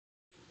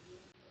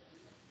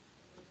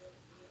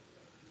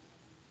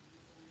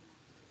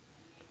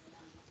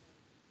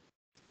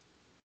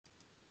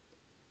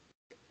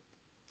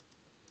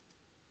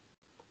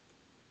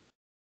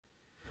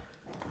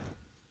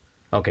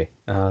Okay,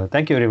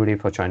 thank you everybody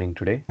for joining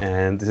today.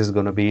 And this is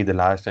going to be the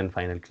last and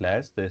final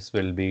class. This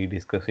will be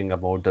discussing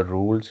about the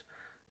rules,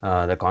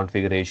 the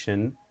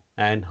configuration,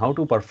 and how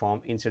to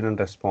perform incident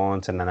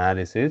response and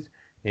analysis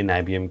in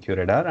IBM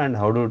QRadar, and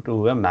how to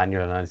do a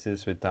manual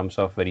analysis with terms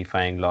of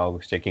verifying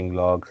logs, checking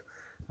logs,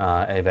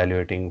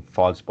 evaluating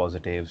false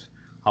positives.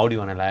 How do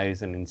you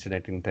analyze an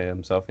incident in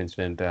terms of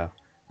incident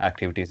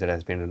activities that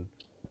has been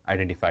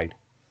identified?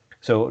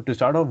 So to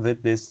start off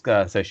with this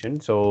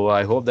session, so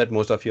I hope that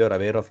most of you are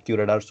aware of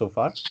QRadar so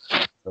far.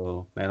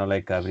 So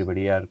like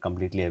everybody are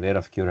completely aware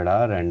of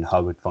QRadar and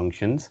how it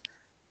functions.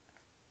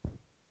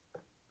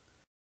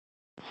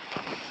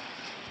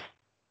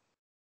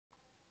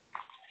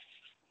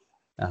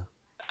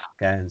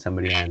 Can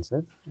somebody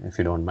answer if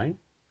you don't mind?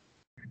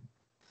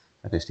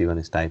 That is Steven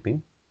is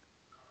typing.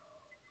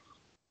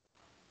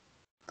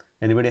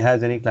 Anybody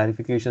has any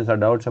clarifications or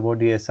doubts about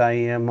the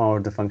SIEM or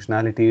the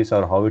functionalities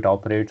or how it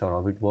operates or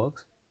how it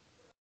works?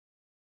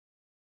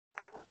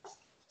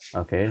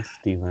 Okay,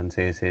 Steven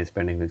says he's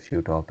spending with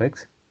few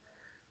topics.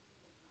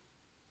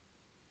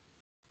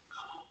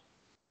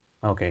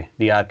 Okay,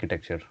 the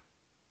architecture.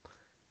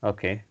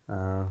 Okay,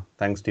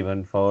 thanks,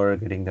 Steven, for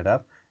getting that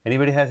up.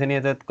 Anybody has any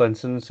other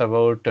concerns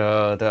about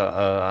the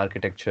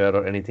architecture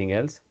or anything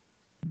else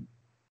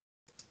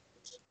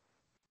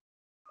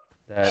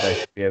that I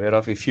should be aware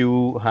of? If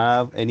you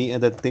have any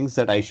other things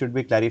that I should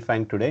be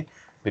clarifying today,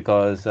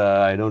 because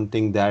I don't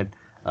think that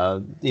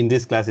in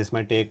this class this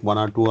might take 1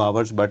 or 2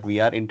 hours, but we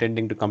are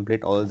intending to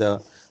complete all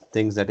the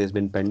things that has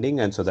been pending,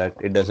 and so that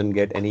it doesn't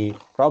get any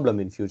problem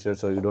in future,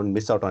 so you don't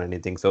miss out on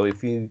anything. So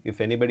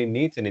if anybody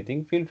needs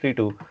anything, feel free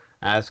to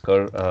ask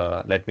or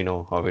let me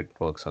know how it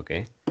works.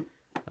 Okay.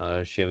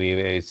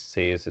 Shivi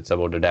says it's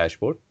about the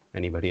dashboard.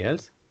 Anybody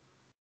else?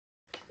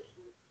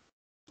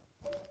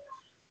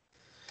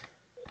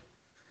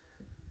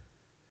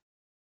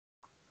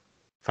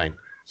 Fine.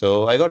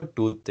 So I got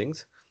two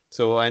things.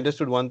 So I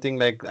understood one thing,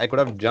 like I could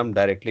have jumped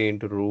directly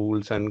into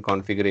rules and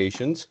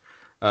configurations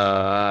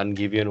and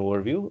give you an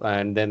overview.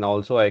 And then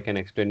also I can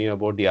explain you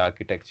about the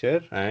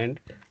architecture and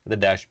the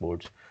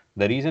dashboards.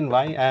 The reason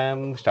why I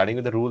am starting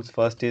with the rules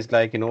first is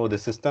like, the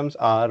systems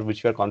are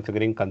which we are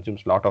configuring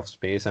consumes a lot of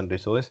space and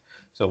resource.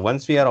 So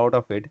once we are out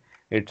of it,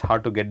 it's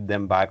hard to get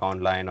them back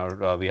online,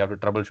 or we have to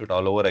troubleshoot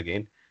all over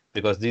again,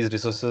 because these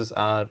resources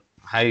are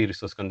high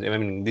resource consuming. I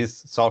mean,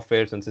 these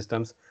softwares and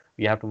systems,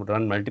 we have to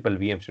run multiple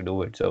VMs to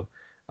do it. So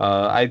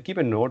I'll keep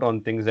a note on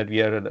things that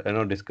we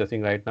are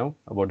discussing right now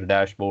about the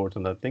dashboards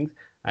and other things,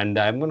 and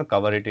I'm going to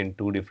cover it in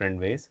two different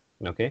ways.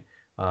 Okay,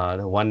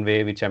 the one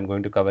way which I'm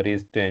going to cover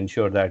is to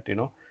ensure that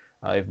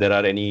if there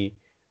are any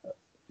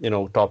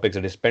topics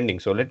that is pending.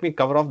 So let me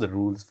cover off the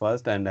rules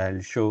first, and I'll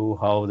show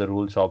how the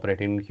rules operate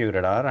in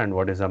QRadar and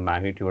what is the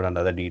magnitude and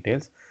other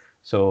details.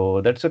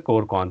 So that's the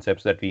core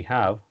concepts that we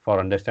have for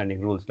understanding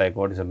rules, like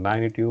what is the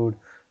magnitude,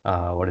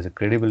 what is the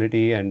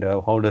credibility, and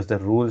how does the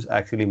rules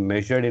actually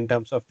measured in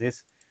terms of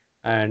this.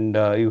 And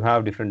you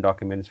have different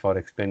documents for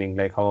explaining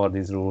like how are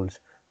these rules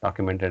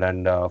documented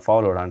and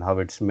followed, and how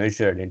it's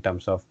measured in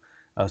terms of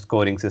a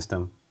scoring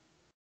system.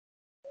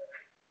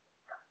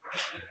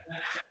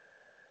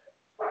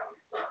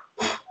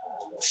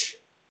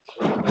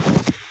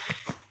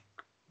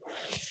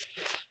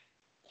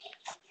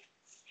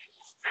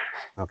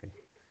 Okay,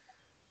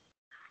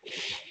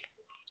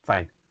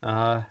 fine.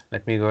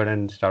 Let me go ahead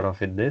and start off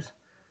with this,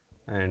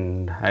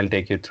 and I'll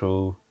take you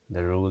through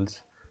the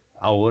rules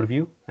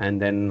overview, and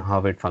then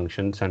how it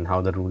functions and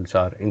how the rules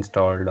are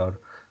installed or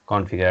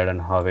configured and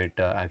how it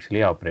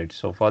actually operates.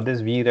 So for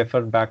this, we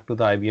refer back to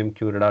the IBM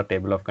QRadar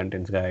table of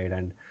contents guide,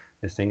 and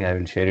this thing I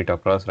will share it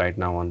across right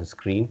now on the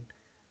screen.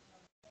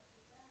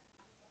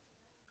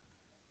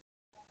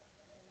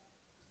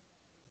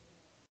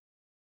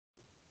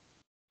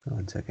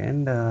 One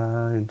second,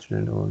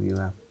 incident overview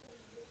app.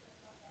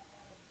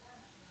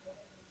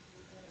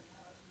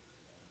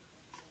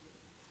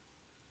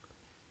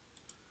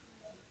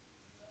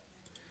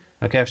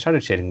 Okay, I've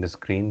started sharing the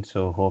screen,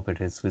 so hope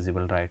it is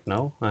visible right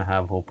now. I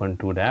have opened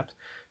two apps.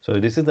 So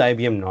this is the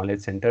IBM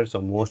Knowledge Center.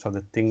 So most of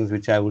the things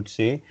which I would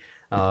say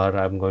or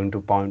I'm going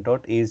to point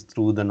out is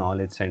through the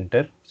Knowledge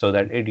Center, so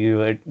that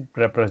it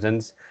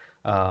represents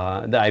the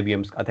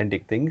IBM's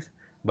authentic things.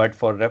 But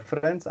for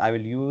reference, I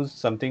will use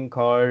something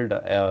called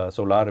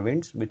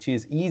SolarWinds, which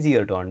is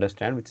easier to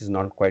understand, which is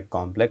not quite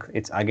complex.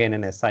 It's again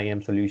an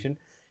SIM solution.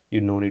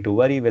 You no need to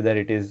worry whether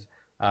it is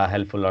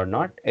helpful or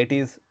not. It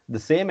is the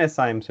same as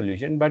SIM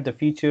solution, but the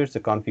features,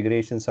 the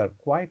configurations are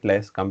quite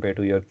less compared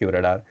to your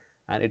QRadar,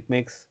 and it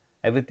makes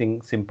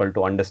everything simple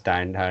to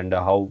understand, and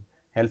how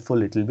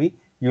helpful it will be.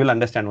 You will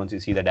understand once you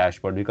see the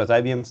dashboard, because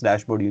IBM's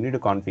dashboard you need to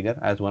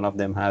configure, as one of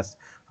them has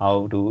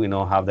how to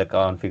have the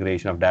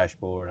configuration of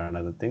dashboard and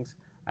other things.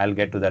 I'll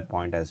get to that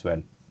point as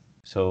well.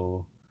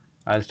 So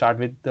I'll start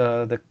with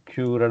the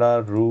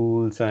QRadar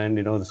rules and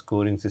the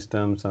scoring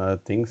systems and other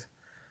things.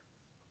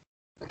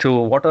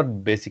 So what are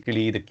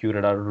basically the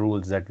QRadar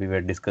rules that we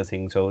were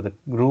discussing? So the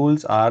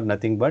rules are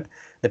nothing but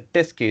the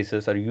test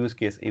cases or use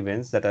case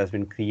events that has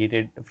been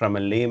created from a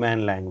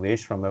layman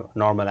language, from a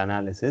normal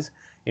analysis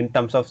in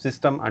terms of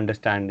system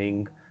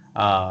understanding,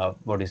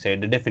 what do you say,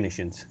 the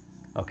definitions.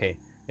 Okay,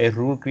 a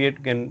rule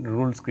create can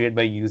rules create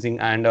by using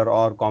and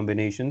or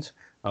combinations.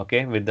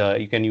 Okay, with the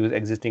you can use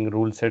existing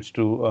rule sets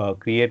to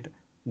create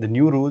the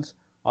new rules,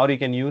 or you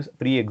can use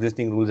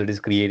pre-existing rules that is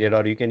created,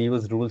 or you can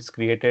use rules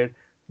created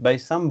by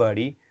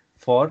somebody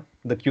for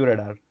the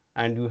QRadar,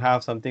 and you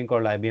have something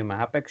called IBM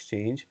App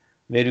Exchange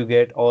where you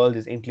get all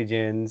this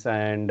intelligence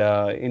and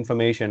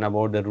information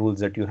about the rules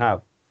that you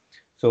have.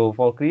 So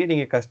for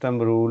creating a custom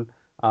rule,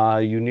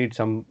 you need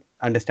some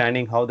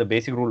understanding how the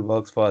basic rule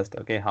works first.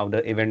 Okay, how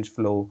the events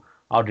flow,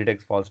 how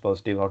detects false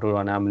positive, how to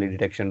anomaly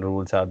detection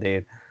rules are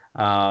there,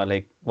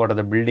 like what are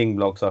the building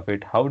blocks of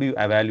it, how do you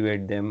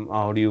evaluate them,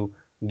 how do you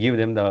give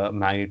them the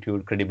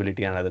magnitude,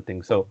 credibility, and other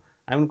things. So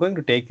I'm going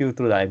to take you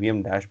through the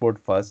IBM dashboard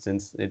first,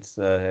 since it's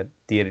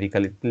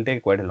theoretical. It will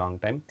take quite a long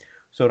time.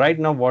 So right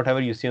now, whatever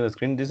you see on the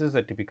screen, this is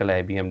a typical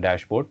IBM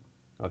dashboard.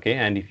 Okay,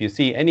 and if you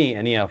see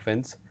any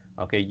offense,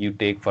 okay, you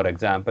take for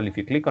example, if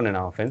you click on an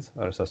offense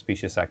or a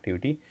suspicious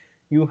activity,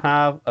 you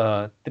have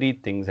three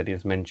things that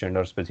is mentioned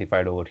or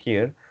specified over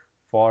here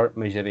for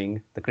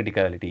measuring the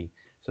criticality.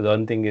 So the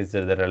one thing is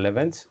the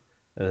relevance,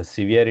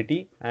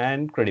 severity,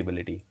 and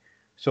credibility.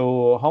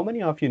 So how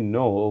many of you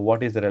know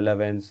what is the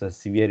relevance, the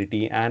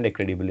severity, and the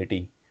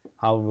credibility?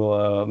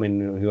 How I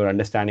mean, your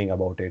understanding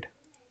about it?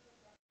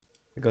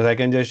 Because I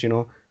can just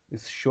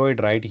show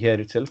it right here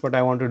itself, but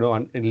I want to know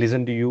and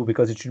listen to you,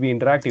 because it should be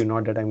interactive,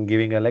 not that I'm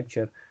giving a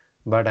lecture,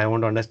 but I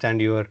want to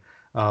understand your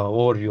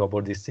overview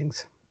about these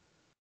things.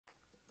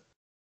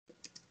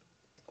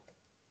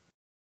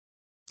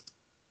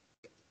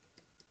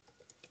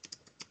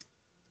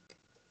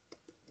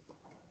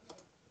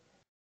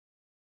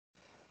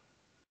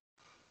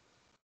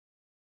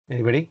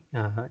 Anybody?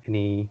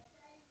 Any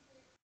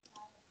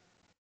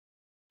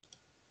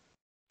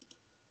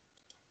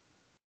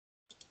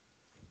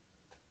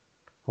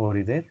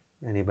over there?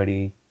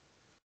 Anybody?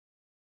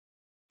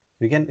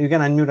 You can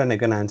unmute and I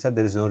can answer.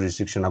 There is no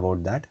restriction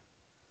about that.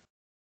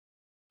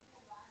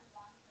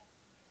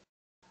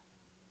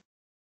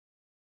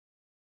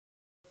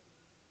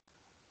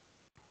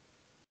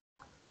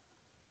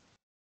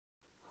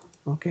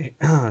 Okay,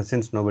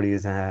 since nobody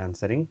is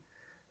answering,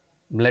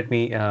 let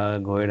me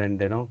go ahead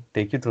and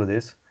take you through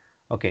this.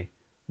 Okay,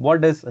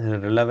 what does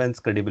relevance,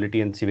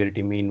 credibility, and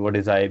severity mean? What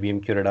is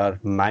IBM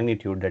QRadar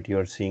magnitude that you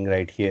are seeing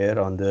right here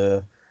on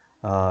the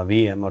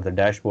VM or the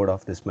dashboard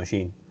of this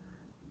machine?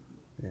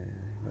 Uh,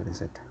 where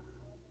is it?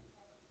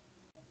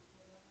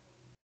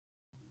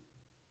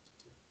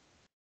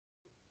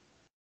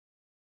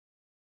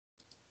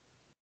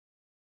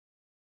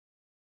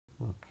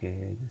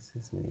 Okay, this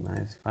is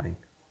minimized. Fine.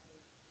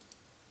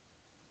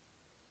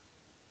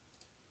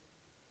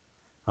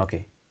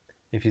 Okay.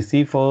 If you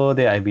see for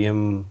the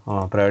IBM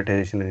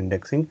prioritization and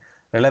indexing,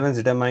 relevance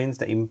determines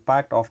the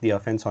impact of the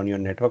offense on your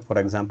network. For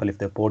example, if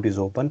the port is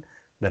open,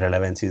 the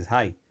relevance is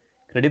high.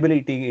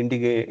 Credibility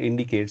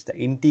indicates the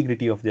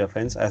integrity of the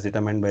offense as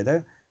determined by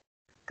the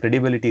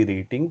credibility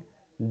rating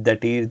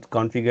that is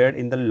configured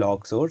in the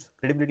log source.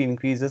 Credibility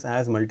increases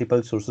as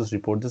multiple sources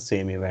report the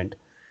same event.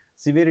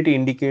 Severity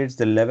indicates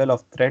the level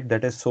of threat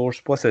that a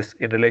source poses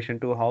in relation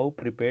to how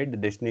prepared the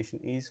destination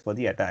is for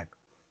the attack.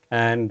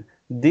 And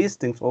these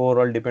things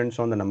overall depends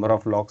on the number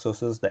of log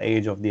sources, the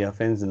age of the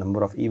offense, the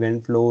number of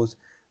event flows,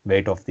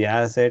 weight of the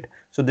asset.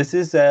 So this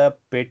is a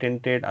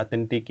patented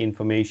authentic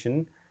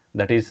information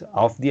that is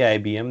of the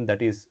IBM,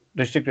 that is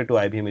restricted to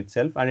IBM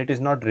itself, and it is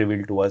not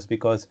revealed to us,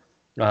 because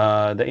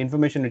the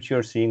information which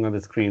you're seeing on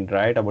the screen,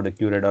 right, about the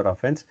QRadar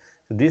offense,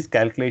 so these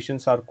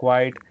calculations are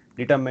quite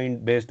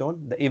determined based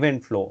on the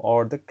event flow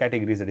or the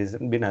categories that has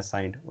been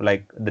assigned,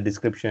 like the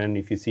description,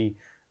 if you see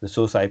the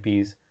source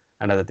IPs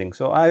and other things.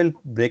 So I will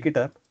break it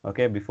up,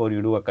 okay, before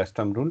you do a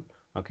custom rule.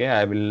 Okay,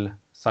 I will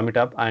sum it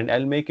up and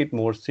I'll make it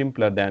more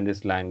simpler than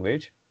this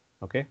language.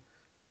 Okay,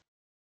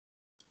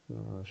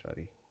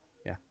 sorry.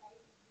 Yeah,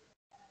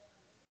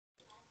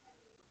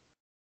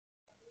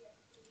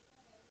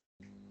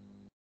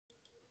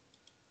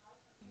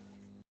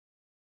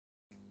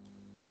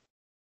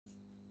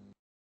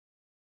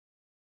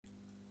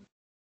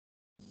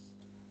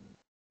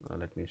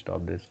 let me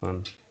stop this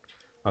one.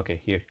 Okay,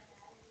 here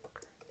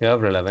you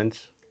have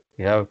relevance,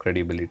 you have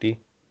credibility, you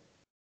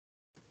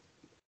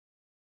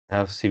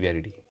have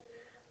severity.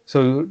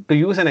 So to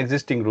use an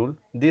existing rule,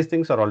 these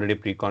things are already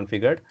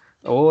pre-configured.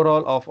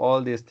 Overall of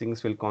all these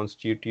things will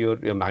constitute your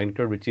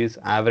magnitude, which is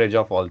average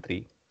of all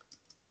three,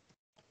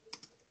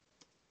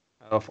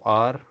 of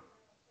R,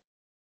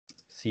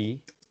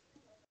 C.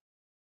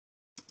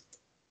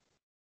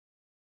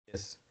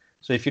 Yes.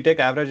 So if you take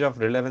average of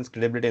relevance,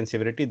 credibility, and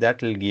severity,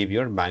 that will give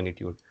your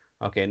magnitude.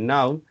 Okay.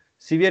 Now,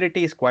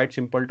 severity is quite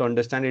simple to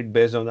understand. It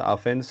based on the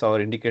offense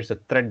or indicates the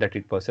threat that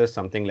it possesses,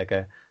 something like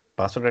a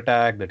password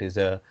attack, that is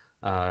a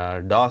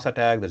DOS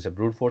attack, there's a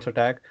brute force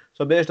attack.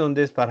 So based on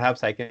this,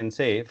 perhaps I can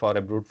say for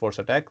a brute force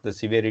attack, the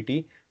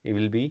severity it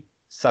will be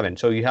 7.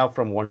 So you have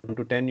from 1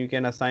 to 10 you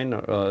can assign.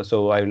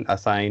 So I will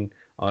assign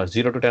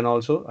 0 to 10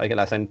 also. I can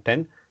assign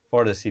 10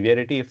 for the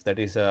severity if that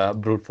is a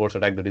brute force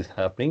attack that is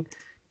happening.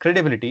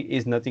 Credibility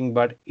is nothing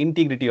but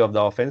integrity of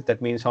the offense.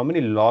 That means how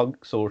many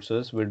log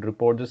sources will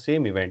report the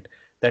same event.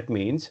 That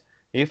means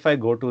if I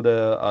go to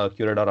the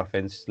QRadar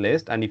offense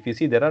list and if you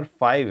see there are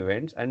 5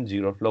 events and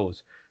 0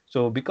 flows.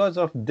 So because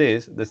of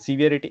this, the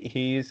severity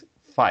is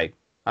 5.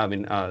 I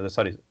mean,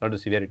 sorry, not the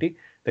severity.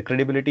 The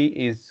credibility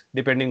is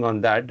depending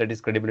on that. That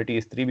is credibility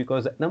is 3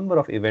 because the number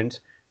of events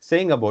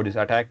saying about this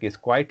attack is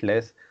quite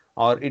less.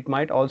 Or it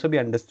might also be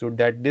understood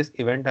that this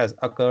event has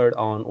occurred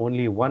on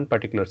only one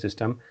particular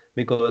system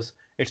because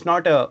it's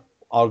not a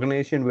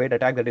organization wide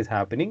attack that is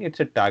happening. It's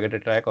a target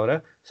attack or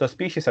a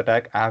suspicious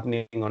attack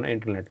happening on an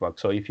internet network.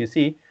 So if you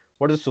see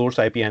what is the source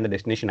IP and the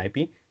destination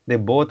IP, they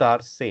both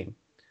are same.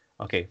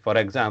 Okay, for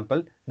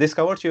example, this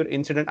covers your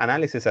incident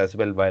analysis as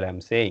well while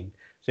I'm saying.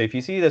 So if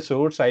you see the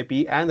source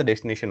IP and the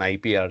destination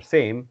IP are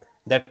same,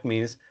 that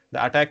means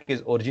the attack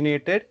is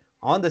originated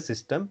on the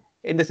system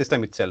in the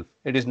system itself.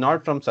 It is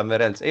not from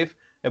somewhere else. If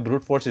a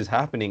brute force is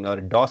happening or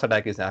a DOS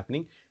attack is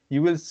happening,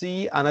 you will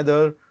see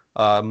another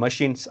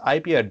machine's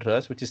IP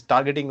address which is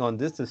targeting on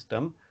this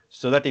system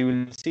so that you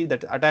will see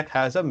that attack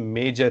has a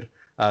major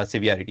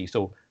severity.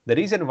 So the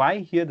reason why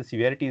here the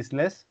severity is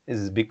less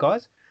is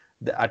because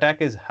the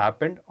attack is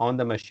happened on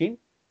the machine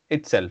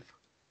itself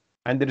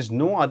and there is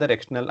no other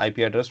external IP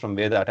address from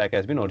where the attack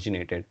has been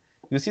originated.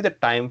 You see the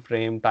time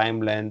frame,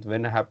 time length,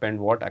 when it happened,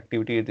 what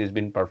activity it has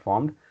been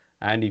performed,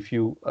 and if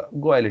you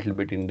go a little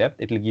bit in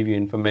depth, it will give you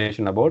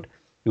information about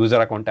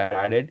user account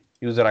added,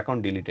 user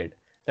account deleted.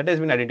 That has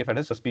been identified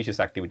as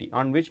suspicious activity.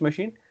 On which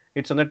machine?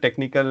 It's on the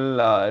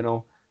technical,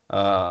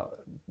 uh,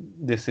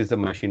 this is the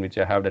machine which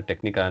I have, the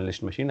technical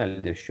analyst machine. I'll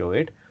just show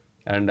it.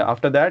 And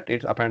after that,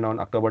 it's happened on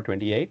October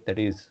 28th, that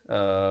is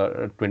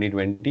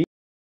 2020.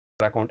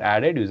 Account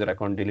added, user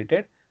account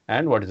deleted,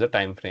 and what is the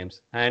time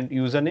frames and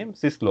username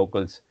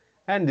syslocals.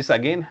 And this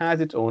again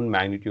has its own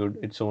magnitude,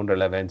 its own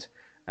relevance,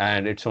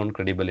 and its own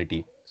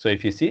credibility. So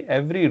if you see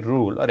every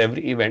rule or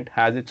every event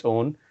has its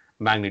own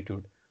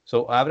magnitude.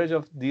 So average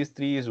of these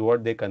three is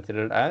what they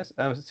consider as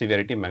a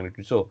severity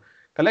magnitude. So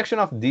collection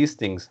of these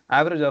things,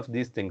 average of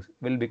these things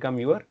will become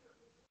your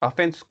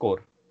offense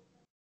score.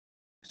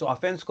 So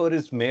offense score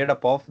is made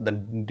up of the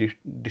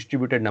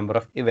distributed number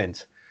of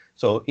events.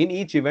 So in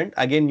each event,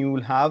 again, you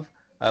will have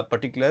a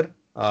particular,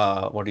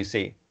 what do you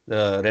say,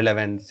 the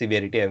relevance,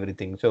 severity,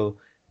 everything. So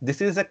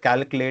this is a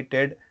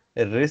calculated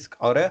risk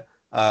or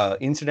a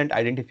incident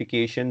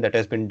identification that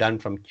has been done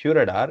from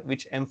QRadar,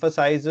 which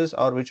emphasizes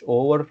or which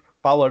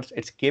overpowers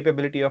its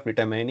capability of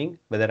determining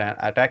whether an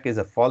attack is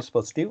a false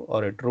positive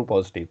or a true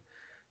positive.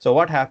 So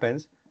what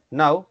happens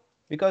now,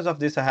 because of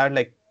this, I had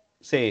like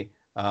say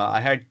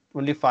I had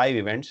only 5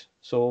 events,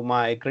 so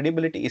my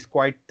credibility is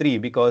quite 3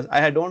 because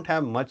I don't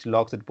have much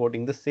logs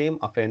reporting the same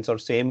offense or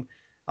same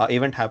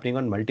event happening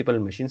on multiple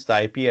machines.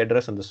 The IP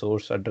address and the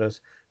source address,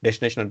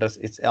 destination address,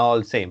 it's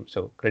all same.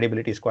 So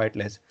credibility is quite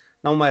less.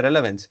 Now my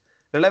relevance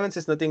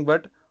is nothing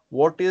but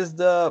what is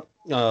the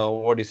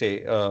what do you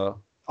say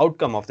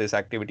outcome of this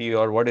activity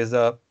or what is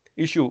the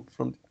issue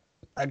from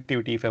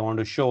activity. If I want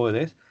to show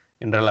this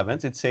in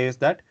relevance, it says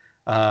that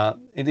the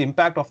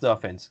impact of the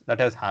offense that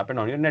has happened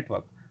on your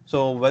network.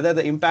 So whether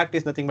the impact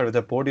is nothing but whether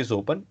the port is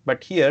open,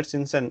 but here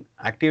since an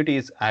activity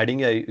is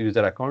adding a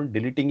user account,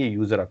 deleting a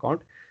user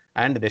account,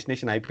 and the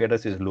destination IP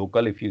address is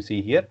local, if you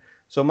see here.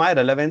 So my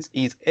relevance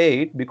is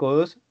 8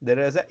 because there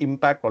is an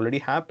impact already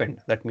happened.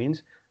 That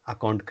means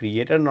account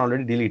created and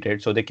already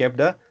deleted. So they kept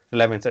the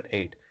relevance at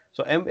 8.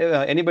 So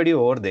anybody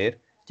over there,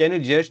 can you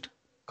just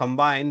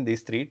combine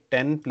these three,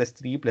 10 plus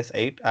 3 plus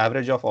 8,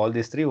 average of all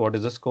these three, what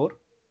is the score?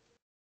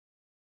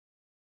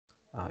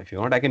 If you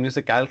want, I can use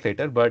a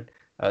calculator, but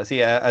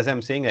see, as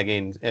I'm saying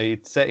again,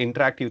 it's an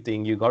interactive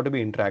thing. You got to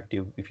be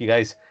interactive. If you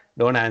guys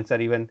don't answer,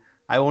 even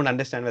I won't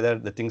understand whether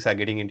the things are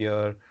getting into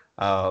your,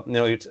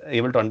 it's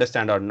able to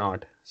understand or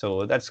not.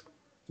 So that's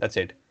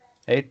it.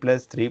 8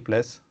 plus 3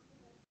 plus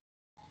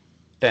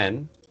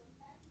 10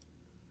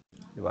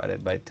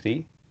 divided by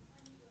 3.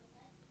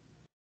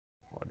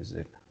 What is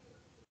it?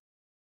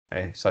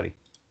 Sorry,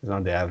 it's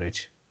not the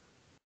average.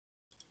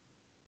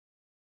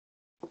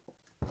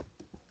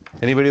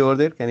 Anybody over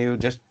there? Can you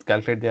just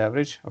calculate the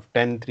average of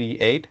 10, 3,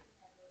 8?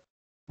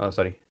 Oh,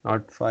 sorry,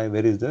 not 5.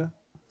 Where is the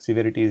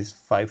severity? Is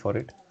 5 for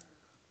it?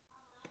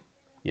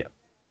 Yeah.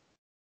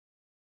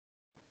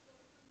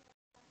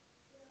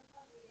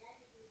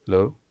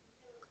 Hello,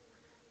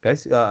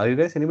 guys. Are you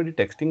guys anybody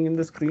texting in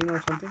the screen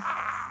or something?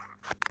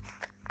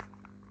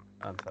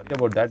 I'm sorry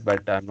about that,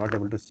 but I'm not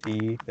able to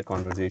see the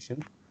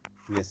conversation.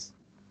 Yes.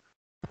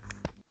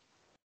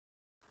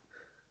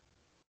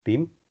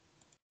 Team.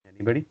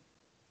 Anybody?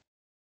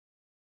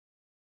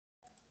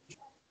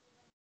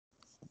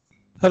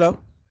 Hello.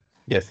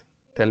 Yes.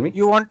 Tell me.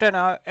 You want an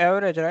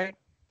average, right?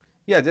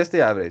 Yeah, just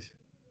the average.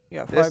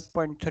 Yeah, Just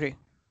 5.3.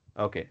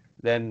 okay.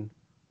 Then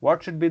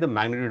what should be the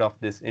magnitude of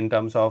this in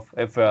terms of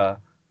if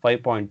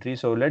 5.3.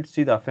 So let's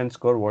see the offense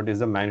score. What is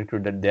the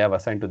magnitude that they have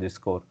assigned to this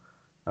score?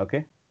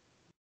 Okay.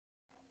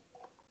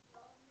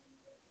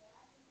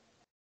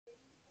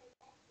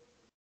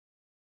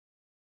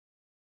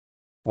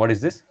 What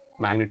is this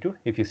magnitude?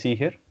 If you see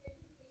here,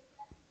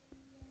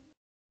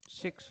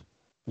 6.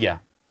 yeah.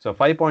 So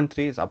 5.3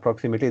 is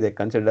approximately they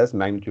consider as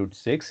magnitude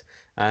 6,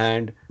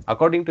 and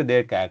according to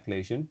their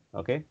calculation,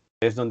 okay,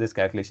 based on this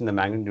calculation, the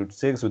magnitude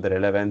 6 with the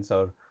relevance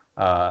or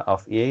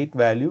of 8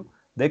 value,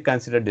 they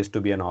consider this to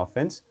be an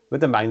offense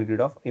with a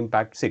magnitude of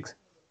impact 6.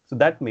 So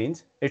that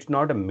means it's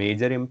not a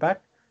major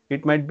impact.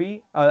 It might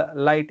be a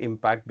light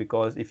impact,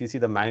 because if you see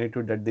the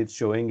magnitude that it's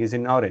showing is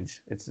in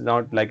orange, it's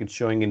not like it's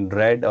showing in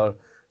red or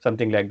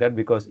something like that,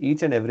 because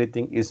each and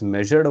everything is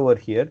measured over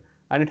here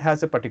and it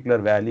has a particular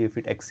value if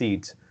it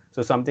exceeds.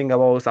 So something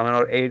above 7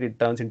 or 8, it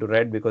turns into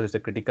red because it's a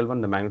critical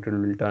one, the magnitude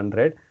will turn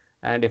red.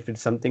 And if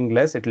it's something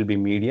less, it will be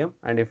medium.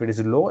 And if it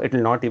is low, it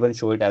will not even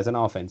show it as an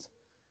offense.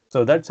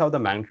 So that's how the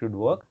magnitude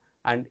work.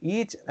 And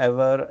each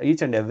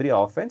and every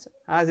offense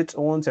has its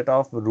own set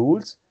of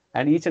rules,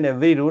 and each and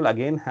every rule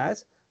again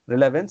has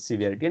relevance,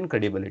 severity, and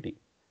credibility.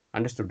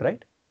 Understood,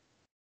 right?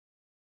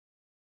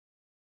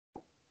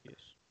 Yes.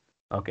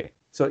 Okay.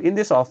 So in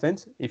this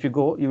offense, if you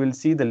go, you will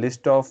see the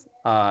list of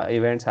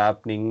events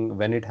happening,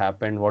 when it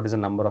happened, what is the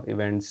number of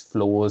events,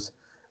 flows,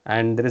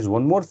 and there is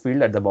one more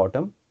field at the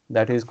bottom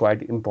that is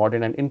quite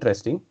important and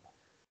interesting.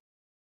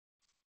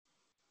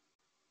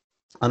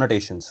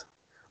 Annotations.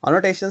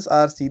 Annotations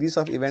are series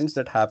of events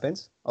that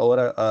happens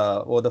over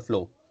the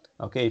flow.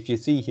 Okay, if you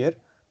see here,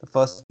 the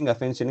first thing,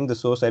 offense chaining, the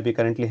source IP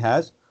currently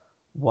has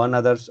one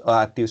other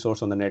active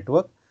source on the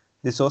network.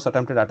 The source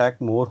attempted attack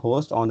more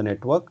hosts on the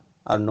network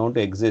are known to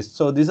exist.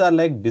 So these are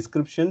like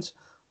descriptions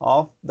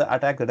of the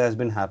attack that has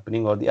been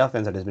happening or the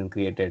offense that has been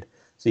created.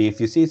 So if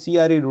you see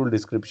CRE rule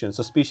description,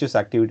 suspicious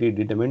activity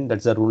determined,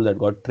 that's the rule that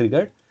got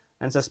triggered,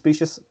 and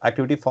suspicious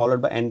activity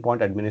followed by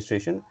endpoint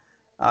administration.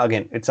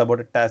 Again, it's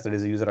about a task that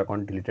is a user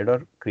account deleted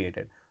or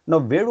created. Now,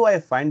 where do I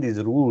find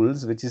these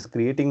rules which is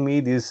creating me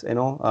these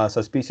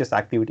suspicious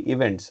activity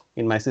events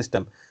in my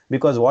system?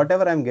 Because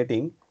whatever I'm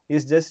getting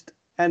is just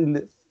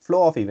an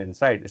flow of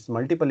events, right? It's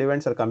multiple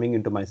events are coming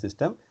into my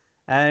system,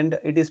 and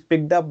it is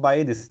picked up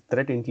by this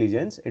threat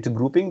intelligence. It's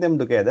grouping them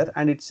together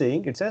and it's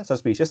saying it's a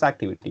suspicious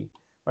activity.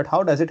 But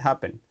how does it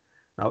happen?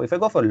 Now, if I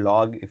go for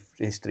log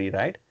history,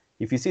 right?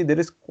 If you see, there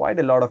is quite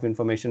a lot of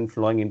information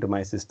flowing into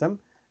my system,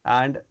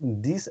 and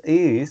this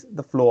is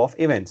the flow of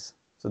events.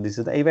 So this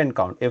is the event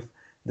count. If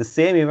the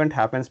same event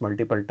happens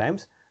multiple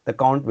times, the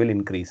count will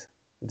increase.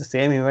 If the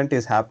same event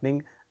is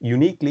happening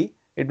uniquely,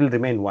 it will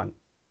remain 1.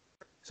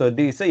 So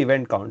this is the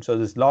event count. So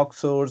this log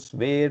source,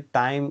 where,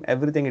 time,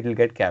 everything, it will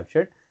get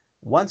captured.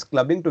 Once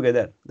clubbing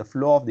together the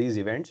flow of these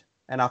events,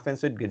 an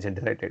offense will get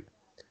generated.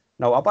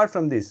 Now, apart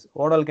from this,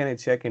 what all can I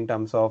check in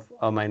terms of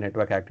my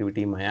network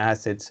activity, my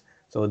assets?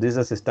 So this is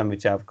a system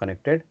which I have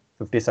connected,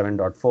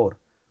 57.4.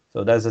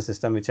 So that's the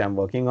system which I'm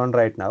working on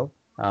right now,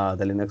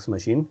 the Linux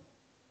machine.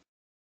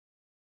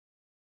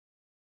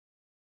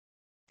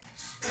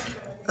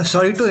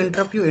 Sorry to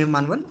interrupt you,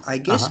 Emmanuel. I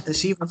guess Uh-huh.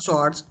 she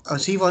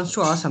wants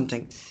to ask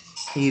something.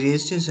 He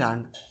raised his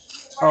hand.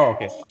 Oh,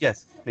 okay.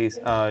 Yes, please.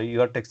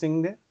 You are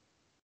texting there?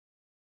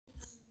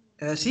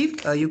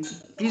 Steve, you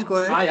please go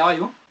ahead. Hi, how are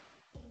you?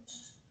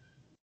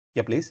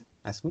 Yeah, please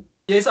ask me.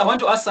 Yes, I want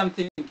to ask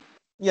something.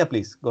 Yeah,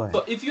 please go So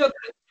ahead. if you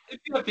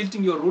are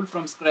building your rule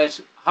from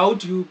scratch, how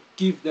do you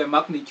give the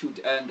magnitude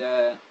and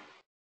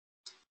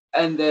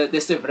the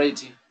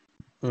severity?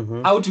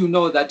 Mm-hmm. How do you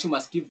know that you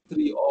must give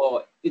 3,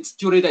 or it's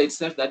QRadar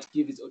itself that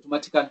gives it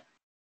automatically?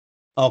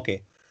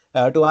 Okay.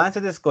 To answer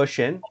this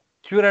question,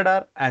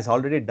 QRadar has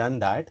already done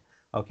that.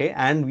 Okay,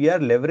 and we are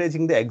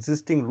leveraging the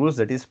existing rules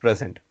that is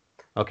present.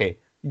 Okay,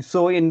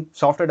 so in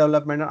software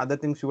development and other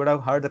things, you would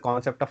have heard the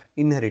concept of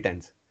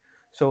inheritance.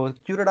 So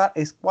QRadar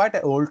is quite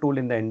an old tool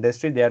in the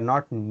industry. They are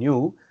not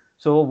new.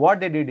 So what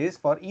they did is,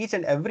 for each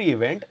and every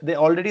event, they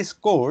already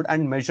scored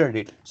and measured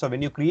it. So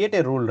when you create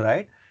a rule,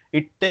 right,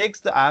 it takes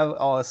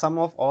the sum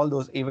of all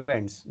those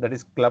events that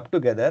is clubbed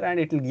together, and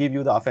it will give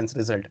you the offense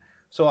result.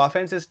 So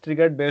offense is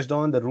triggered based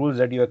on the rules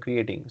that you are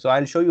creating. So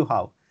I'll show you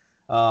how.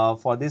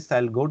 For this,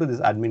 I'll go to this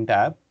admin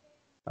tab.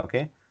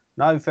 Okay.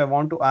 Now, if I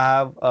want to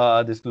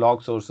have this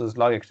log sources,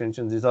 log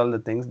extensions, these are all the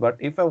things. But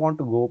if I want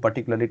to go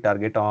particularly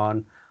target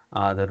on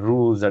the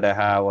rules that I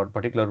have or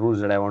particular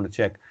rules that I want to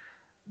check,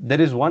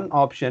 there is one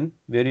option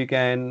where you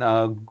can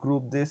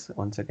group this.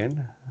 One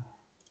second.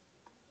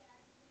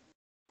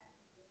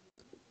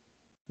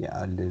 Yeah,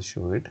 I'll just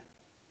show it.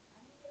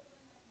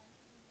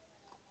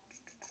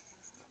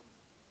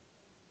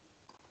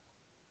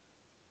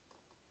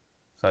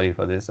 Sorry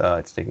for this.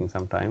 It's taking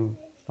some time.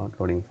 It's not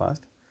loading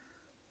fast.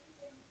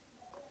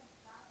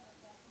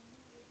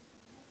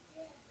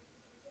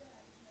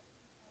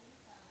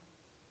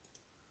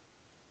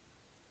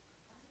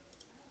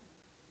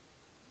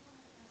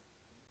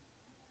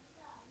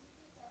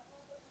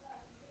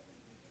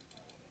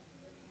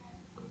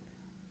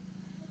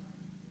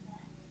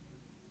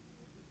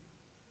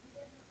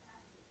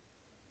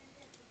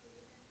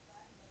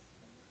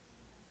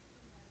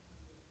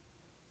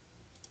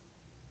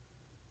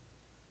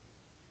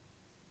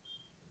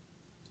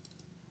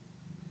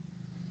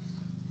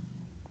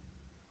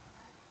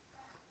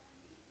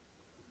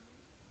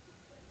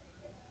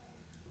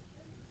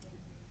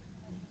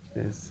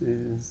 This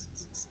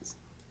is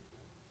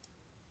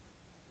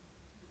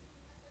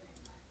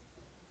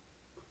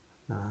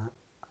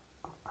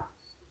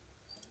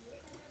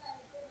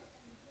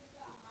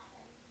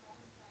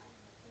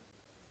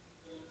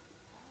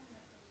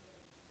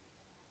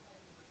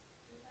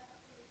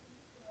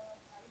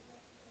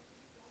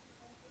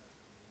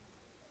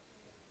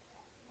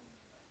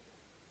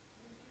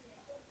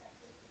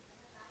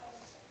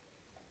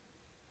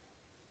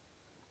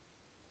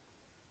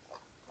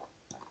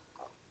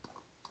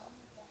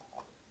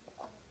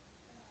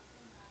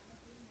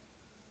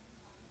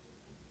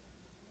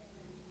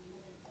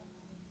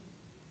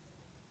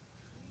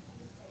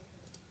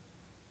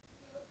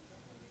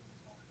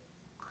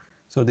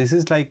so this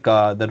is like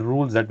the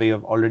rules that we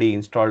have already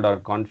installed or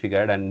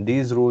configured, and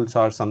these rules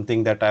are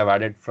something that I've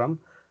added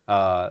from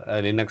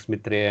Linux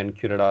Mitre and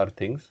QRadar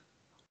things.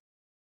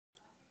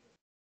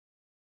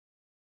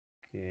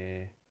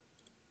 Okay.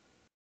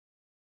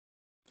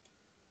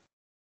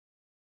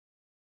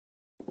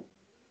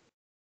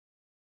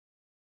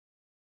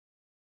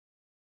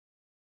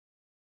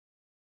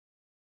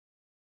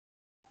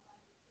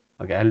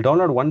 Okay, I'll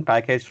download one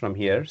package from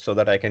here so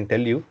that I can tell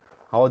you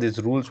how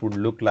these rules would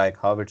look like,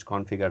 how it's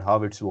configured,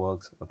 how it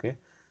works. Okay.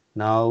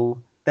 Now,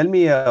 tell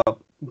me a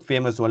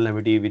famous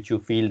vulnerability which you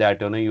feel that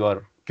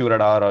your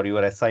QRadar or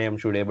your SIM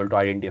should able to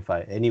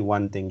identify. Any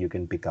one thing you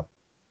can pick up.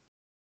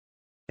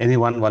 Any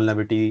one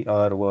vulnerability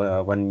or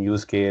one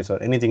use case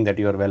or anything that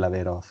you are well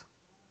aware of.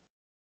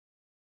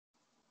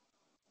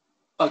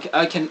 Okay,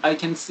 I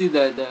can see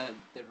the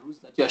rules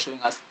that you are showing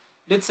us.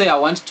 Let's say I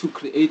want to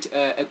create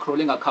a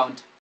crawling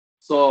account.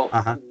 So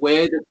Uh-huh.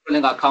 where the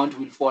crawling account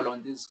will fall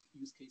on these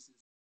use cases.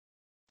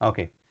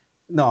 Okay.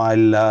 No,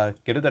 I'll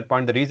get to that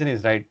point. The reason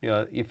is right.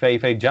 If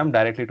I jump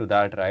directly to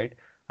that, right,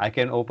 I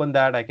can open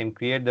that. I can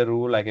create the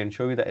rule. I can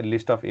show you the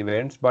list of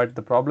events. But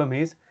the problem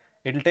is,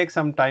 it'll take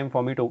some time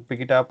for me to pick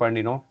it up and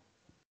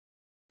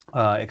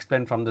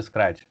explain from the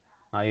scratch.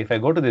 If I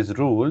go to these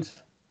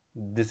rules,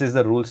 this is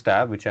the rules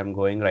tab which I'm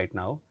going right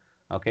now.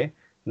 Okay.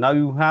 Now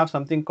you have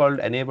something called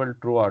enable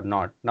true or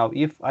not. Now,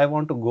 if I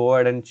want to go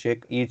ahead and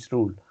check each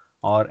rule,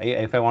 or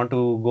if I want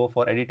to go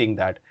for editing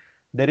that,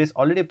 there is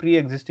already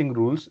pre-existing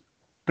rules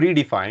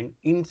predefined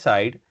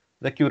inside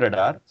the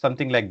QRadar,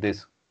 something like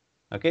this.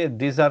 Okay,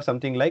 these are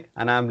something like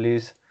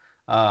anomalies,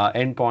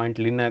 endpoint,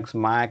 Linux,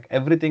 Mac,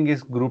 everything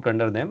is grouped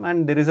under them,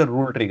 and there is a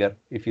rule trigger.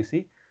 If you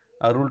see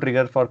a rule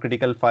trigger for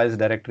critical files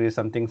directory,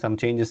 something, some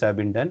changes have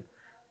been done.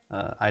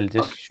 I'll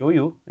just Okay. show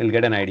you. You'll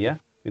get an idea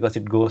because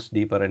it goes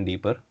deeper and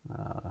deeper.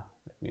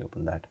 Let me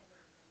open that.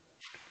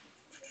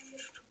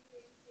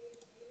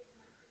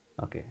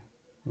 Okay.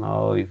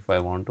 Now, if I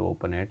want to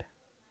open it,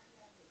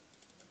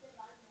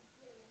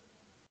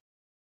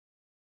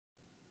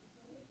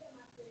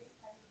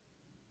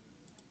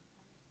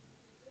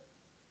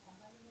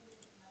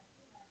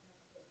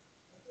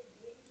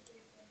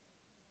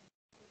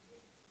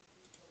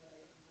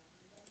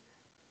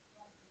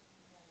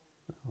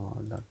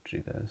 that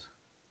triggers.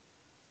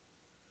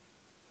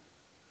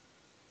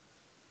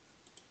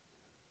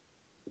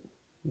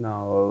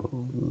 Now,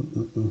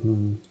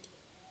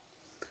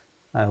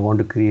 I want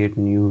to create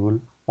new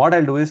rule. What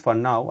I'll do is for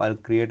now, I'll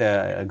create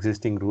a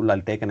existing rule.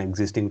 I'll take an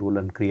existing rule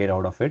and create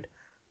out of it.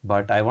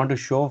 But I want to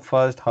show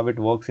first how it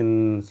works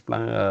in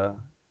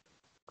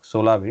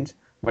SolarWinds.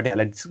 But yeah,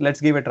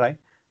 let's give it a try.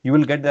 You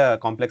will get the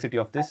complexity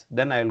of this.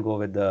 Then I will go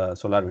with the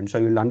SolarWinds. So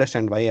you'll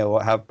understand why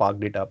I have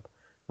parked it up,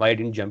 why I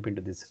didn't jump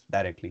into this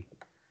directly.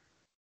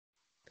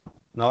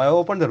 Now I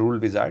opened the rule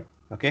wizard.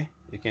 Okay,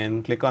 you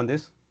can click on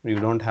this. You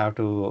don't have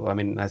to, I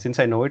mean, since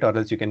I know it, or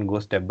else you can go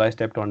step by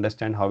step to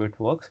understand how it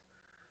works.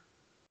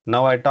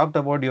 Now I talked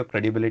about your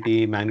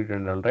credibility, magnitude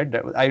and all, right?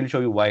 I will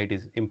show you why it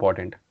is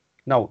important.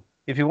 Now,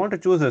 if you want to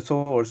choose a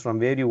source from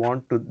where you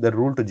want to the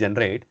rule to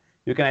generate,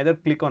 you can either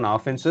click on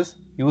offenses,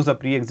 use the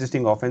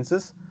pre-existing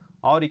offenses,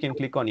 or you can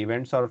click on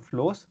events or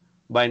flows.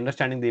 By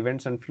understanding the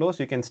events and flows,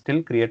 you can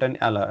still create an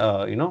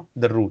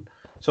the rule.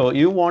 So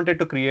you wanted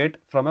to create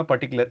from a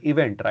particular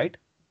event, right?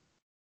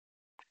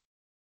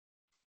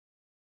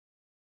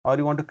 Or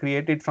you want to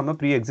create it from a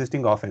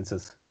pre-existing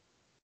offenses.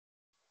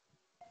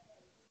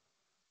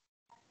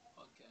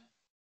 Okay.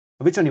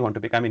 Which one you want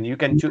to pick? I mean, you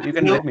can choose. You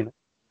can New let me know.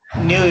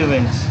 new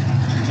events.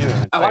 New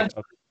events, I right?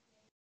 want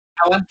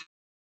I want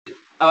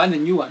I want a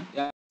new one.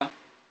 Yeah.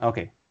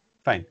 Okay,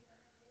 fine.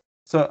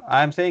 So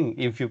I'm saying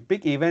if you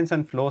pick events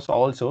and flows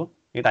also,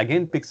 it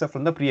again picks up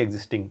from the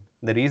pre-existing.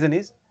 The reason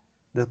is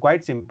this is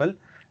quite simple.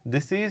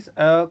 This is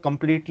a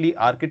completely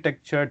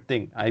architectured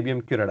thing,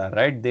 IBM QRadar,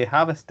 right? They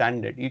have a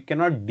standard. You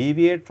cannot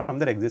deviate from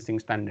their existing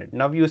standard.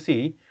 Now you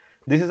see,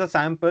 this is a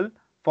sample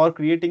for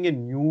creating a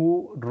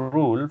new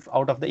rule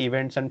out of the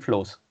events and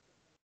flows.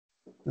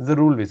 The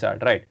rule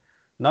wizard, right?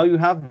 Now you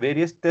have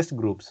various test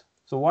groups.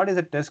 So what is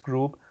a test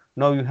group?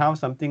 Now you have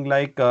something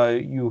like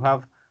you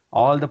have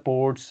all the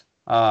ports,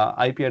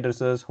 IP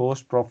addresses,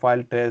 host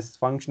profile tests,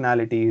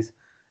 functionalities,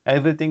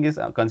 everything is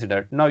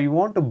considered. Now you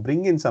want to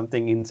bring in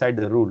something inside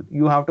the rule,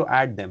 you have to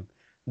add them.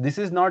 This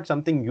is not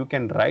something you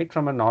can write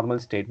from a normal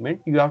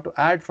statement. You have to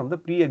add from the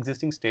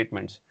pre-existing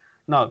statements.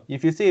 Now,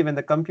 if you see when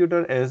the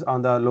computer is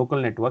on the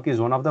local network is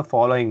one of the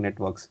following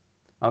networks.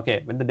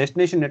 Okay, when the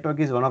destination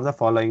network is one of the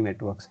following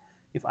networks.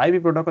 If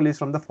IP protocol is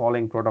from the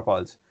following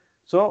protocols.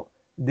 So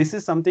this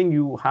is something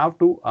you have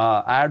to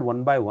add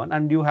one by one,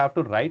 and you have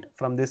to write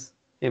from this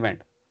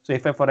event. So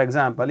if I, for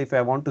example, if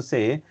I want to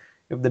say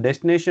if the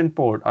destination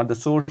port or the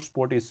source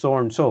port is so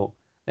and so,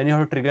 then you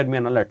have to trigger me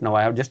an alert. Now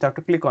I just have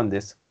to click on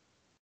this.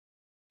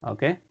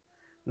 Okay.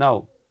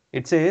 Now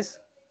it says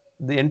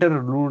the enter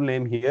rule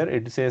name here.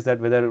 It says that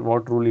whether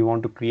what rule you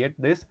want to create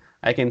this.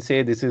 I can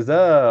say this is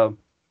the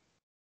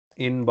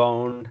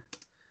inbound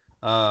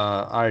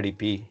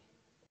RDP.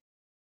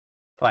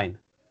 Fine.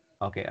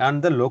 Okay,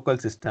 and the local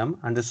system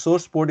and the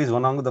source port is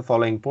one of the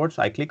following ports.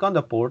 I click on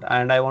the port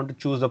and I want to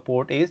choose the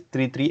port is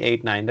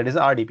 3389. That is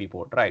the RDP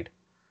port, right?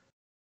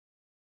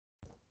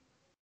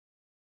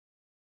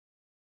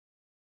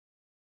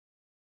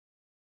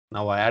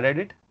 Now I added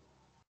it.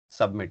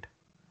 Submit.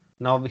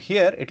 Now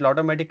here it will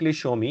automatically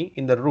show me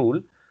in the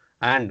rule,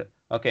 and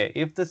okay,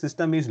 if the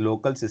system is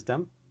local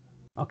system,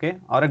 okay,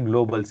 or a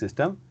global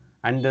system,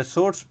 and the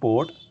source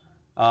port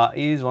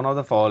is one of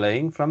the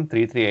following from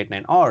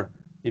 3389, or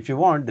if you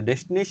want the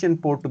destination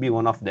port to be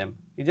one of them,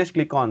 you just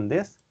click on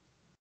this,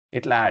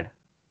 it'll add.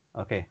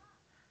 Okay,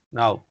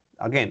 now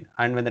again,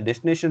 and when the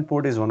destination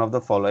port is one of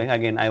the following,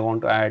 again I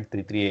want to add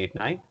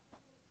 3389.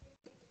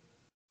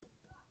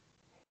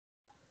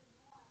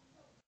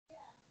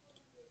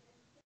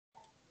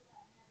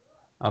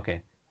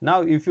 Okay,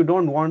 now if you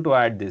don't want to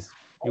add this,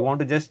 you want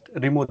to just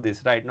remove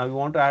this, right? Now you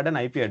want to add an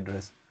IP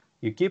address.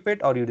 You keep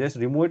it or you just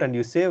remove it and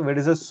you say where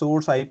is the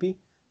source IP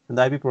and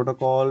the IP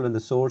protocol and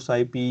the source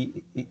IP.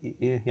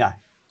 Yeah,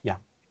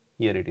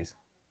 here it is.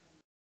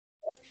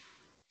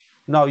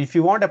 Now if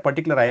you want a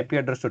particular IP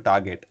address to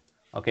target,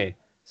 okay,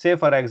 say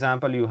for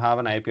example you have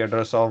an IP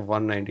address of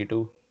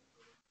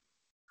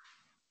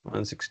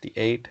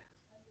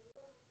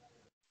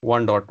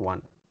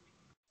 192.168.1.1.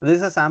 This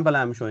is a sample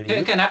I'm showing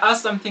you. Can I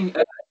ask something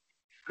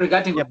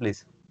regarding? Yeah,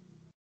 please.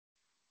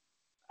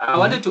 I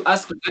wanted to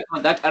ask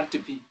on that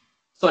RTP.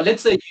 So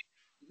let's say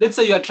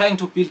you are trying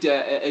to build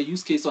a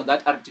use case on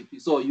that RTP.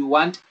 So you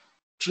want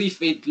 3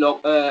 failed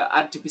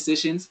RTP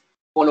sessions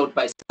followed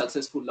by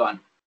successful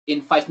one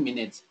in 5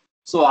 minutes.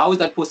 So how is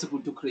that possible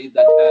to create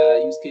that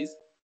use case?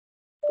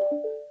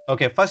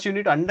 Okay, first you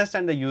need to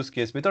understand the use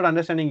case. Without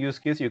understanding use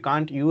case, you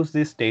can't use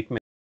this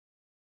statements,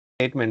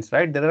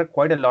 right? There are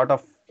quite a lot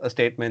of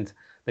statements.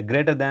 The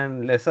greater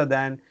than, lesser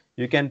than,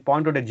 you can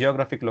point out a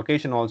geographic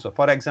location also.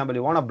 For example,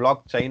 you want to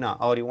block China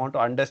or you want to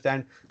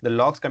understand the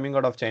logs coming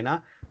out of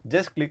China,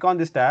 just click on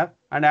this tab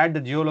and add the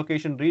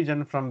geolocation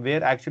region from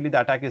where actually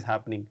the attack is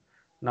happening.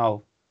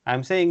 Now,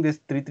 I'm saying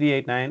this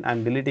 3389,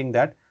 I'm deleting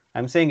that.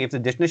 I'm saying if the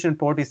destination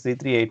port is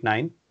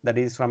 3389, that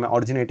is from an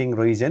originating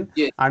region,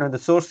 Yes. and when the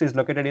source is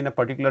located in a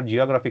particular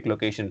geographic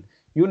location,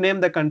 you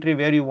name the country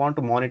where you want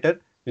to monitor,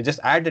 you just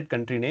add that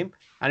country name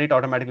and it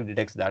automatically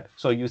detects that.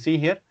 So you see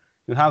here,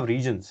 you have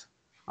regions,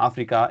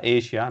 Africa,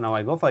 Asia. Now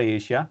I go for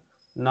Asia.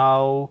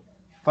 Now,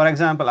 for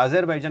example,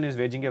 Azerbaijan is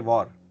waging a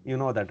war. You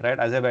know that, right?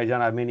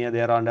 Azerbaijan, Armenia, they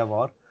are under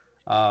war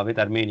with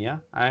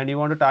Armenia. And you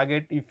want to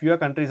target, if your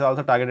country is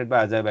also targeted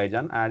by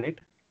Azerbaijan, add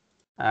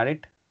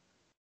it,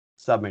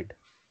 submit.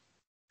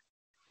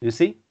 You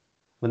see,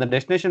 when the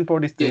destination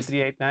port is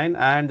 3389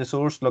 and the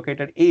source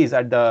located is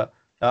at the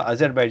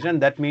Azerbaijan,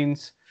 that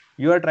means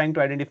you are trying to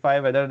identify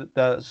whether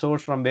the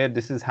source from where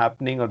this is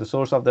happening or the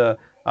source of the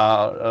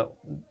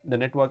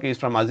network is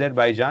from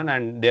Azerbaijan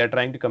and they are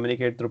trying to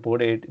communicate through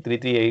port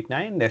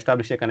 3389, they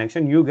establish a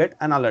connection, you get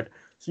an alert.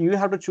 So you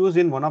have to choose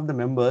in one of the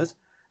members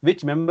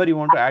which member you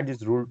want to add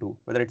this rule to,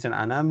 whether it's an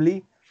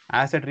anomaly,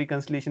 asset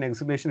reconciliation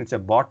execution, it's a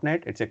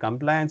botnet, it's a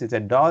compliance, it's a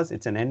DOS,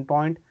 it's an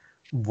endpoint,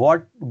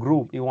 what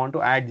group you want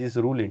to add this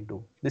rule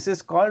into. This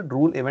is called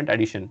rule event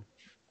addition.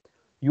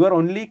 You are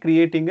only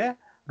creating a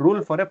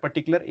rule for a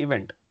particular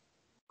event.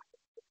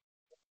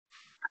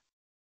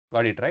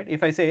 Got it, right?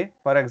 If I say,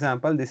 for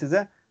example, this is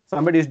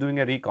somebody is doing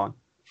a recon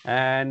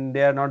and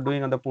they are not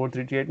doing on the port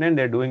 3389,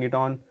 they're doing it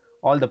on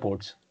all the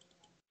ports.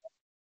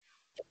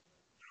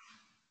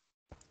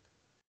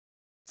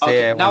 Say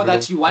Okay, I now want to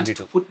that do you want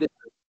 22. to put the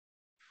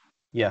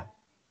Yeah.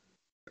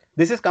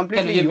 This is Can you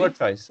completely hear your me?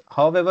 choice.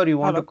 However you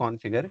want to Hello.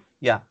 configure.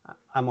 Yeah,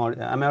 am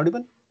I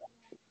audible?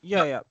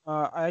 Yeah.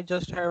 I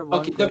just have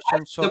one Okay,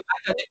 question. So,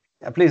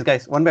 Yeah, please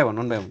guys, one by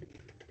one.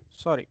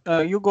 sorry.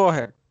 You go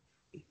ahead.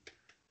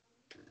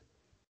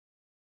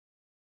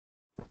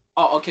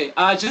 Oh, okay.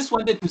 I just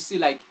wanted to see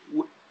like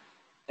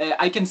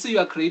I can see you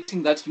are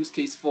creating that use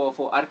case for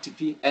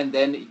RTP and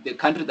then the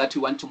country that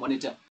you want to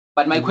monitor.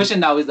 But my question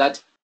now is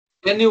that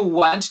when you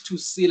want to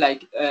see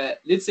like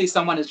let's say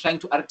someone is trying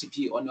to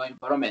RTP on your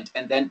environment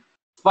and then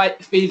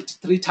failed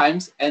 3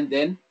 times and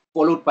then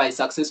followed by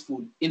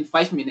successful in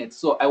 5 minutes.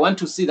 So I want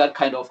to see that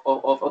kind of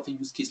a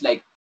use case.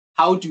 Like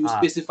how do you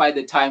specify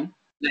the time?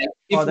 Like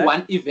if For that,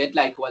 one event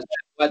like was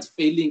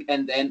failing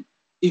and then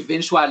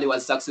eventually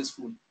was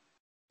successful.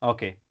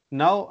 okay.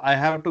 Now I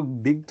have to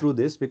dig through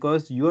this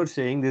because you are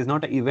saying this is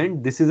not an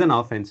event, this is an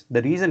offense.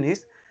 The reason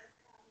is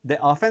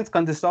the offense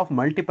consists of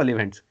multiple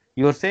events.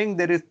 You're saying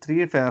there is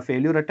three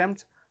failure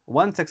attempts,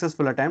 one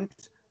successful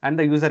attempt, and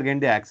the user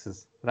gained the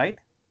access, right?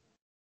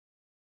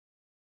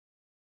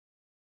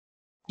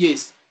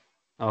 Yes.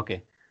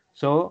 Okay.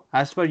 So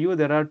as per you,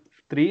 there are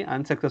three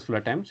unsuccessful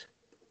attempts,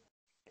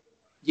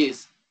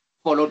 Yes.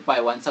 Followed by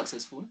one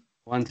successful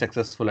one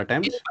successful in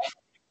attempt,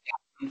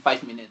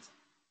 5 minutes.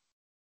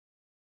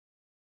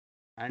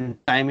 and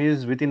time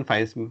is within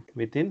 5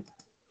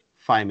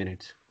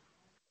 minutes.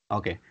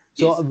 Okay.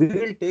 So Yes. we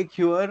will take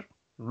your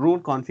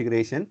root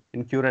configuration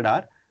in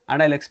QRadar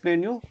and I'll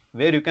explain you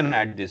where you can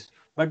add this.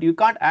 But you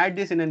can't add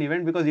this in an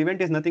event because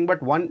event is nothing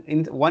but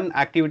one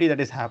activity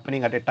that is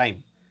happening at a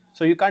time.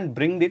 So you can't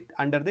bring it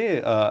under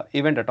the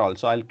event at all.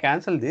 So I'll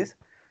cancel this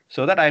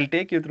so that I'll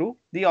take you through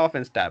the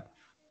offense tab.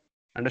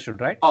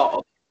 Understood, right?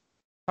 Oh,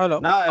 Hello.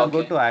 Now I'll go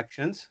okay. to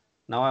actions.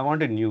 Now I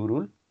want a new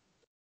rule.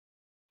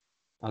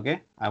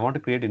 Okay. I want to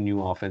create a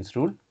new offense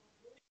rule.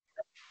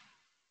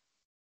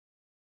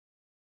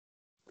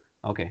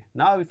 Okay,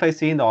 now if I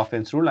see in the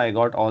offense rule, I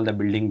got all the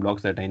building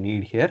blocks that I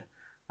need here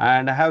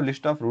and I have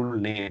list of rule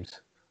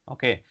names.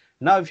 Okay,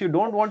 now if you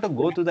don't want to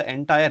go through the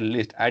entire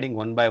list adding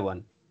one by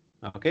one,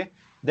 okay,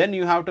 then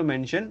you have to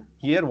mention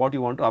here what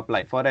you want to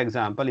apply. For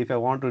example, if I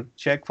want to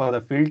check for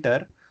the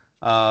filter,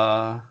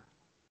 uh,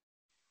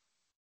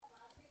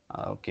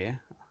 okay,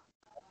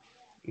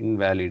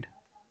 invalid.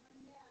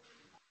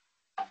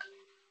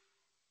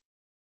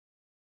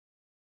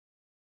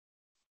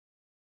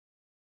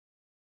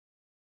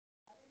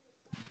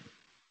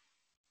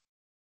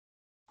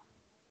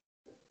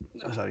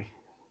 Sorry.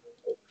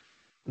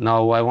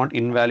 Now I want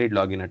invalid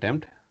login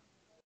attempt.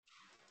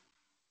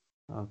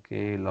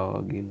 Okay,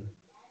 login.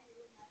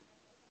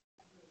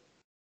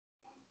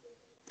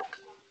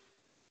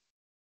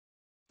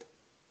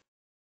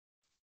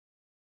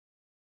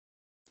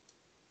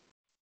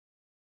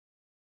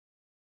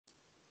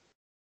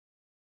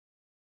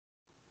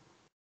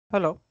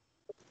 Hello.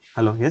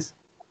 Hello, yes?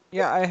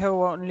 Yeah, I have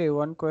only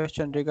one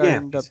question Yeah,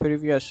 regarding the please.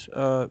 previous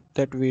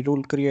that we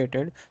rule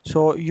created.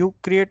 So you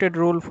created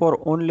rule for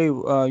only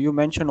you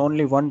mention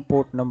only one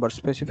port number,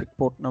 specific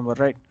port number,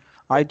 right?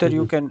 Either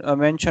you Mhm. can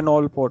mention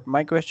all port.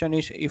 My question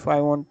is, if I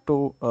want to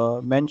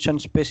mention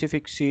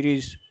specific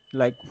series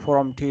like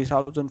from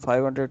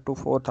 3500 to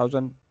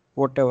 4000,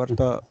 whatever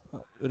the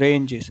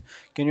range is,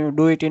 can you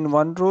do it in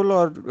one rule,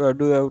 or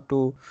do you have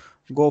to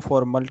go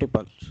for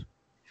multiples?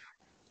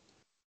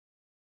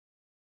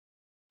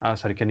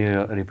 Sorry, can you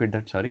repeat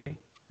that? Sorry,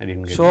 I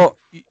didn't get you.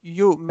 So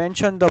you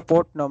mentioned the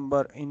port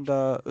number in the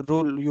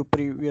rule you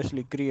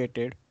previously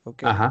created.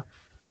 Okay. Uh-huh.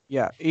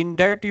 Yeah. In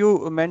that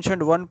you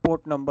mentioned one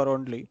port number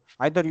only.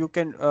 Either you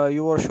can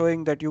you were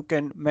showing that you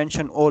can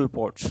mention all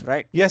ports,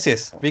 right? Yes,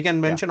 yes, we can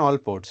Yeah. mention all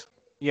ports.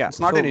 Yeah. It's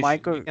not So an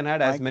issue. We can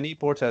add as many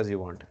ports as you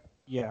want.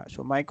 yeah.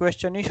 So my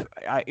question is,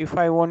 if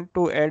I want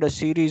to add a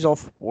series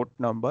of port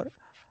number,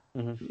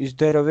 Mhm. is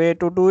there a way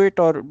to do it,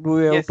 or do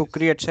you have Yes, to yes.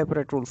 create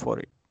separate rule for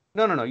it?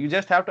 No, no, no. You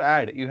just have to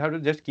add. You have to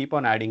just keep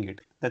on adding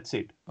it. That's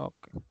it.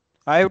 Okay.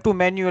 I have to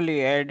manually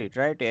add it,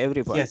 right?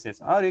 Every one. Yes, yes.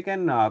 Or you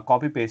can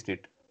copy paste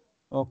it.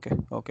 Okay.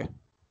 Okay.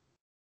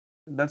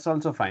 That's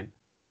also fine.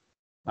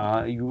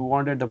 Okay. You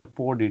wanted the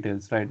port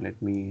details, right? Let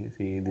me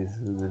see. This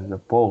is the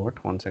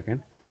port. One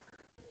second.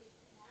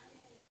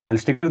 I'll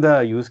stick to the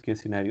use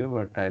case scenario,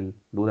 but I'll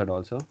do that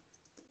also.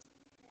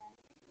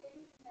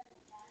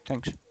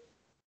 Thanks.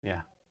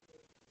 Yeah.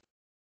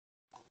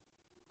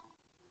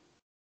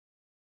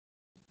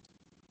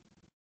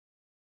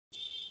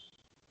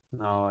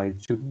 Now I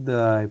took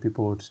the IP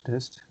ports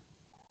test.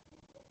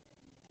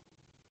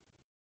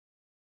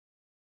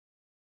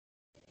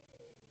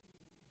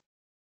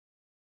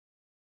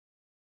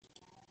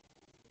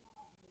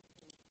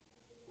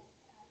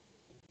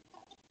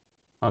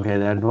 Okay,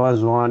 that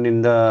was one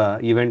in the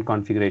event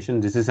configuration.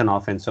 This is an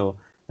offense, so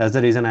that's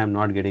the reason I am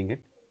not getting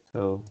it.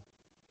 So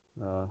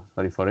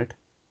sorry for it.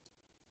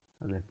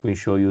 Let me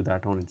show you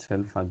that one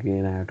itself.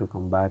 Again, I have to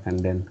come back and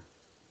then.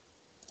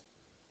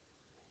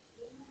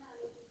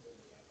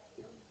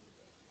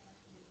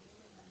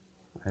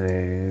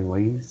 Why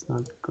is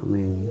not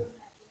coming?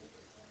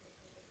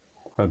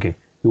 Okay,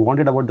 you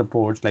wanted about the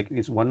ports. Like,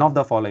 it's one of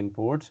the following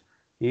ports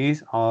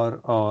is,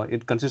 or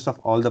it consists of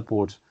all the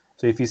ports.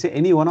 So if you say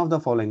any one of the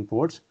following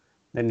ports,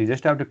 then you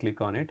just have to click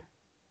on it.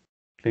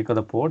 Click on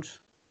the ports,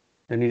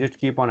 then you just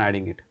keep on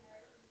adding it.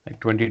 Like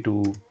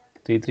 22,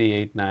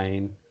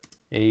 3389,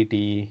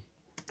 80,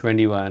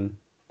 21.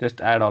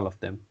 Just add all of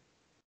them.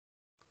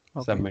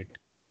 Okay. Submit.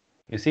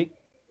 You see,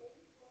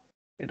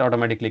 it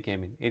automatically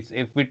came in. It's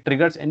if it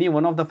triggers any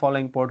one of the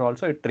following port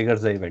also, it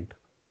triggers the event.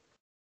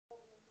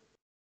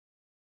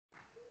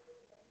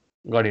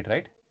 Got it,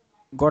 right?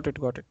 Got it.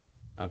 Got it.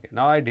 Okay.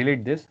 Now I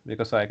delete this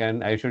because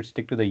I should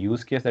stick to the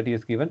use case that he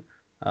has given.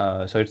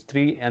 So it's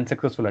three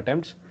unsuccessful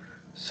attempts.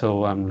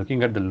 So I'm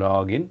looking at the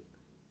login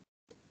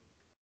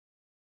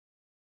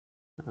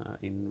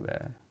in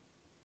where.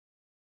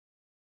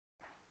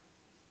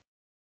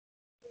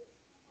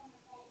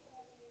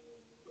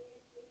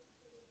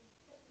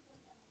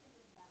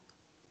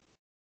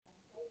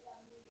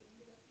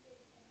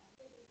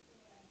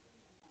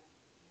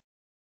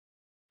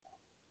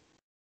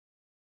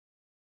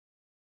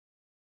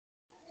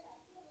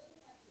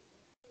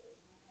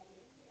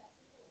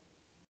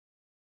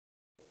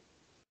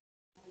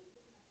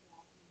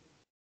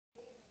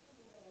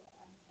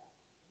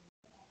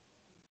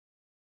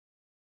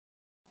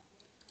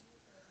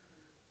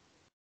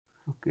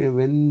 Okay,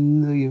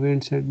 when the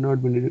events had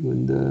not been detected,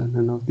 when the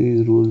none of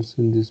these rules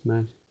in this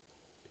match.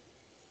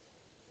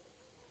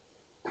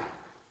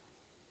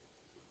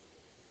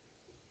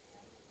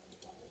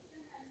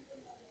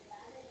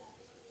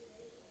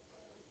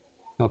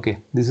 Okay,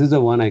 this is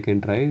the one I can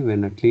try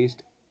when at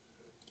least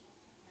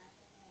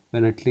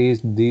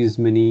these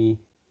many,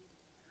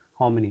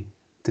 how many?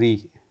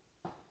 Three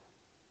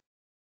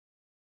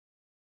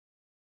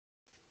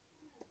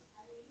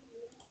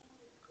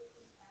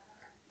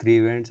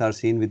events are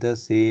seen with the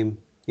same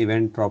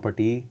event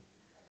property.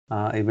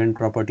 Event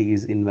property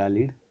is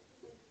invalid.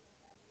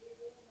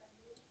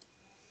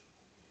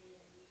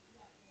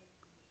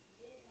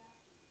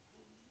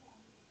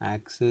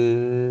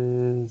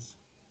 Access.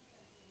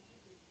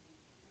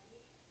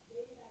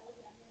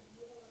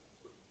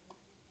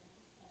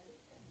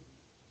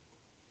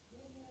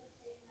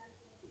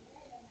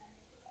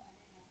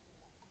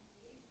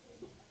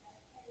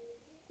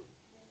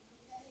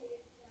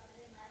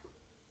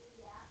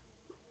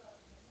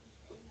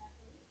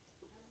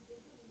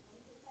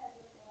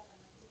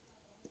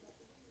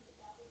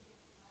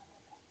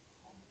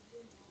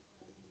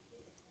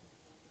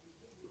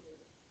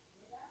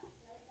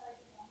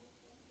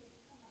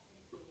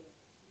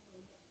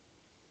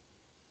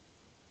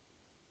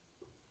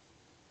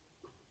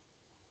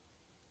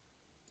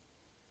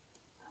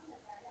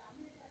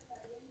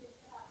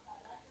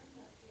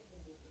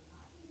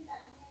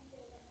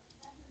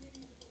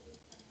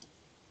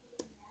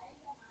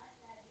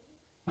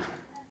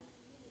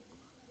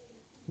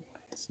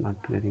 It's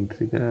not getting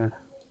triggered.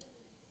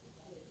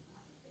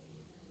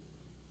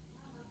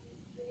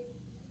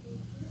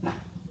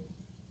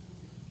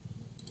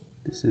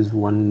 This is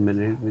 1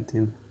 minute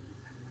within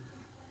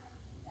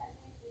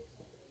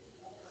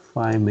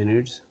 5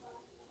 minutes.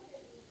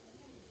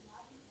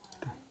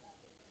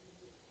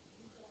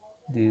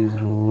 These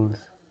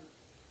rules.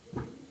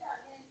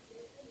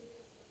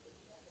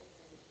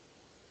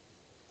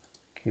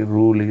 Okay,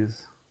 rule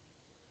is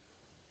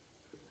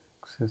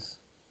access.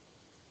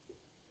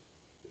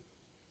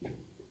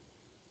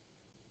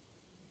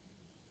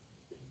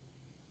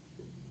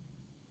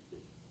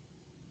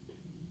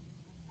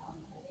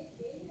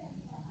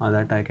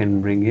 That I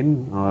can bring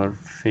in, or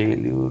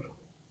failure,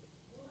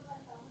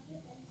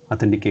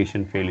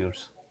 authentication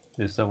failures.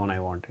 This is the one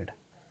I wanted.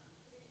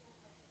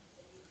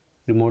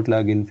 Remote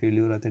login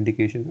failure,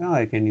 authentication.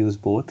 I can use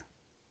both.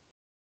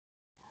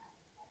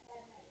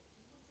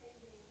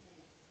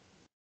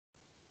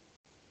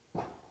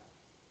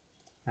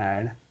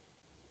 Add.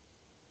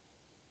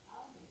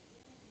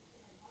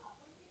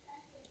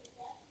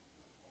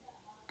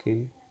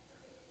 Okay.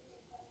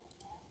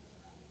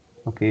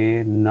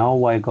 Okay,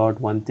 now I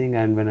got one thing,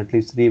 and when at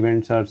least three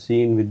events are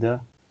seen with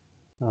the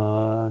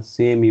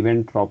same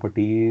event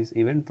properties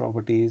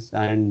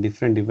and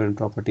different event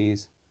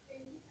properties.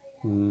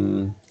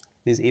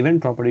 These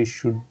event properties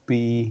should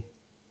be,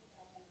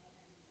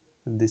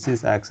 this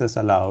is access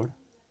allowed.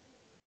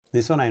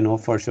 This one I know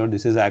for sure,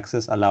 this is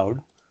access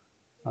allowed.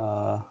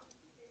 For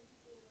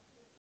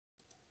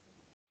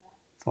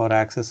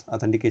access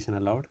authentication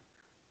allowed,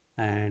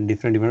 and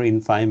different event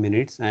in 5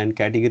 minutes, and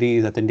category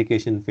is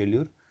authentication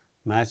failure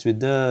matched with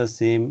the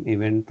same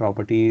event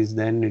properties,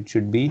 then it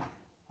should be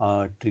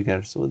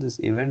trigger. So this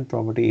event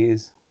property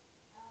is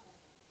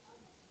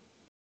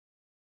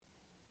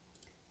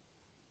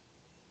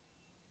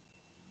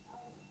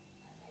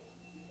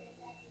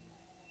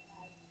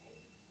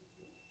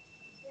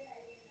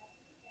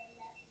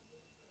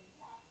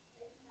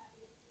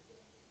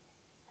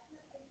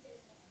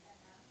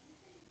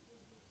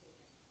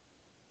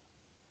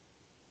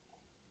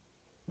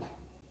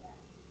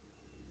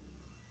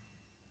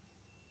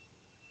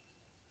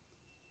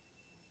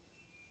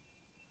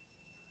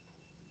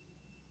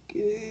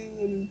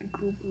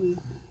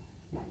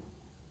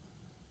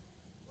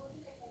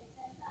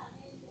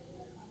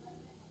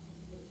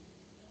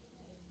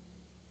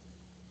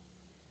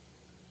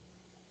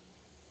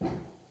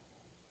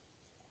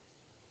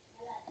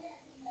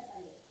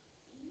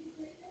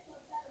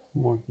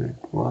what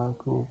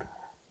network route.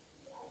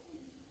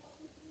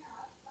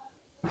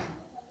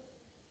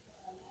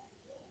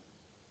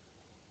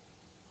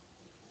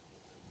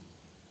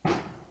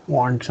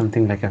 Want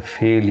something like a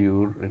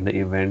failure in the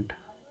event.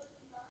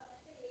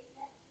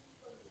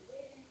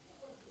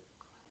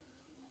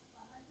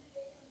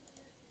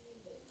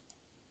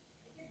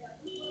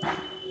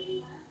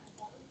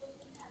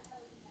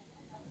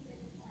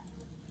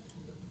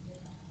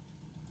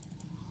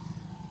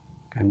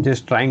 I'm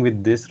just trying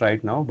with this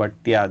right now, but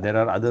yeah, there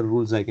are other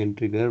rules I can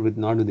trigger with,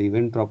 not with the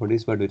event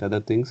properties, but with other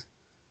things.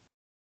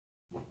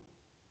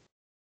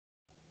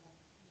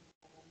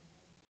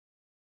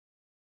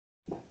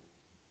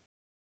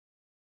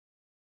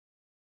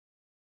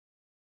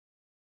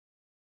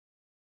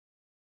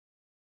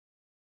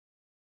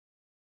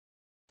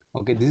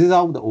 Okay, this is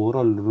how the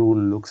overall rule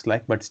looks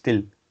like, but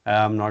still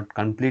I'm not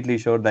completely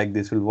sure like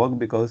this will work,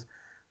 because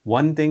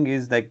one thing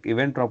is like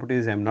event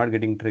properties I'm not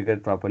getting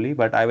triggered properly,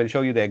 but I will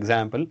show you the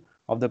example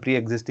of the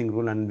pre-existing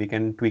rule and we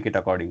can tweak it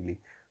accordingly.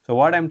 So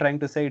what I'm trying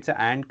to say, it's an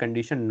and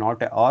condition,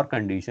 not a or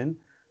condition.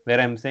 where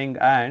I'm saying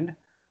and,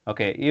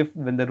 okay, if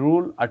when the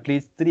rule at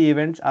least 3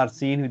 events are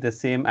seen with the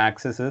same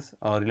accesses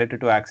or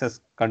related to access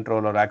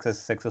control or access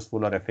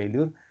successful or a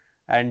failure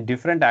and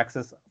different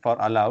access for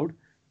allowed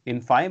in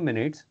 5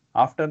 minutes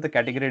after the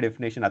category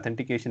definition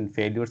authentication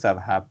failures have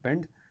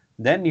happened,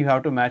 then you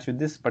have to match with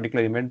this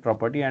particular event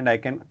property and I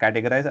can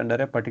categorize under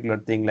a particular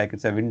thing like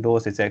it's a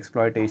Windows, it's a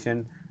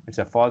exploitation, it's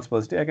a false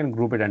positive, I can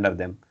group it under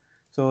them.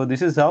 So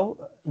this is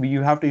how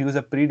you have to use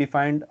a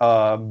predefined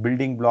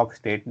building block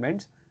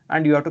statements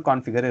and you have to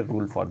configure a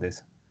rule for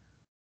this.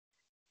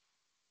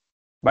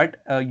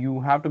 But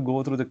you have to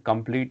go through the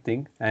complete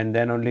thing and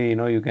then only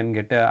you can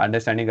get a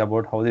understanding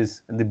about how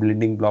the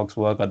building blocks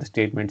work or the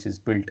statements is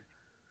built.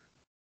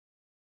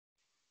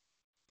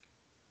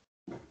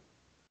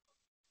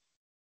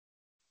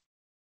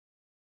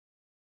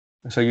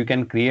 So you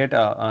can create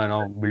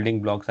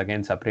building blocks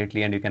again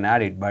separately and you can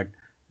add it, but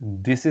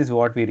this is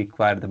what we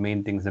require, the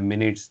main things, the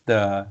minutes,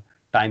 the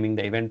timing,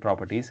 the event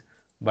properties.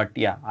 But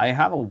yeah, I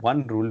have a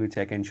one rule which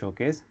I can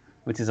showcase,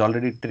 which is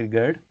already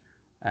triggered.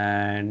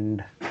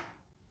 And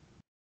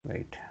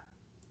wait,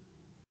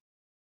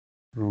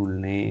 rule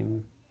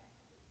name,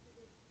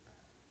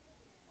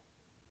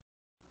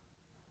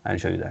 I'll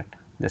show you that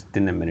just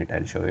in a minute.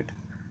 I'll show it.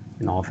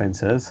 In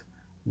offenses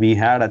we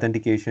had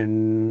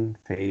authentication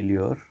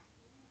failure.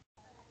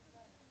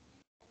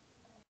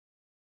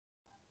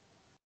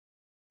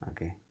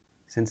 Okay,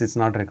 since it's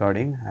not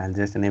recording, I'll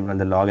just enable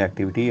the log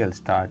activity. I'll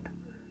start,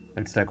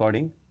 it's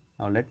recording.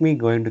 Now let me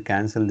going to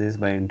cancel this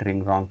by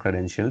entering wrong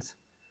credentials.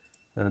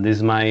 This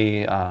is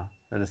my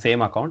the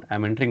same account.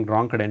 I'm entering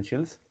wrong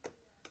credentials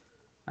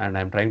and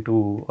I'm trying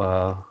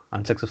to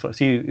unsuccessful.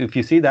 See, if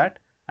you see that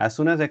as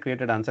soon as I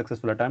created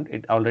unsuccessful attempt,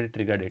 it already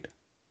triggered it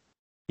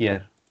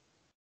here.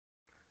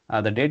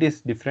 The date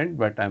is different,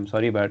 but I'm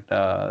sorry, but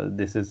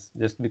this is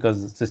just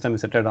because the system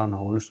is set on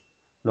host,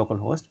 local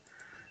host.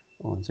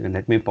 One second,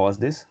 let me pause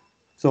this.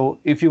 So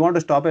if you want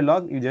to stop a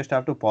log, you just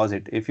have to pause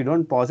it. If you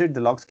don't pause it, the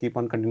logs keep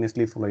on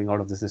continuously flowing out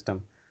of the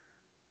system.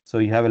 So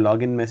you have a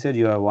login message,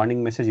 you have a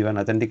warning message, you have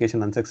an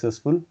authentication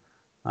unsuccessful.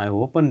 I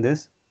open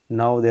this.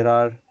 Now there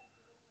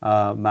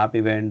are map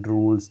event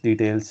rules,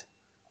 details.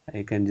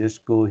 I can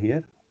just go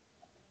here.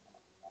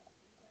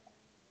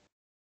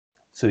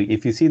 So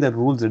if you see the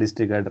rules that is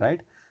triggered,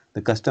 right?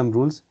 The custom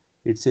rules,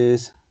 it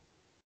says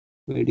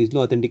it is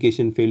no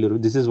authentication failure.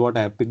 This is what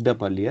I have picked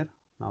up earlier.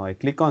 Now I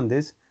click on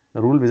this,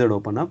 the rule wizard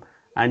open up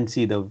and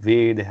see the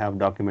way they have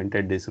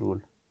documented this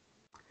rule.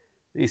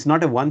 It's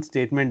not a one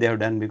statement they have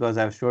done because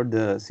I've showed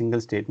the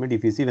single statement.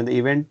 If you see when the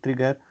event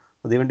trigger,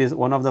 the event is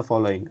one of the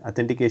following: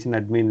 authentication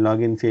admin,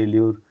 login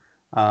failure,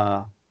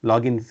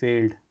 login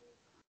failed.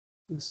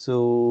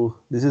 So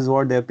this is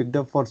what they have picked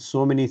up for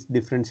so many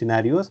different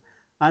scenarios,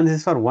 and this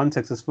is for one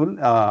successful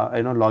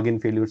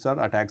login failures or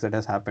attacks that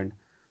has happened.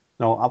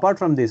 Now apart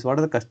from this, what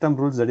are the custom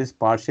rules that is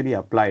partially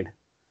applied?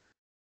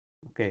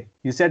 Okay,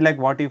 you said like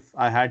what if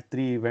I had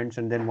 3 events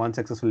and then one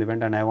successful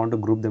event and I want to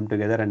group them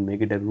together and make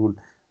it a rule.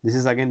 This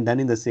is again done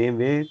in the same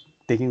way,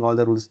 taking all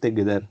the rules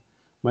together.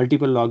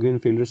 Multiple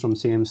login failures from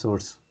same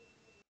source.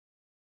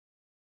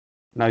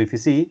 Now if you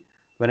see,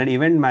 when an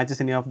event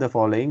matches any of the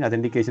following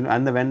authentication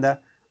and when the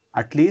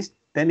at least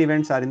 10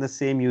 events are in the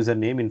same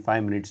username in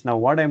 5 minutes. Now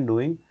what I'm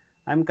doing,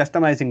 I'm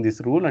customizing this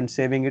rule and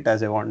saving it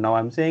as I want. Now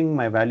I'm saying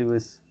my value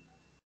is,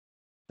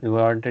 you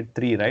wanted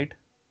 3, right?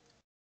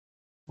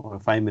 Or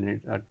 5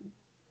 minutes,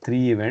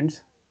 3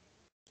 events.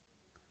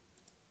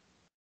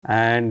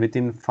 And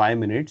within 5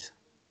 minutes,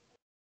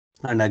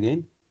 and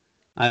again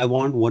I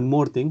want one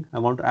more thing, I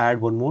want to add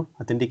one more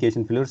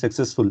authentication failure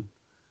successful,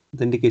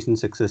 authentication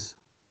success.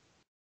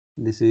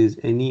 This is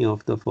any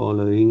of the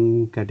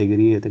following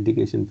category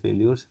authentication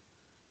failures,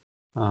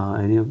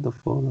 any of the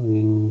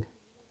following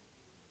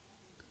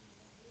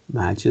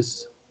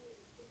matches.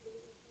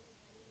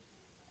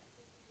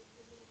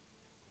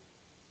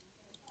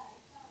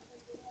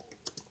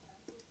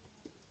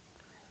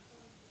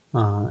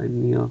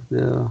 Any of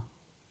the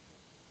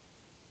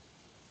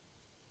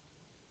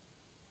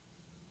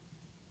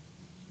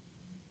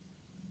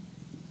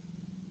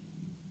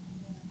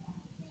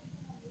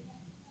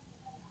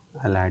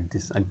I'll add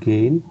this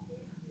again.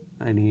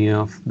 Any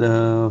of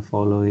the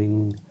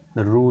following,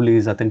 the rule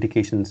is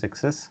authentication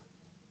success.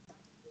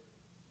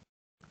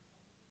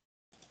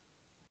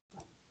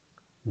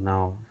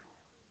 Now,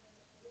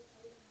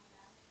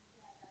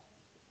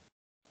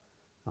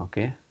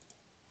 okay.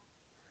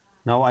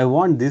 Now I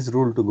want this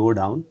rule to go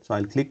down, so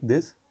I'll click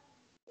this.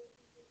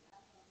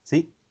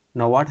 See,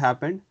 now what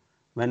happened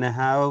when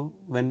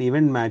when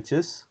event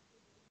matches,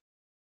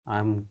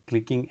 I'm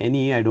clicking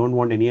any, I don't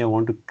want any, I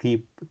want to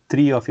keep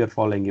 3 of your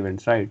following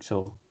events, right?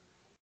 So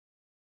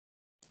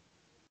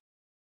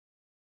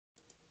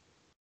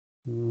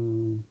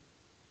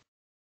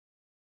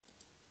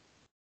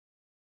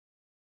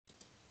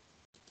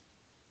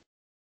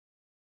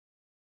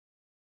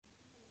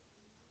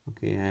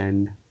okay,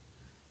 and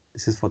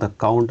this is for the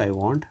count I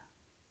want.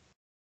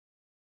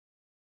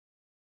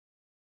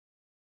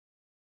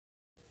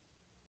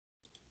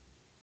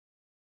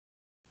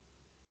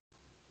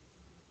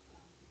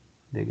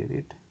 They get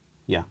it.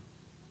 Yeah,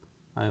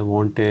 I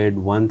wanted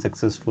one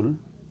successful.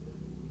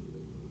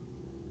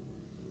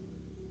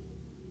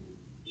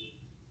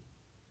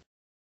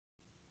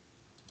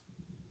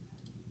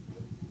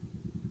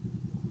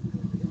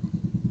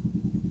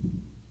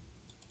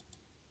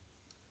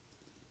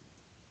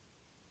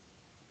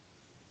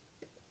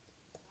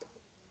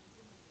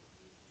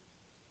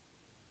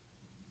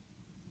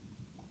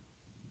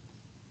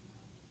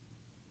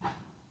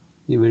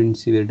 Event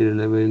severity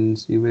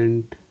relevance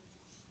event.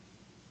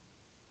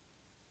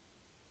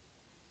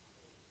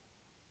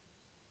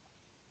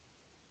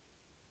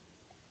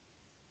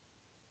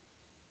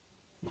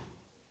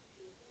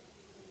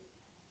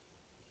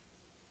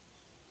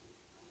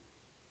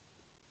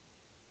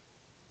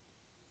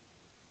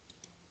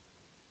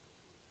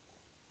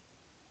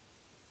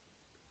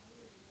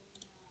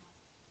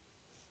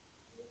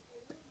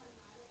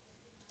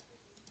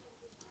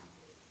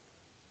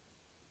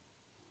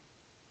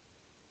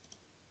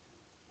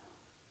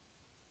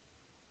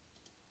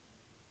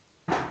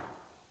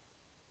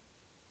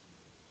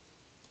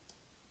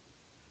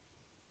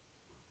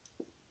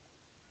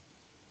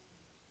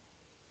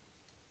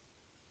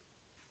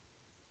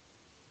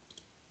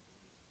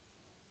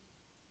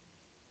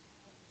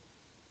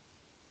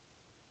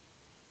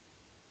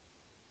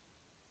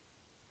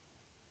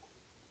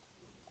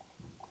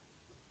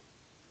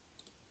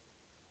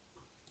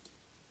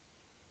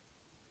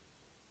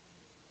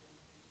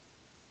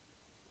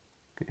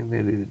 Okay,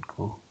 where did it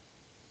go?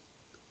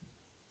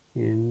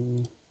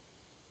 In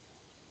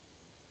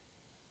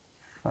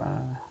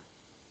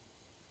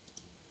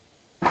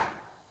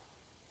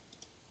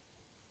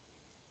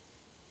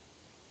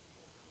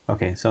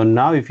okay, so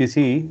now if you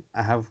see,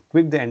 I have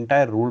tweaked the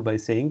entire rule by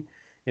saying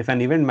if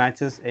an event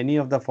matches any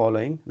of the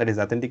following, that is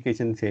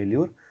authentication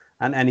failure,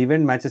 and an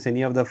event matches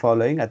any of the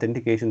following,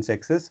 authentication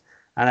success,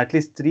 and at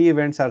least 3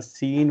 events are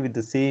seen with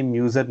the same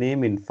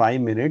username in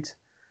 5 minutes.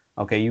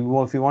 Okay,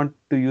 if you want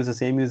to use the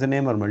same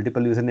username or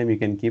multiple username, you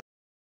can keep,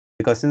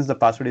 because since the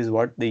password is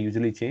what they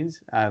usually change,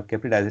 I have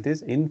kept it as it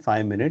is in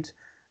 5 minutes.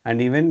 And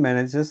even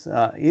manages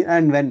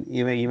and when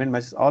even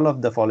matches all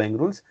of the following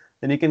rules,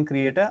 then you can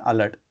create a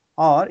alert.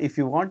 Or if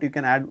you want, you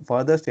can add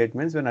further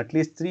statements. When at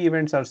least 3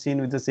 events are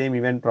seen with the same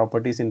event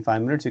properties in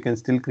 5 minutes, you can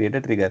still create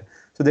a trigger.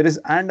 So there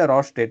is and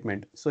or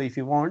statement. So if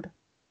you want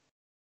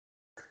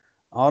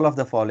all of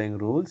the following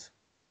rules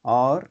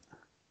or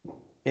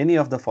any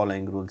of the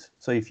following rules.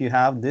 So if you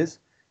have this,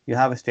 you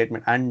have a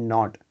statement and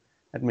not.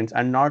 That means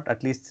and not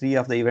at least 3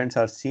 of the events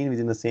are seen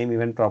within the same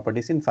event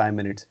properties in 5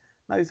 minutes.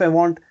 Now if I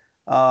want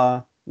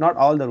not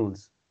all the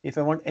rules, if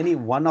I want any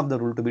one of the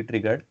rule to be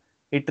triggered,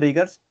 it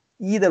triggers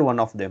either one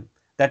of them.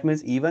 That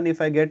means even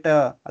if I get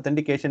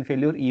authentication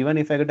failure, even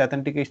if I get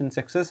authentication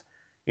success,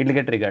 it will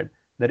get triggered.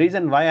 The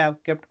reason why I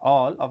have kept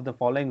all of the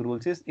following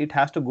rules is it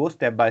has to go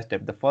step by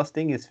step. The first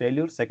thing is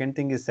failure, second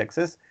thing is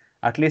success,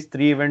 at least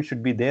 3 events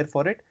should be there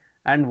for it,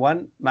 and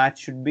one match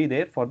should be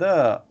there for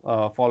the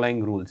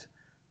following rules.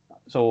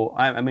 So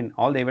I mean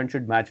all the events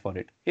should match for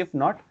it. If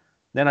not,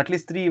 then at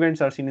least 3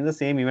 events are seen in the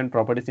same event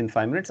properties in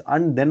 5 minutes,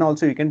 and then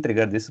also you can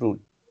trigger this rule.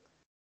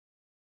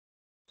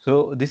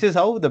 So this is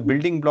how the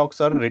building blocks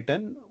are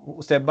written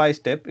step by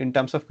step in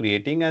terms of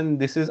creating, and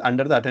this is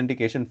under the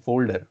authentication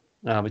folder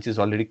which is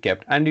already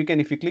kept. And you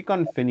can, if you click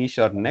on finish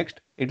or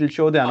next, it will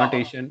show the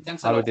annotation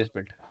Thanks a how lot. it is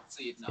built.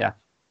 See it now. Yeah.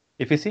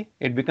 If you see,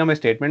 it become a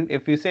statement.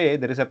 If you say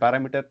there is a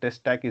parameter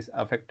test tag is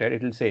affected,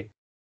 it will say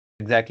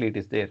exactly it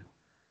is there.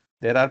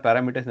 There are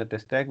parameters in the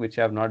test tag which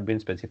have not been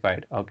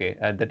specified. Okay,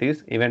 that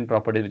is event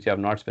properties which have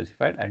not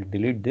specified. I'll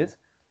delete this.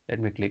 Let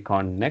me click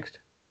on next.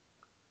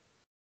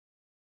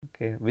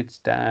 Okay,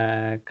 which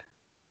tag?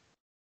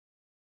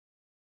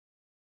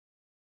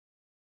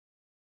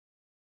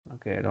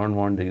 Okay, I don't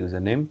want the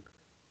username.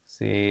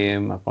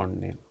 Same account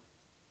name.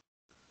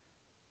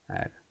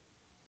 Add.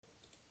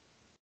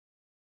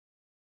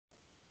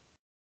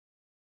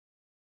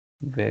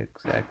 Where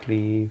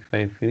exactly if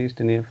I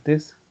finished any of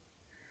this?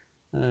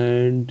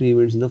 And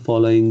events the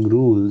following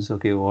rules.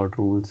 Okay, what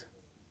rules?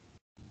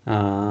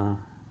 Event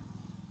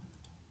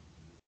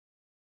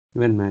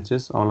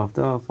matches all of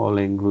the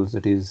following rules,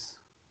 that is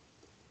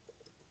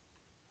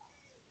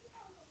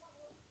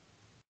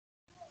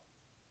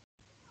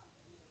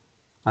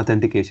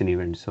authentication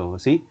events. So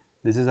see,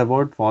 this is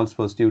about false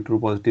positive, true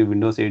positive,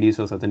 Windows AD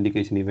source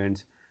authentication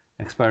events,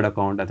 expired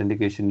account,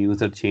 authentication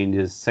user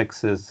changes,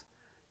 success,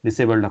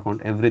 disabled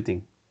account,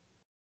 everything.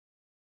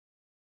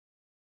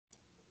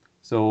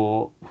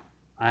 So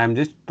I am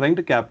just trying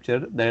to capture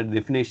the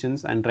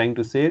definitions and trying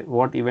to say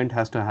what event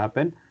has to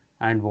happen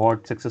and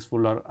what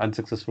successful or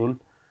unsuccessful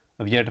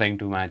we are trying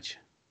to match.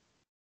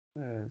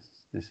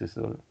 This is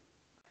all.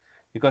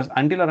 Because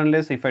until or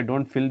unless if I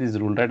don't fill this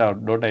rule, right,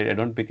 or I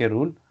don't pick a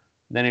rule,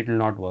 then it will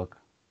not work.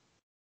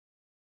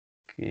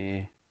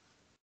 Okay.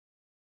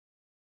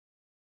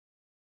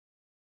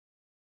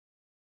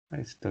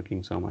 It's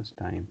taking so much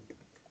time.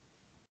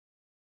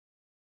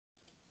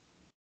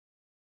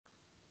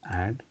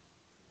 Add.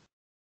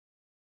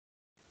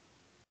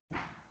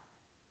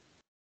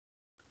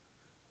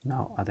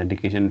 Now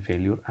authentication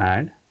failure,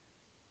 add.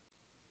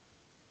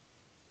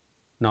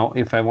 Now,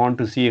 if I want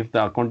to see if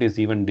the account is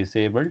even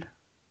disabled,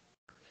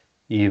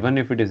 even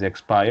if it is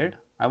expired,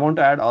 I want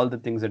to add all the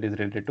things that is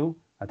related to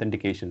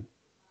authentication.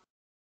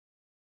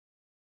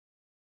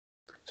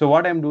 So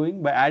what I'm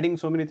doing by adding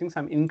so many things,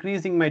 I'm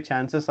increasing my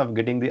chances of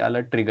getting the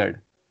alert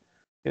triggered.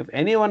 If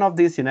any one of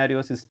these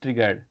scenarios is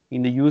triggered,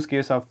 in the use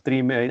case of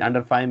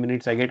under 5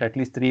 minutes, I get at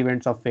least 3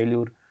 events of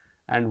failure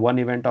and 1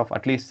 event of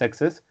at least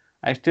success,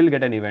 I still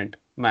get an event,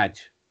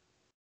 match,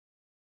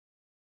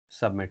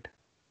 submit.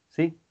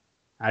 See,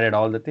 added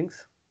all the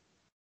things.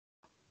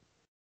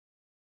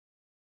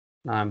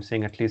 Now I'm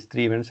saying at least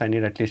 3 events, I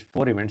need at least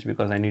 4 events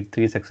because I need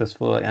 3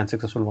 successful,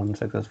 unsuccessful, 1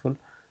 successful.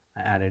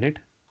 I added it.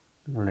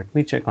 Now let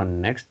me check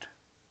on next.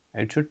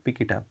 It should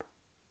pick it up.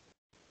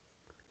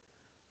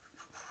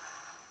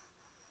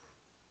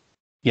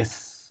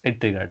 Yes,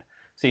 it triggered.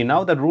 See,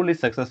 now the rule is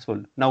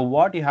successful. Now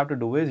what you have to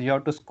do is you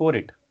have to score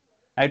it.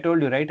 I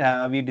told you,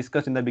 right? We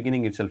discussed in the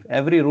beginning itself.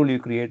 Every rule you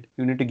create,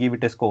 you need to give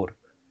it a score.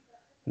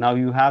 Now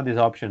you have these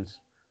options: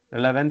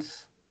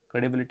 relevance,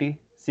 credibility,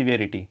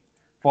 severity.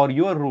 For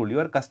your rule,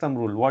 your custom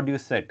rule, what do you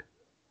set?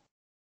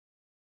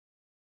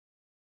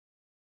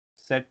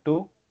 Set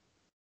to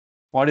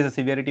what is the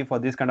severity for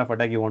this kind of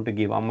attack you want to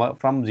give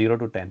from 0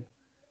 to 10.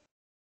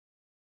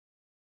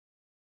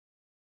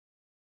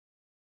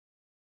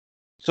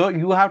 So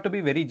you have to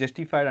be very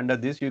justified under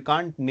this. You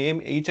can't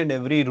name each and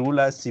every rule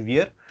as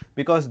severe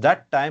because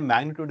that time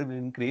magnitude will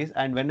increase,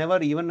 and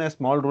whenever even a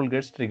small rule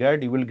gets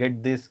triggered, you will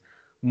get this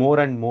more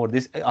and more.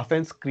 This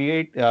offense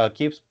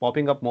keeps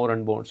popping up more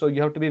and more. So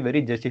you have to be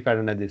very justified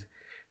under this.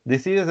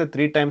 This is a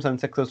 3 times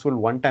unsuccessful,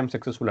 1 time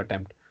successful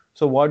attempt.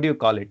 So what do you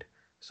call it?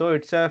 So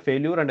it's a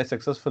failure and a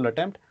successful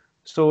attempt.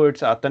 So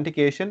it's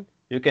authentication.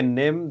 You can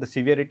name the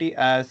severity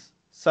as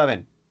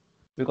 7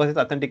 because it's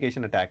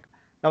authentication attack.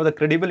 Now the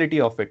credibility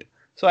of it.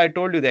 So I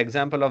told you the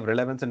example of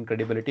relevance and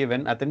credibility.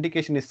 When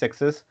authentication is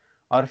success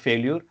or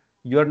failure,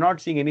 you are not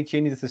seeing any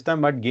change in the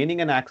system, but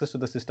gaining an access to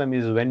the system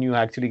is when you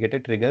actually get a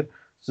trigger.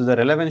 So the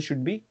relevance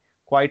should be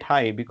quite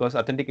high because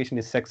authentication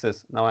is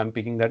success. Now I'm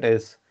picking that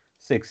as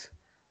 6.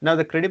 Now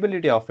the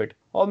credibility of it.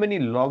 How many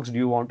logs do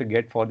you want to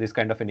get for this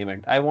kind of an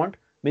event? I want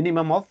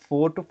minimum of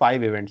 4 to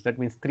 5 events. That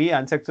means 3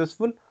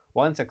 unsuccessful,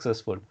 1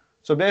 successful.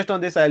 So based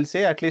on this, I'll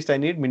say at least I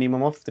need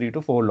minimum of 3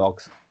 to 4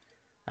 logs.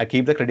 I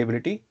keep the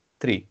credibility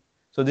 3.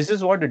 So this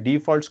is what the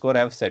default score I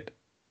have set.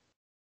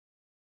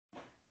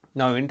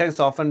 Now index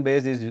often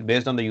based is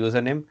based on the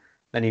username.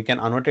 Then you can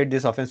annotate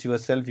this offense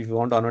yourself. If you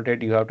want to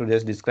annotate, you have to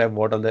just describe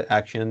what are the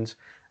actions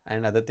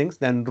and other things.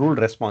 Then rule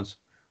response.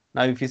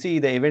 Now if you see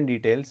the event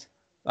details,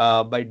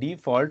 by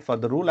default for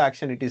the rule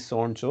action it is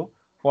so and so.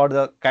 For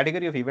the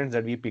category of events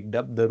that we picked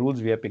up, the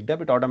rules we have picked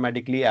up, it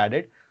automatically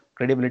added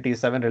credibility is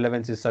 7,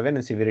 relevance is 7,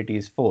 and severity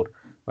is 4.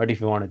 But if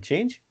you want to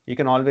change, you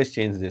can always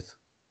change this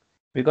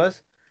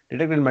because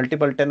detected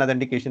multiple 10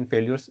 authentication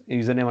failures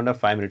username under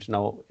 5 minutes.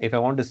 Now if I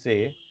want to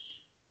say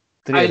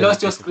 3 I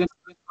lost your authentication.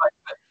 screen.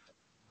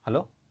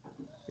 Hello?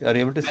 Are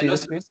you able to I see the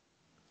lost your screen?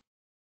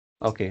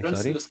 Okay, don't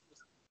see sorry. your screen.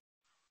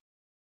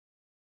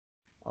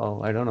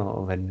 Oh, I don't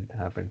know when it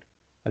happened.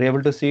 Are you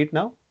able to see it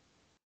now?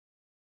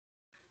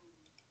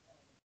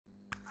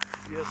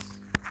 Yes.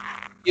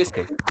 Yes,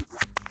 Okay.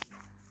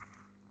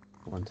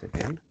 One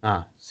second.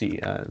 See,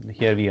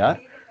 here we are.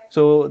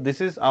 So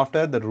this is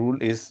after the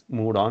rule is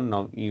moved on.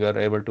 Now you are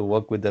able to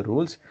work with the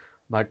rules.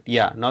 But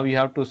yeah, now you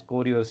have to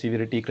score your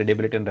severity,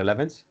 credibility, and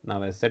relevance.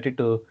 Now I set it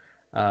to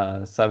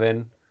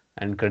 7,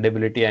 and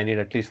credibility I need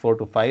at least 4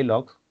 to 5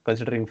 logs.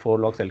 Considering 4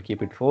 logs, I'll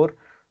keep it 4.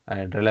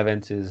 And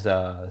relevance is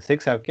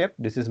 6 I've kept.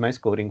 This is my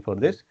scoring for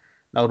this.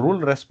 Now rule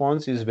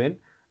response is when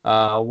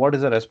what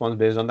is the response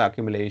based on the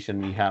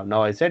accumulation we have.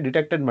 Now I said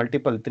detected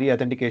multiple 3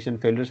 authentication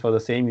failures for the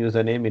same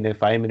username in a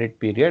 5-minute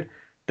period,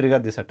 trigger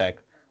this attack.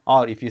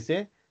 Or if you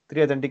say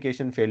 3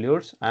 authentication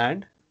failures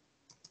and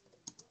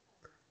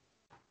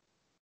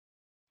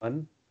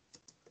 1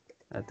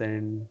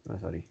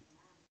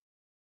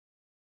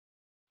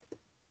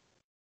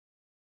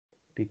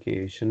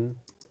 authentication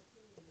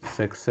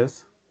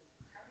success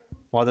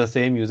for the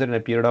same user in a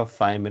period of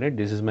 5 minutes.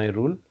 This is my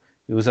rule.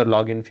 User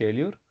login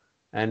failure,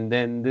 and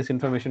then this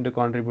information to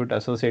contribute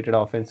associated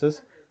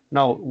offenses.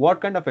 Now,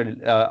 what kind of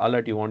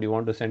alert you want? You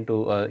want to send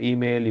to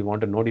email? You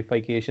want a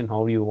notification?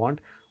 How you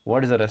want?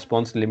 What is the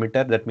response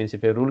limiter? That means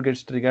if a rule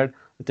gets triggered,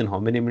 within how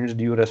many minutes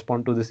do you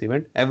respond to this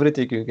event?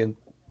 Everything you can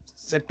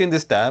set in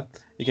this tab.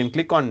 You can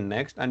click on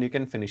next and you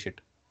can finish it.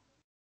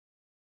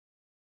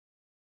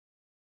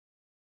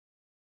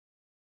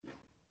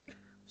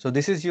 So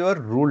this is your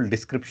rule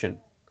description.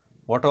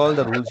 What all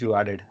the rules you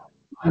added?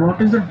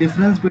 What is the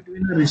difference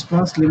between a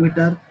response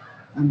limiter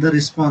and the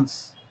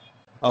response?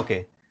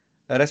 Okay.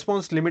 A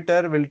response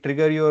limiter will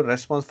trigger your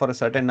response for a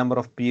certain number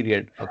of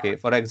period. Okay.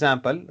 For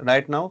example,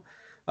 right now,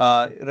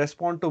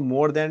 respond to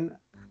more than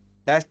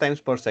dash times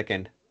per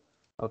second.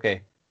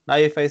 Okay. Now,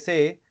 if I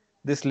say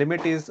this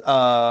limit is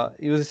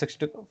uses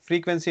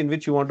frequency in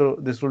which you want to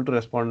this rule to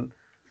respond.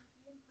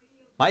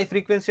 My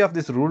frequency of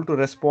this rule to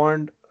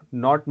respond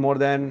not more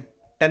than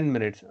 10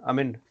 minutes. I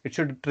mean, it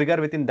should trigger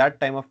within that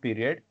time of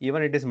period.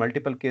 Even it is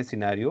multiple case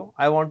scenario.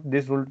 I want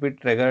this rule to be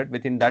triggered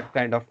within that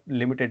kind of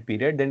limited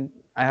period. Then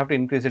I have to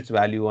increase its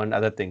value and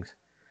other things.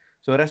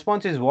 So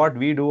response is what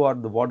we do or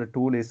what the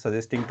tool is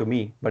suggesting to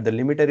me. But the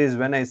limiter is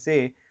when I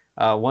say,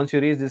 once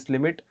you reach this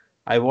limit,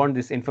 I want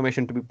this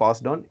information to be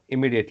passed on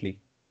immediately.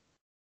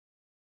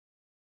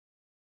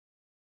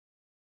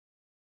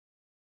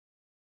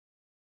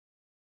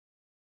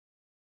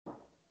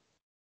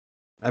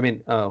 I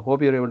mean,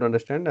 hope you're able to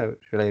understand.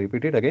 Should I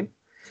repeat it again?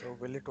 So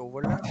will it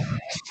overlap?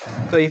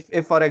 So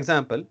if for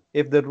example,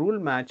 if the rule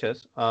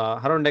matches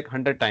around like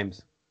 100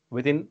 times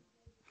within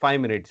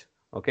 5 minutes,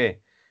 okay,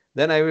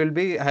 then I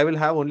will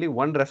have only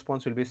one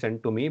response will be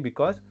sent to me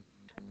because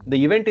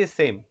the event is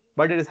same,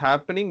 but it is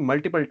happening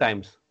multiple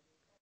times.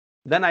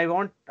 Then I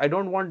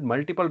don't want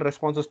multiple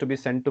responses to be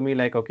sent to me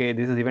like, okay,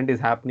 this event is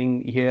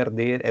happening here,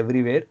 there,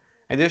 everywhere.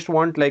 I just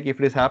want like if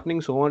it is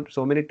happening so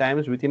many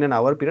times within an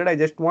hour period, I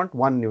just want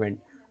one event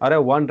or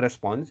a one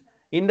response.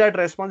 In that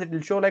response, it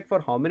will show like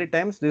for how many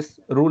times this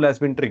rule has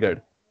been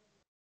triggered.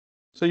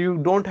 So you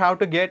don't have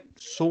to get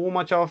so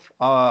much of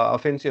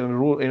offensive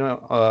rule,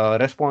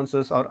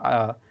 responses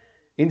or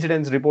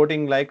incidents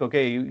reporting like,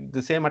 okay,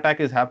 the same attack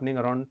is happening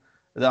around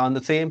on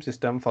the same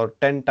system for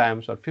 10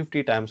 times or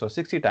 50 times or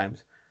 60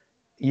 times.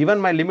 Even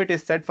my limit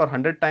is set for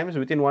 100 times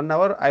within 1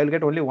 hour, I will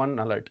get only one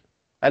alert.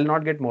 I'll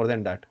not get more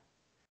than that.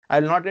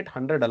 I'll not get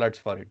 100 alerts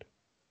for it.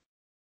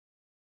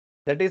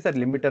 That is the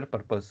limiter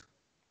purpose.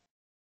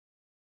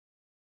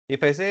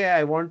 If I say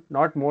I want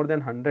not more than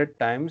 100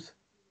 times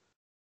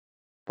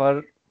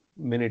per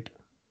minute,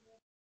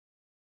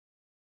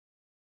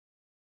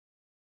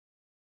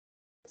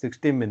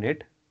 60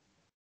 minute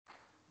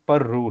per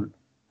rule.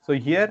 So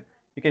here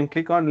you can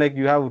click on like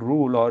you have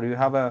rule or you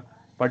have a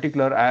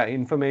particular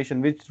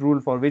information which rule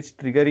for which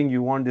triggering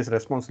you want this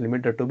response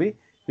limiter to be.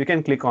 You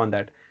can click on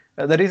that.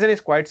 The reason is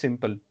quite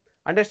simple.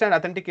 Understand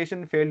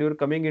authentication failure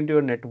coming into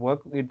your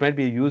network. It might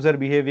be user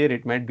behavior,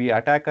 it might be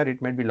attacker, it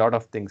might be a lot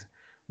of things.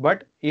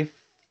 But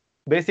if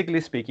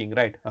basically speaking,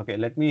 right? Okay,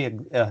 let me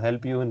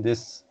help you in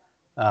this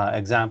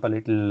example.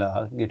 It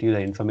will get you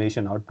the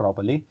information out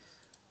properly.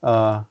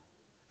 Uh,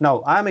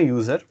 Now I am a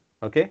user.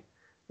 Okay,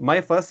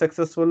 my first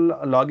successful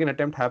login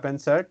attempt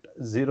happens at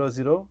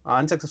 00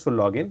 unsuccessful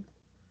login.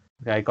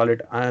 Okay, I call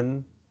it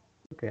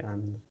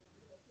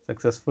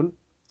unsuccessful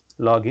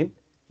login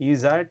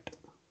is at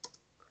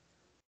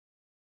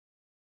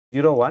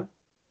 01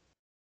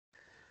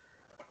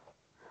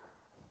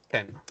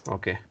 10.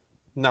 Okay,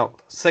 now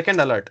second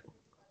alert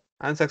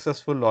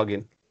unsuccessful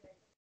login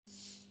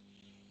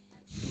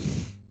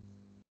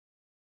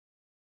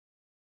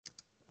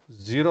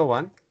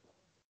 01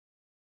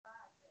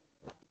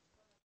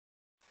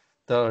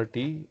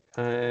 30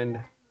 and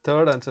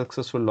third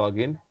unsuccessful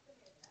login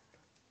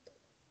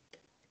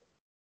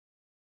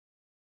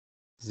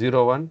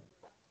 01.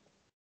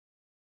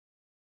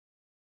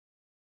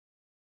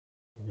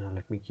 Now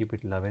let me keep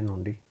it 11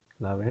 only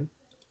 11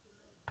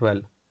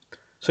 12.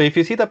 So if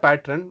you see the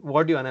pattern,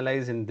 what you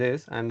analyze in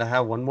this, and I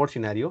have one more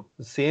scenario,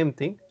 same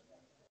thing.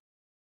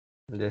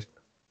 Just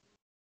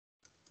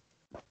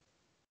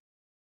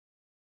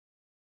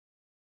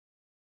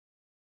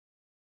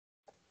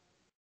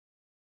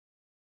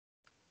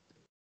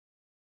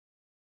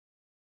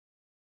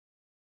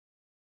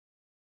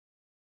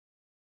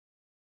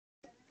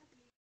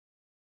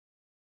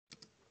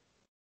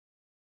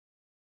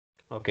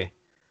okay.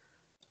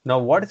 Now,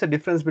 what is the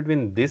difference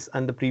between this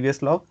and the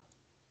previous log?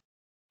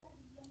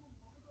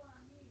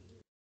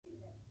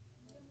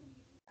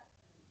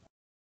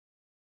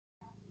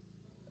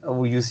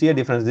 You see a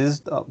difference. This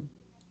is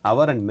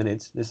hour and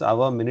minutes. This is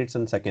hour, minutes,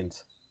 and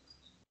seconds.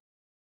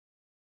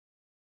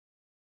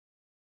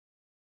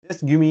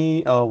 Just give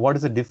me what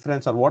is the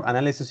difference or what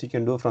analysis you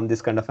can do from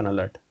this kind of an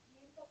alert.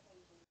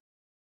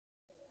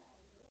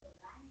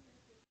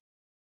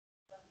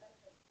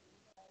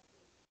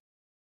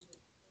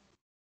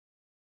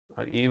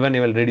 Or even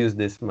you will reduce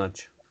this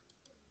much.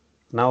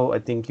 Now I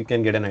think you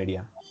can get an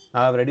idea.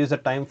 I have reduced the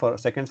time for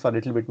seconds for a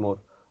little bit more.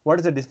 What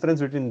is the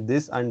difference between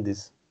this and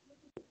this?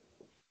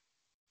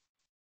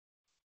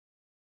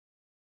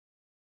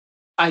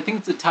 I think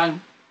it's the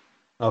time.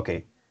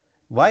 Okay.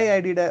 Why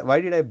did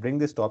I bring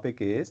this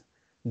topic is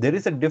there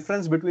is a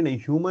difference between a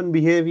human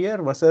behavior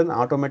versus an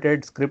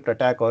automated script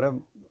attack or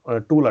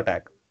a tool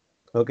attack.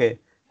 Okay.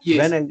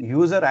 When Yes. a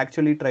user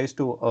actually tries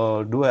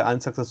to do an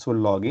unsuccessful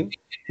login,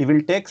 he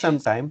will take some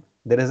Yes. time.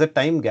 There is a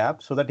time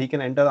gap so that he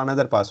can enter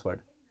another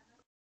password.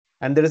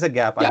 And there is a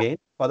gap Yeah. again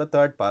for the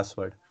third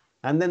password.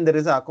 And then there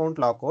is an account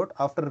lockout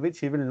after which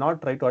he will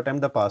not try to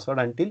attempt the password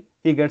until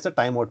he gets a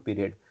timeout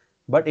period.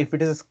 But if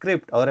it is a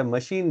script or a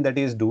machine that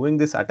is doing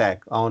this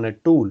attack on a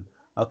tool,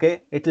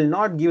 okay, it will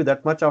not give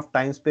that much of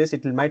time space.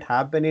 It will might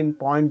happen in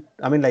point,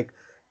 I mean like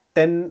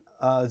 10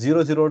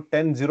 00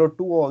 10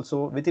 02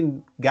 also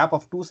within gap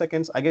of 2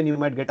 seconds. Again, you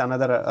might get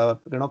another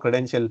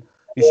credential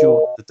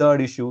issue, the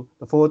third issue,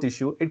 the fourth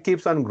issue. It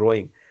keeps on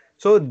growing.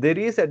 So there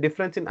is a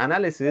difference in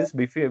analysis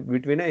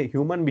between a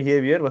human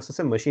behavior versus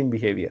a machine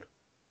behavior.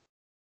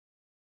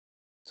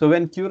 So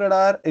when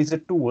QRadar is a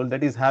tool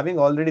that is having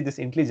already this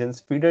intelligence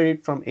feed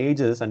it from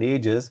ages and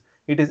ages,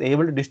 it is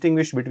able to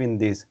distinguish between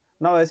these.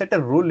 Now I set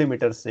a rule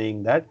limiter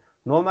saying that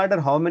no matter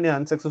how many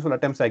unsuccessful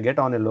attempts I get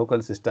on a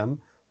local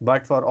system,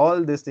 but for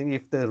all this thing,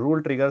 if the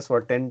rule triggers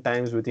for 10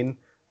 times within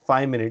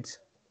 5 minutes,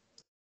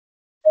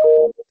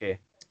 okay,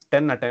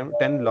 10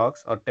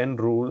 logs or 10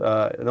 rule,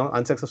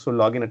 unsuccessful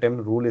login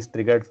attempt rule is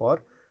triggered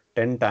for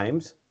 10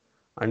 times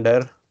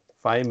under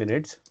 5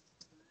 minutes.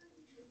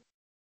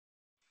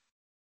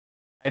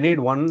 I need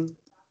one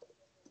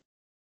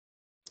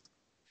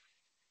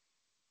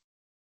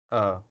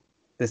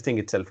this thing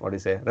itself, what do you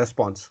say,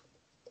 response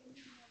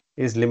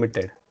is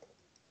limited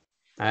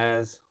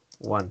as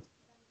 1.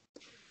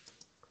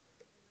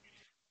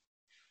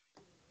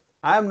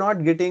 I'm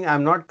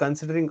not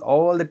considering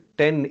all the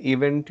 10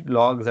 event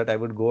logs that I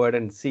would go ahead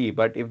and see,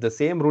 but if the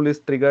same rule is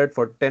triggered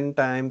for 10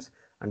 times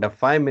under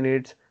 5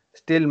 minutes,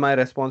 still my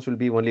response will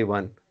be only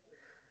 1.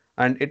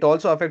 And it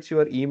also affects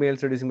your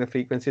emails, reducing the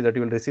frequency that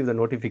you will receive the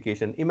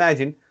notification.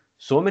 Imagine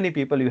so many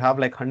people, you have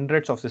like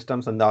hundreds of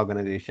systems in the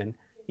organization.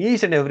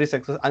 Each and every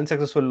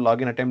unsuccessful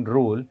login attempt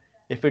rule,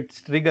 if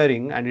it's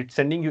triggering and it's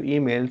sending you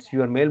emails,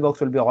 your mailbox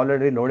will be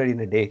already loaded in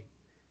a day.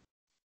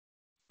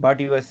 But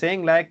you are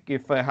saying like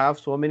if I have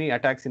so many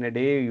attacks in a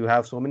day, you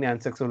have so many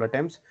unsuccessful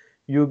attempts,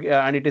 you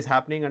and it is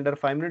happening under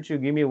 5 minutes, you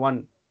give me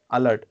one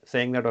alert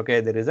saying that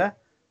okay, there is a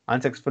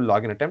unsuccessful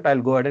login attempt.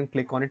 I'll go ahead and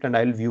click on it and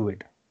I'll view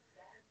it.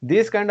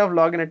 These kind of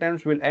login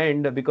attempts will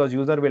end because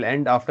user will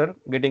end after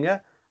getting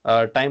a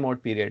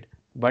timeout period,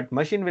 but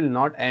machine will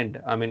not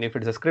end. I mean, if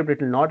it's a script,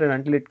 it will not end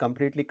until it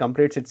completely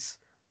completes its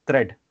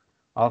thread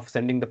of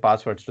sending the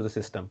passwords to the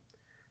system.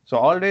 So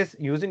always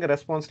using a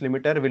response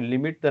limiter will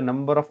limit the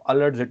number of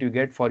alerts that you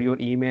get for your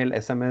email,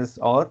 SMS,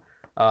 or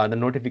the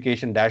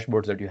notification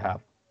dashboards that you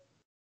have.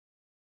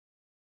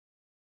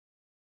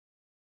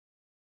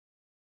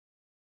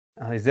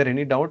 Is there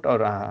any doubt or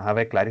have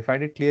I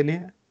clarified it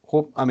clearly?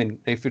 Hope, I mean,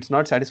 if it's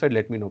not satisfied,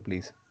 let me know,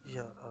 please.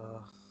 Yeah,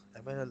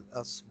 I mean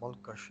a small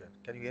question.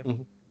 Can you hear me?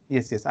 Mhm.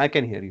 Yes, yes, I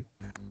can hear you.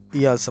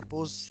 Yeah,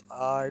 suppose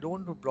I don't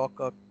want to block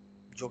a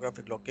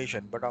geographic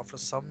location, but after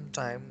some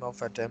time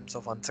of attempts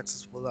of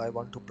unsuccessful, I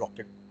want to block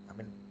it. I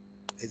mean,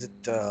 is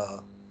it?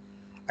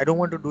 I don't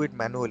want to do it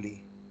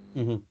manually.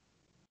 Mhm.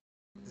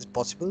 Is it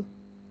possible?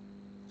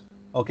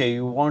 Okay,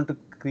 you want to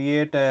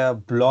create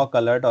a block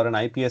alert or an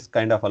IPS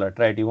kind of alert,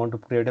 right? You want to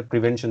create a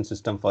prevention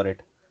system for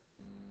it.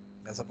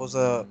 I suppose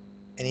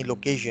any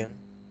location,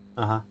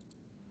 Uh-huh.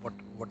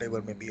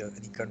 whatever maybe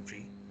any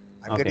country,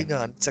 I'm Okay. getting a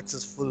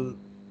unsuccessful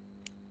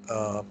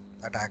uh,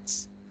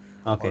 attacks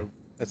Okay. or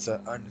it's a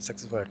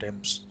unsuccessful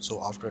attempts.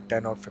 So after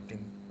 10 or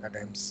 15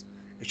 attempts,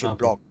 it should Okay.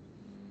 block.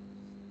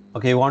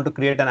 Okay, you want to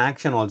create an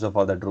action also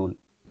for that rule.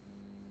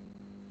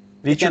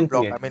 We It should can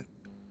block. create. I mean,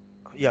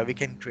 yeah, we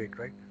can create,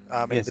 right?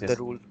 I mean, Yes, yes.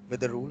 with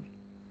the rule,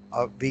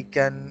 we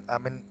can. I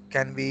mean,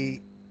 can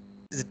we?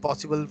 Is it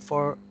possible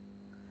for?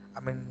 I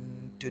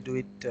mean, to do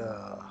it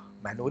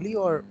manually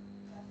or?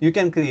 You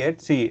can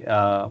create, see,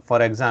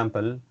 for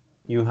example,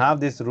 you have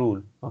this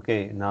rule.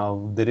 Okay,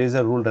 now there is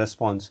a rule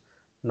response.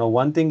 Now,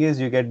 one thing is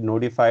you get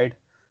notified,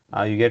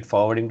 you get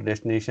forwarding to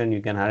destination,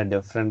 you can have a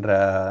different,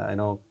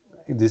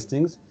 these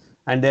things.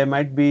 And there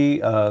might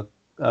be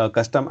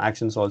custom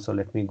actions also.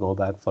 Let me go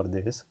back for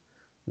this.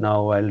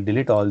 Now, I'll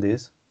delete all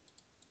this.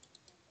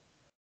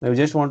 Now, you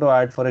just want to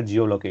add for a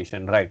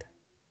geolocation, right?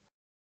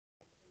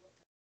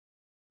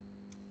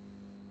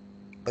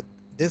 But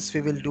this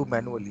we will do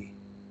manually.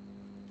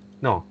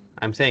 No,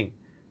 I'm saying,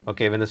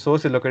 okay, when the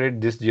source is located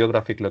this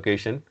geographic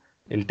location,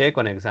 you'll take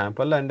one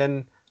example and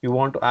then you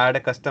want to add a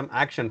custom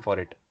action for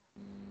it.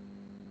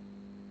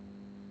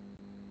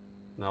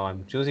 Now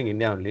I'm choosing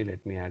India only.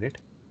 Let me add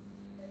it.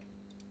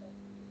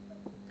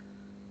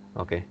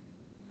 Okay.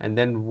 And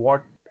then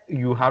what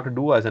you have to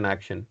do as an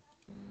action.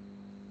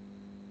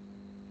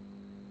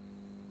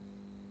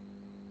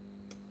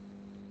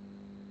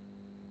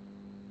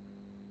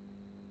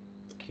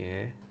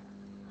 Okay.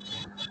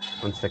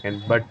 1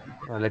 second. But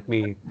let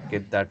me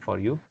get that for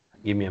you.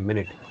 Give me a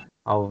minute.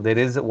 There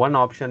is one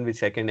option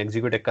which I can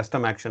execute a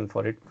custom action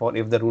for it for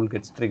if the rule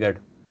gets triggered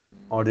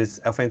or this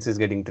offense is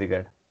getting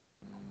triggered.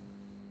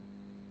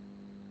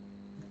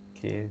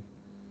 Okay.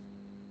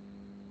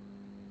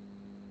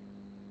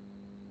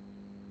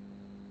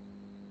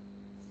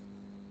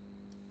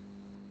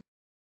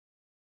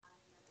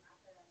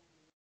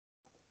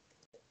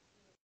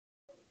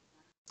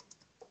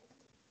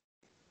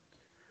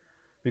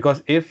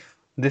 Because if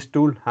this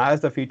tool has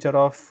the feature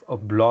of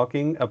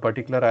blocking a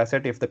particular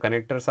asset, if the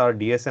connectors or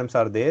DSMs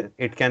are there,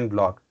 it can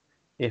block.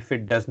 If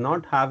it does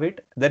not have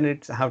it, then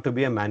it's have to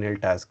be a manual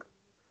task.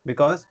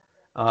 Because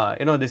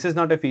this is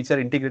not a feature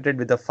integrated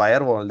with the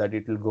firewall that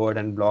it will go ahead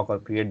and block or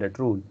create that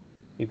rule.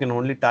 You can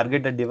only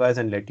target the device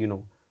and let you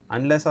know.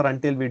 Unless or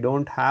until we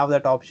don't have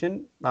that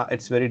option,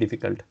 it's very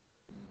difficult.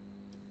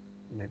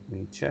 Let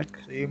me check.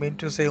 So you mean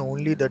to say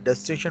only the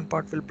destination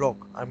part will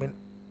block? I mean,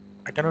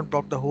 I cannot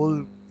block the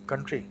whole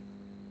country.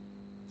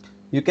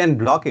 You can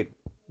block it.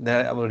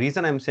 The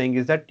reason I'm saying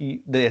is that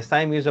the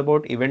SIM is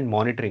about event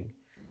monitoring.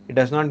 It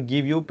does not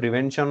give you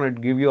prevention or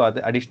it give you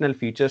other additional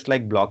features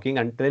like blocking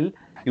until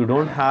you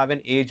don't have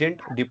an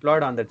agent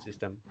deployed on that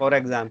system. For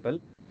example,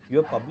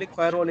 your public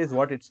firewall is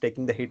what it's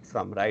taking the hit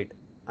from, right?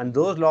 And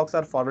those logs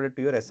are forwarded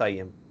to your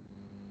SIM.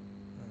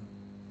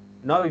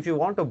 Now, if you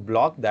want to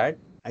block that,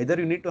 either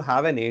you need to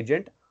have an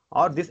agent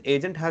or this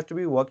agent has to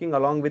be working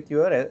along with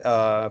your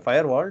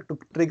firewall to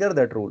trigger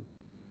that rule.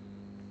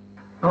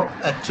 No,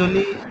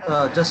 actually,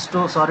 just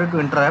to sorry to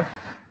interrupt.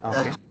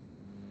 Okay.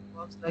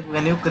 Works like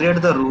when you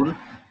create the rule,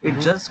 it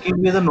just gives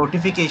you the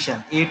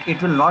notification.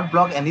 It will not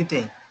block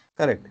anything.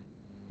 Correct.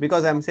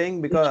 Because I'm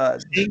saying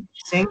because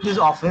Saying this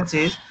offense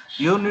is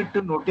you need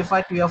to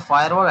notify to your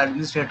firewall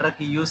administrator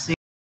कि you see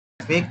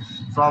traffic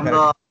from the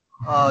correct,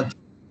 uh,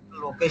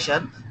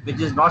 location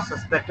which is not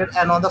suspected,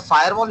 and on the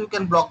firewall you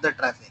can block the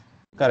traffic.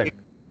 It correct,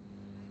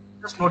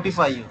 just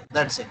notify you.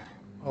 That's it.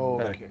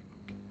 correct. Okay.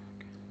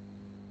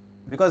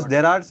 Because Got it.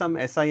 there are some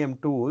SIM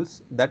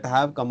tools that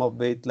have come up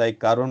with,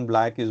 like Aaron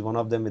Black is one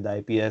of them with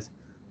IPS.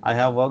 I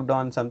have worked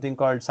on something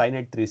called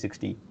Cynet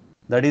 360.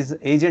 That is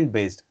agent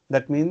based.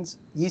 That means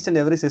each and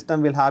every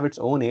system will have its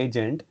own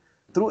agent.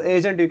 Through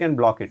agent you can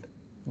block it,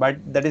 but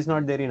that is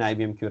not there in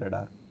IBM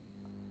QRadar.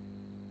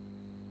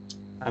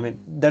 I mean,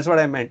 that's what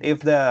I meant.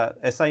 If the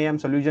SIM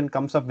solution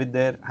comes up with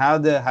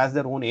has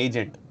their own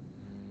agent,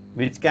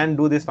 which can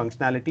do this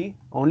functionality,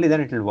 only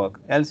then it will work.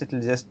 Else it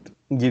will just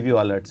give you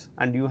alerts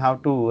and you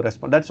have to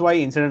respond. That's why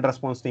incident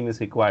response team is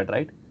required,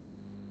 right?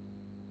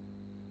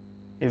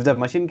 If the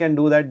machine can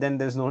do that, then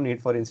there's no need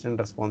for incident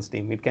response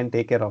team. It can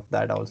take care of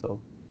that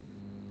also.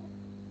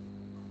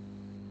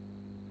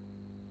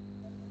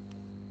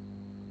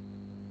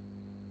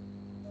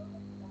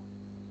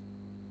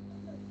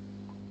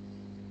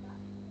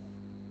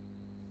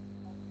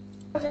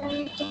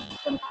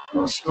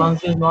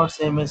 Splunk is not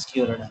same as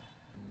QRadar.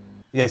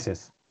 Yes,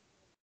 yes.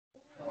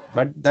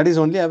 But that is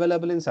only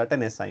available in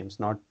certain SIMs,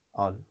 not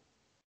all.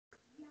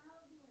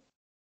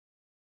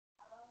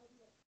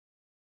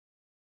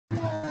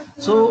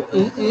 So,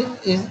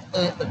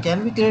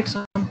 can we create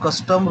some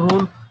custom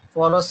rule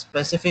for a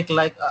specific,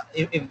 like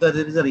if there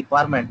is a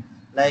requirement,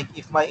 like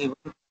if my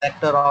event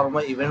detector or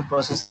my event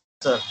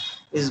processor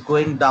is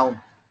going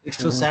down, it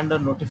should send a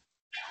notification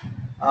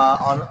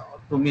on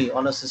to me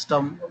on a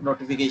system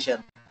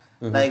notification,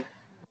 Mm-hmm. like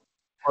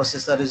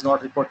processor is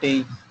not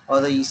reporting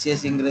or the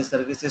ECS ingress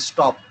service is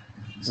stopped.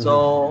 Mm-hmm.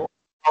 So,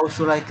 how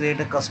should I create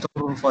a custom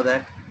rule for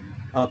that?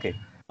 Okay.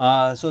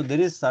 So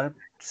there is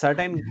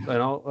certain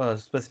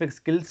specific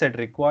skill set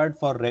required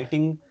for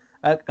writing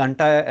a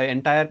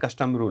entire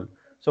custom rule.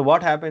 So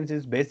what happens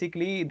is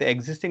basically the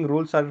existing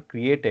rules are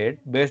created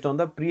based on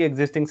the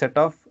pre-existing set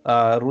of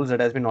rules that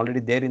has been already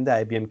there in the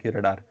IBM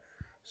QRadar.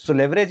 So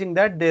leveraging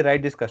that, they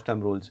write these custom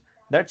rules.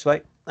 That's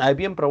why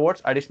IBM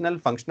provides additional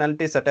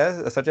functionalities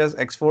such as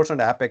Xforce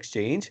and App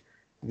Exchange,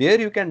 where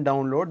you can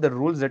download the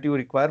rules that you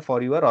require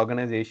for your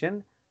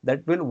organization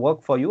that will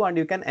work for you, and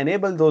you can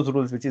enable those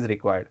rules which is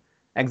required.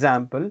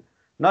 Example,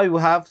 now you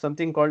have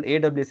something called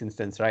AWS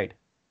instance, right?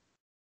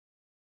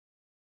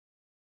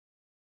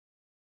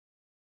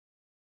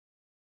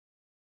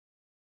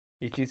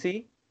 If you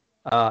see,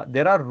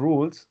 there are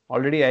rules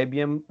already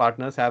IBM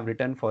partners have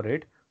written for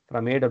it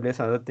from AWS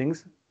and other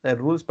things. The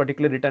rules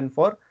particularly written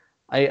for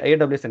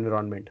AWS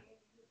environment.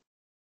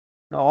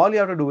 Now all you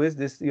have to do is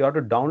this: you have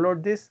to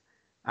download this,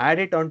 add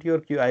it onto your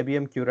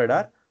IBM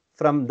QRadar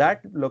from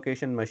that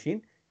location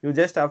machine. You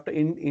just have to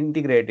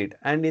integrate it,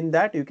 and in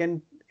that you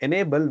can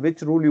enable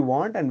which rule you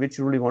want and which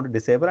rule you want to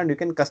disable, and you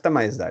can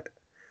customize that.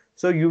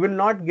 So you will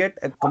not get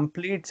a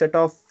complete set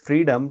of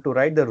freedom to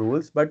write the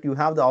rules, but you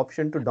have the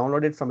option to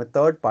download it from a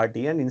third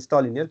party and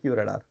install in your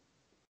QRadar.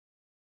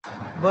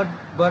 But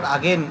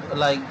again,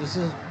 like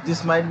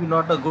this might be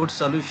not a good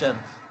solution.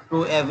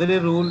 To every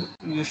rule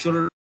you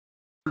should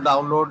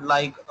download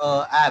like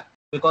app,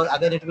 because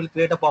again it will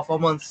create a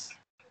performance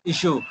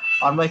issue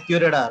on my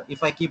QRadar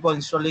if I keep on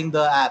installing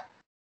the app.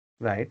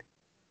 Right?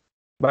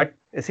 But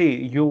see,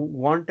 you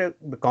want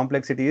the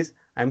complexities.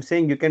 I'm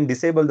saying you can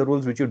disable the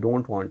rules which you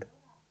don't want.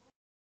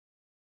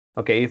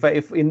 Okay,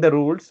 if in the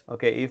rules,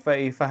 okay, if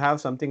I have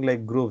something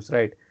like groups,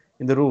 right?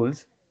 In the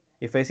rules,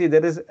 if I see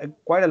there is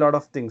quite a lot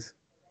of things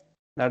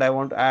that I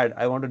want to add,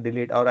 I want to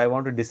delete, or I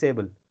want to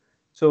disable.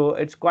 So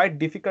it's quite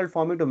difficult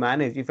for me to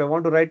manage. If I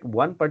want to write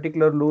one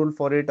particular rule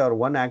for it, or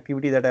one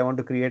activity that I want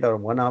to create, or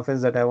one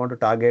offense that I want to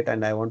target,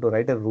 and I want to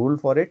write a rule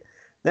for it,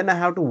 then I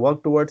have to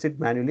work towards it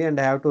manually, and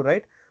I have to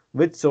write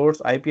which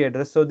source IP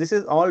address. So this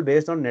is all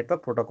based on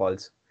network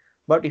protocols.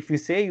 But if you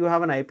say you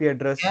have an IP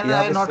address, Can you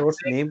have I a not source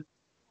name,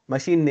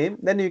 machine name,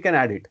 then you can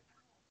add it.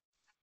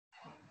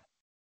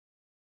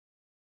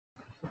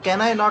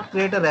 can I not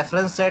create a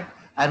reference set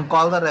and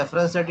call the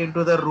reference set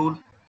into the rule?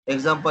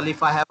 Example,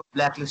 if I have a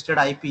blacklisted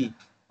IP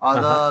or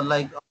the Uh-huh.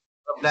 like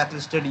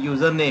blacklisted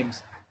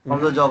usernames from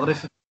the Mm-hmm.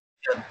 geography,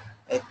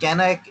 can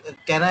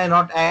I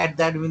not add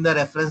that in the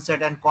reference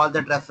set and call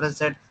that reference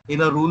set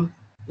in a rule?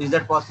 Is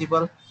that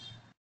possible?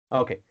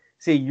 Okay.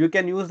 See, you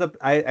can use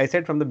I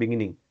said from the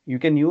beginning, you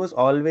can use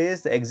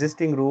always the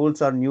existing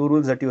rules or new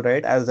rules that you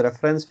write as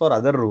reference for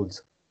other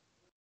rules.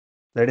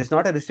 That is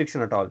not a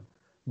restriction at all.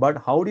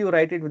 But how do you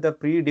write it with the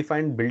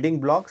predefined building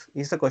blocks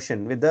is the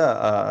question with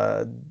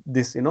the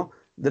this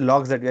the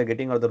logs that we are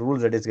getting or the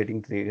rules that is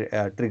getting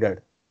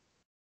triggered.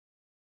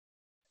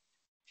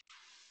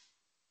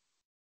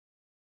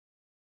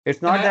 It's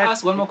Can not I that.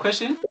 ask one more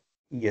question?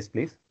 Yes,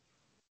 please.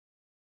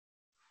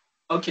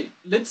 Okay,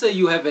 let's say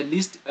you have a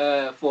list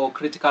for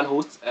critical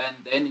hosts and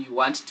then you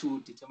want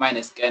to determine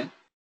a scan.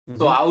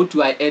 So Mm-hmm. how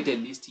do I add a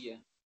list here?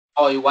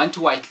 Or you want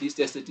to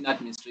whitelist a certain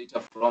administrator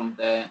from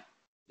the,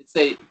 let's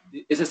say,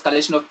 it's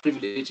escalation of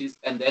privileges,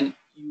 and then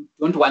you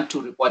don't want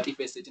to report if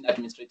a certain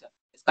administrator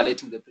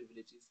escalating the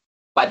privileges,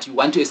 but you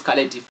want to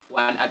escalate if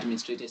one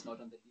administrator is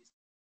not on the list.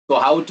 So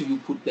how do you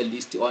put the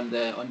list on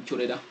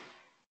QRadar?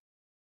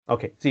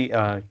 Okay, see,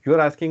 you're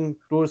asking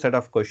two set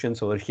of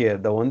questions over here.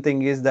 The one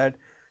thing is that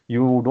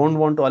you don't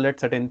want to alert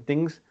certain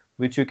things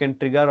which you can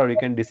trigger or you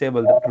can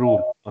disable that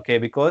rule. Okay,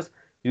 because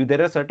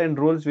there are certain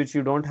rules which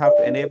you don't have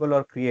to enable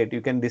or create.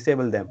 You can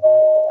disable them.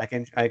 I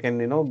can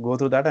go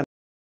through that and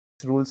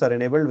rules are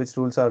enabled, which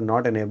rules are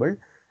not enabled,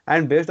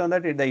 and based on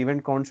that, the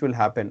event counts will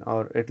happen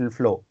or it will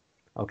flow.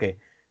 Okay.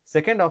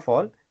 Second of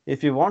all,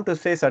 if you want to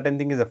say certain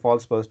thing is a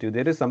false positive,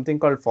 there is something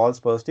called false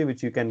positive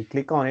which you can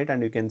click on it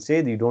and you can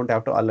say you don't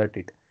have to alert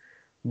it.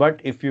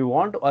 But if you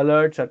want to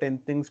alert certain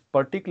things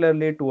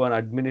particularly to an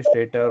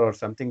administrator or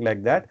something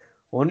like that,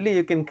 only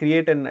you can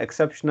create an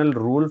exceptional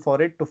rule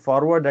for it to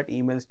forward that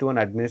emails to an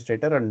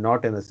administrator and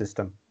not in the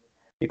system.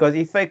 Because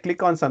if I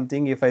click on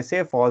something, if I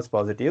say false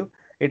positive,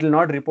 it will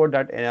not report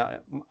that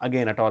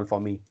again at all for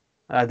me.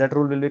 That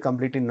rule will be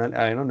completely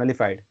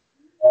nullified.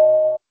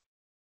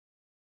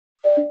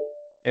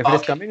 If it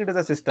is Okay, coming into the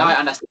now I system,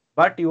 understand.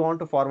 but you want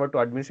to forward to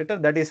administrator,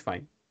 that is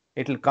fine.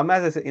 It will come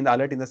as in the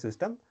alert in the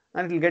system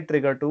and it will get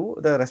triggered to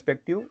the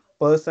respective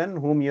person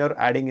whom you are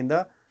adding in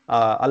the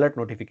alert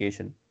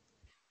notification.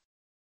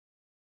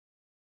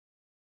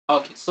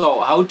 Okay,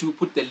 so how to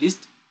put the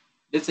list?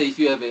 Let's say if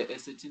you have a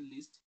certain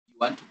list, you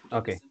want to put a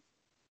Okay. person.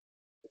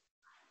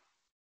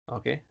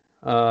 Okay.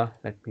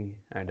 Let me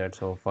add that.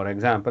 So for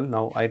example,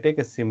 now I take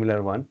a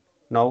similar one.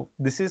 Now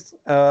this is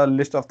a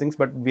list of things,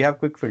 but we have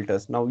quick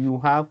filters. Now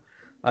you have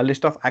a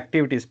list of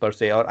activities per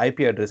se or IP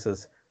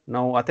addresses.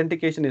 Now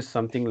authentication is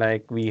something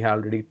like we have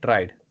already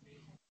tried.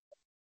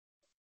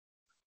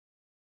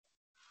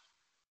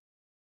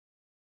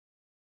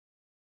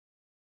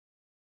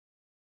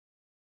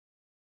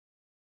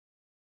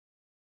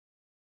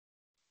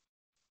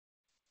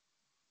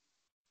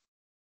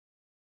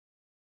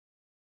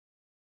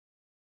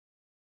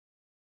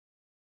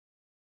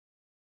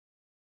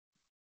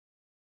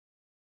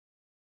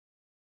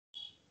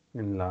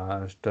 In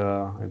last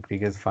I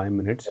guess 5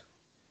 minutes.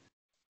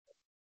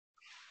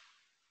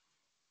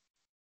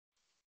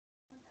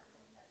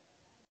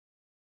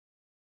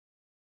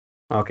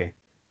 Okay,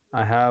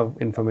 I have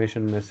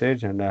information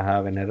message and I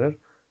have an error.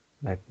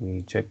 Let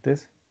me check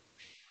this.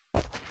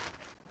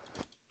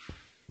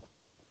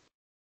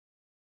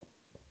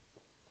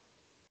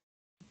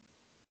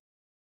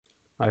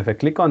 If I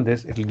click on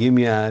this, it will give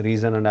me a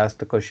reason and ask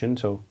the question.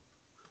 So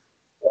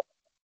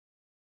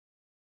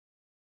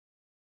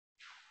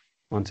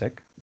one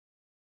sec.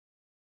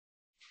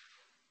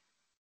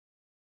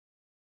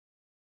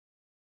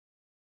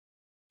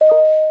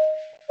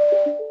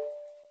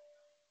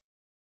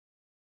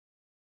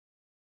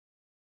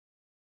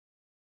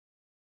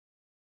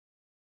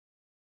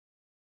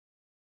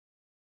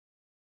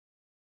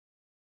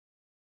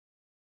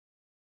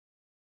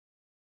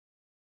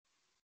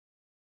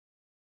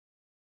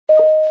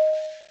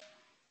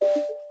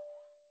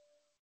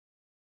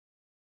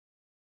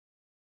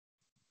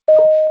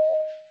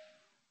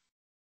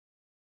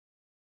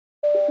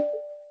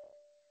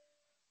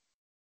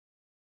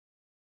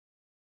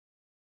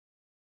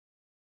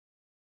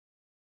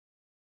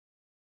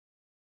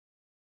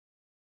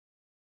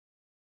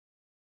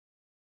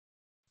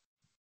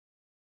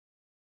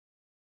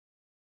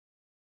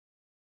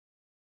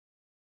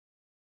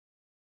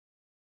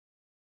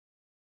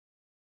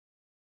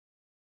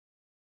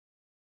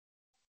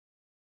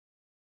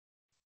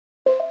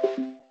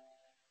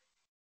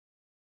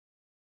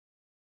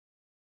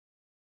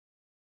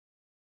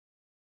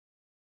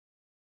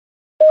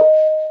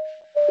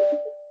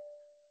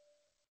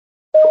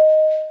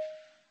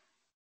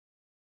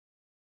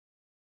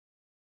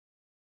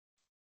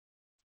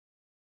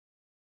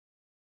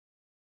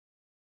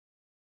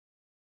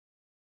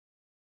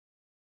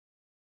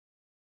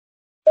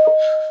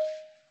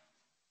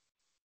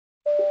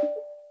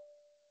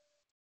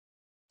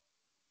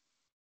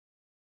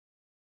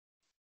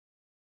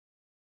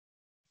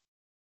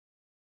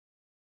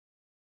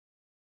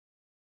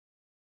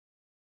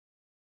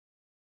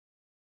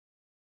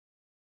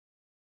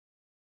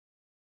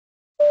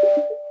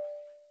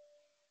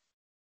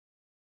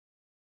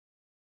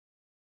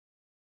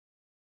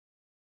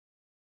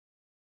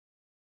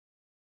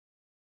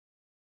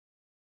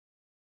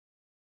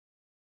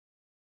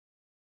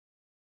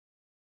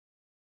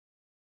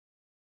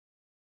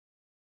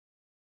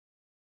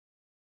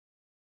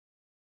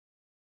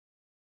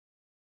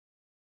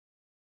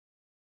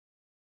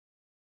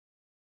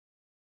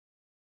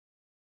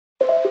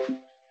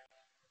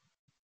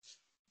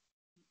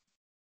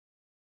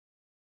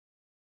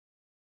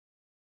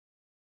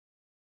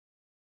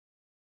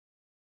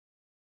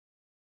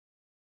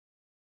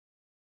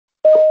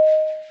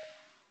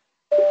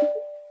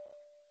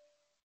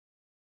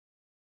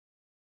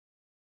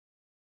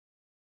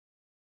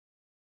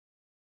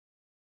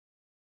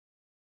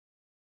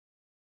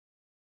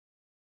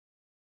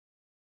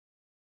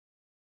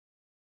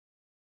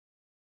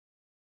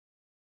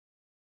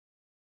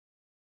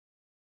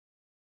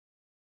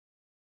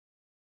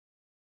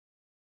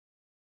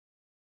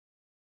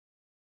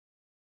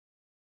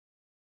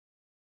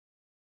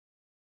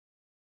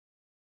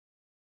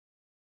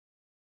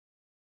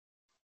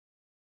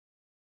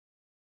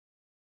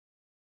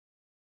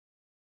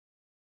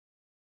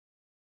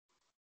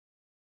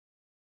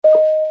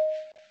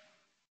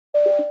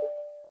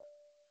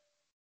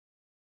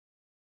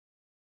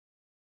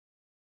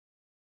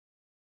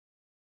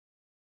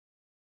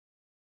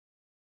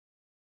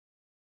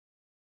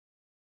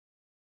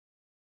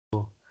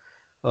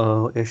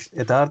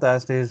 Yatharth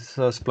asked is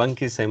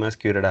Splunk is same as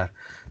QRadar.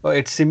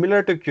 It's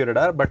similar to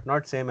QRadar, but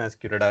not same as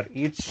QRadar.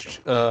 Each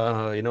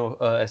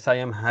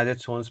SIM has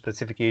its own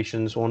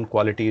specifications, own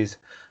qualities,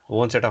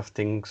 own set of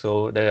things.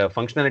 So the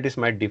functionalities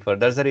might differ.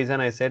 That's the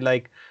reason I said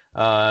like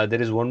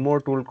there is one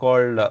more tool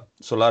called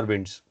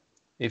SolarWinds.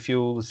 If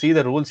you see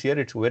the rules here,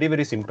 it's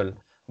very simple,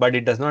 but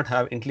it does not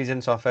have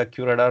intelligence of a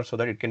QRadar so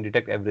that it can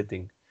detect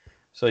everything.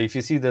 So if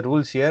you see the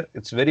rules here,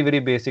 it's very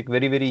basic,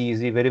 very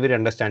easy, very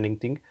understanding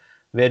thing,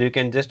 where you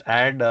can just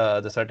add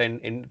the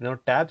certain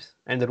tabs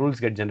and the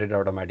rules get generated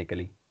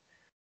automatically.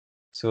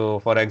 So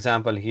for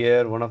example,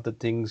 here one of the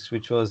things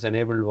which was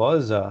enabled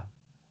was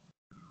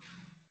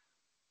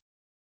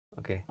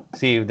okay.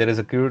 See, if there is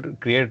a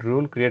create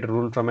rule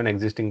from an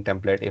existing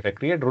template. If I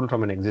create rule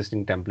from an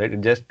existing template,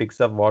 it just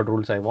picks up what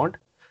rules I want.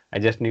 I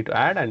just need to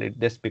add, and it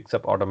just picks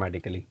up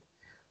automatically.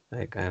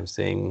 Like I am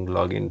saying,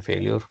 login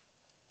failure.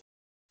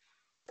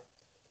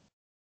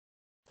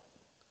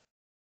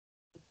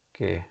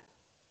 Okay.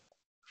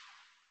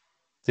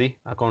 See,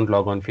 account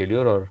logon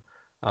failure or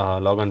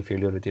logon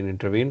failure within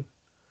intervene.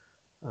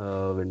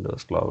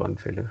 Windows logon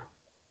failure.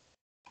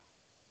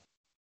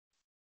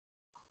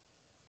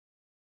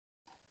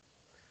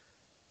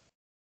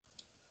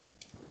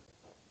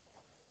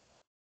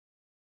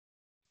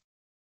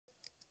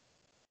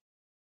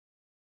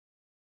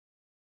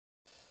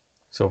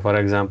 So for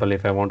example,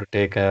 if I want to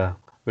take a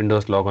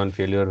Windows logon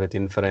failure with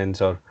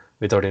inference or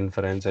without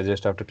inference, I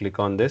just have to click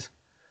on this.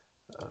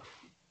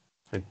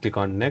 I click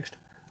on next.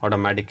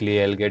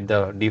 Automatically, I'll get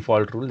the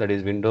default rule, that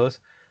is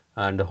Windows,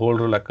 and the whole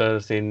rule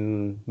occurs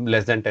in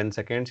less than 10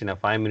 seconds in a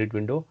 5-minute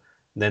window.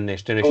 Then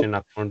destination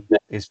account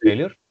is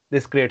failure.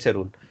 This creates a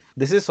rule.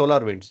 This is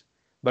SolarWinds.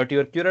 But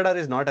your QRadar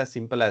is not as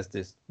simple as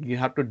this. You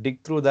have to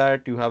dig through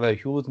that. You have a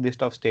huge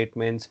list of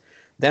statements.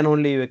 Then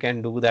only you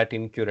can do that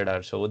in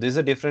QRadar. So this is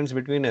a difference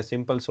between a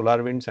simple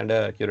SolarWinds and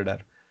a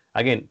QRadar.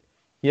 Again,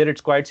 here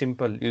it's quite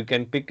simple. You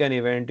can pick an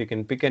event. You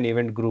can pick an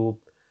event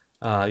group.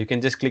 You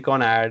can just click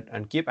on add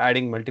and keep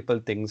adding multiple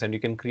things, and you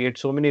can create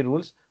so many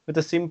rules with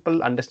a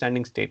simple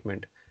understanding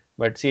statement.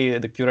 But see,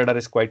 the QRadar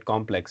is quite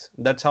complex.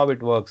 That's how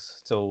it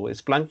works. So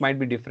Splunk might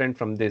be different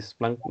from this.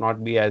 Splunk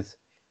not be as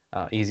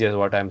easy as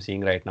what I'm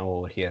seeing right now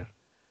over here.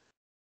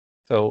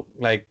 So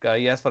like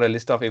yes, for a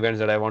list of events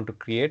that I want to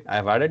create,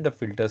 I've added the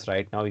filters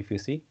right now. If you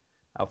see,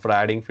 after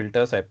adding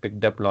filters, I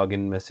picked up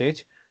login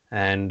message,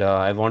 and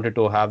I wanted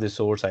to have the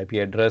source IP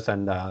address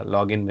and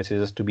login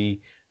messages to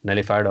be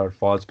nullified or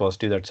false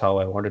positive. That's how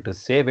I wanted to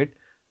save it.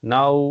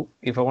 Now,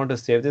 if I want to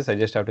save this, I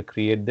just have to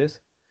create this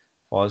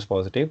false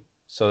positive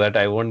so that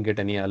I won't get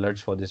any alerts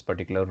for this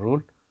particular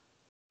rule.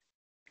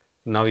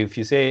 Now, if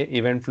you say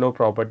event flow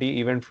property,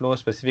 event flow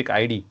specific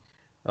ID,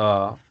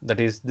 that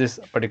is this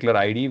particular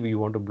ID, we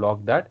want to block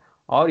that,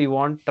 or you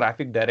want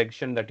traffic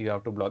direction that you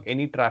have to block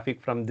any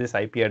traffic from this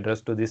IP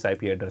address to this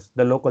IP address,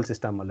 the local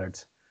system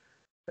alerts.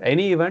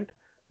 Any event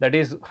that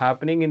is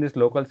happening in this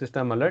local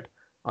system alert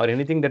or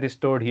anything that is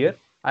stored here,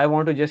 I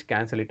want to just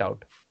cancel it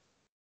out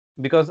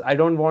because I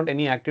don't want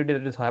any activity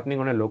that is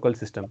happening on a local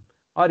system.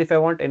 Or if I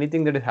want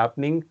anything that is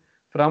happening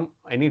from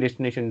any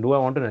destination, do I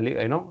want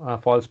to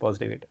false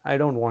positive it? I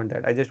don't want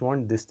that. I just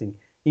want this thing.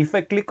 If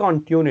I click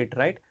on tune it,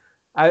 right,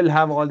 I will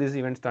have all these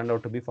events turned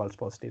out to be false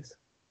positives.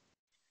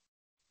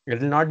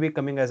 It will not be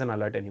coming as an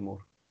alert anymore.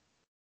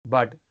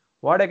 But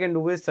what I can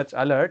do is such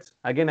alerts,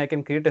 again, I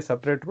can create a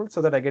separate rule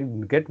so that I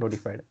can get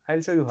notified.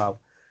 I'll show you how.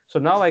 So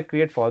now I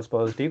create false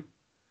positive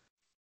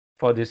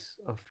for this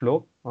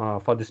flow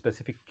for the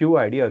specific Q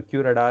ID or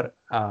QRadar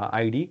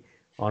ID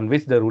on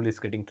which the rule is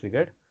getting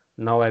triggered.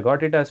 Now I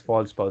got it as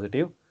false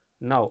positive.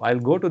 Now I'll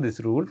go to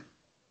this rule,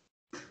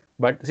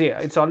 but see,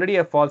 it's already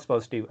a false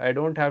positive. I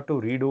don't have to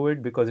redo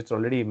it because it's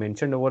already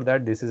mentioned over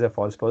that this is a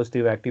false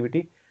positive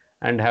activity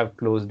and have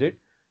closed it.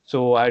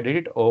 So I did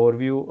it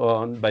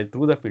overview by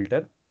through the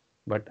filter,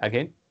 but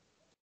again,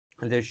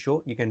 I'll just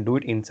show you can do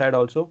it inside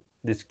also.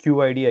 This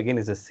QID again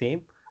is the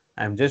same.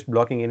 I'm just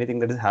blocking anything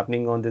that is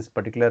happening on this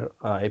particular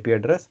IP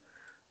address.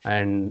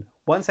 And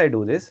once I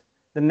do this,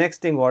 the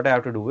next thing what I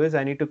have to do is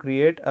I need to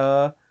create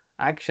a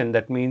action.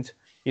 That means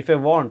if I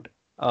want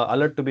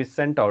alert to be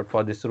sent out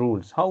for these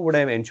rules, how would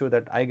I ensure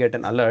that I get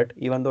an alert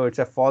even though it's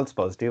a false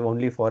positive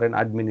only for an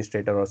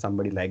administrator or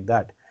somebody like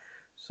that?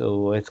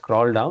 So I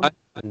scroll down.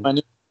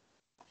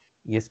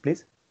 Yes,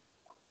 please.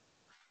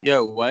 Yeah,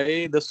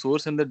 why the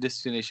source and the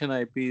destination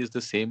IP is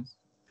the same?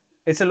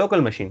 It's a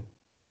local machine.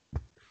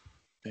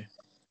 Okay.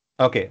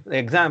 Okay,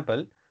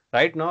 example,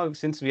 right now,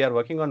 since we are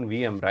working on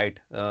VM, right?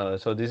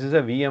 So this is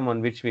a VM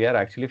on which we are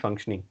actually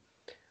functioning.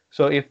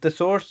 So if the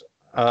source,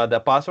 the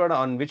password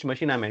on which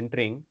machine I'm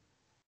entering,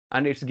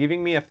 and it's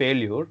giving me a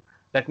failure,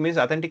 that means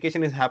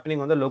authentication is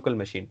happening on the local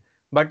machine.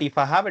 But if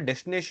I have a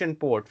destination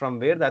port from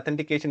where the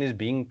authentication is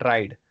being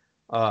tried,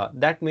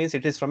 that means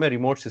it is from a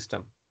remote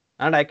system.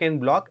 And I can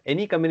block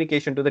any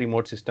communication to the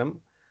remote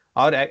system,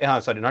 or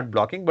sorry, not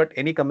blocking, but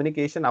any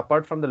communication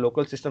apart from the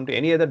local system to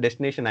any other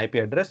destination IP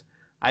address,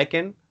 I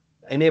can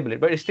enable it,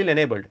 but it's still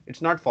enabled.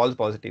 It's not false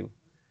positive.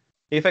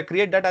 If I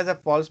create that as a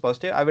false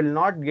positive, I will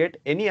not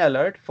get any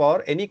alert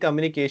for any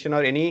communication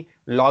or any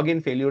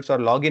login failures or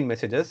login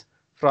messages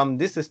from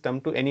this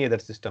system to any other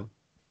system.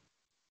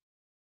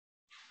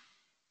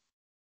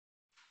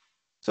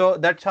 So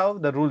that's how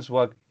the rules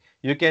work.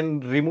 You can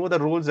remove the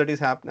rules that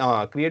is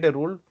create a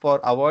rule for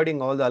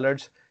avoiding all the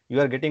alerts you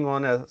are getting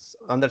on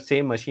the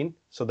same machine,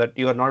 so that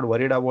you are not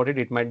worried about it.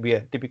 It might be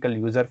a typical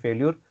user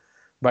failure.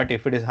 But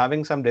if it is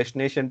having some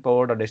destination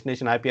port or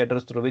destination IP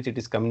address through which it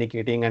is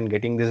communicating and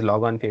getting these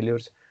logon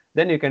failures,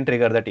 then you can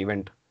trigger that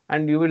event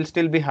and you will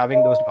still be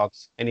having those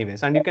logs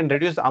anyways. And you can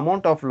reduce the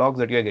amount of logs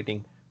that you are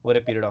getting over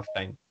a period of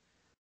time.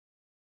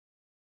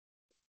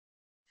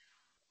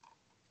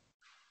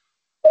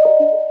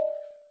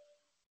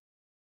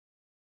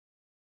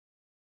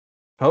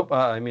 Hope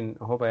I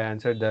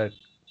answered that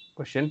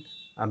question.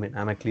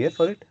 Am I clear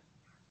for it?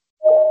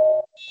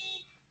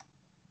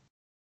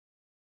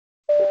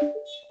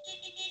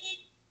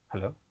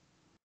 Hello?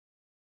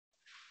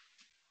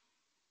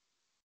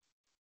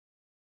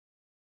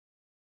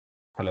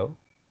 Hello?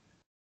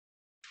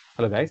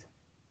 Hello, guys?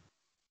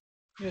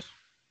 Yes.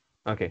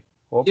 Okay.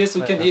 Hope. Yes,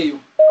 we can hear you.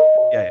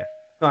 Yeah, yeah.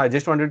 No, I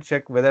just wanted to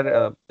check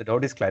whether the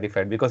doubt is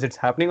clarified, because it's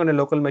happening on a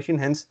local machine.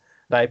 Hence,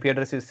 the IP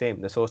address is same.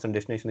 The source and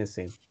destination is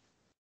same.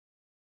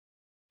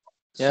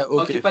 Yeah,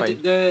 Okay,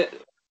 okay,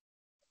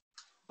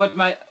 but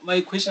fine.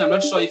 my question, I'm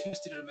not sure if you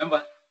still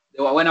remember,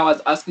 when I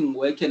was asking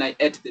where can I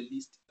add the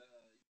list,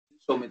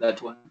 show me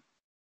that one.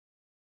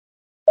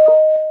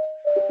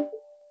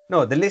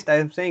 No, the list I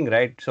am saying,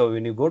 right? So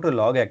when you go to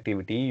log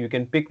activity, you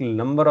can pick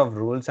number of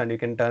rules and you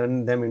can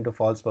turn them into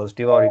false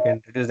positive, or you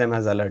can reduce them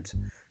as alerts.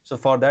 So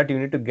for that, you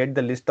need to get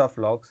the list of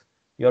logs.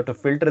 You have to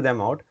filter them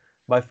out.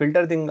 By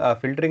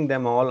filtering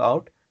them all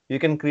out, you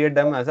can create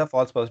them as a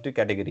false positive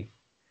category.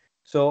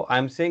 So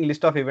I'm saying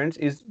list of events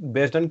is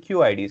based on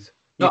QIDs.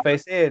 No, If I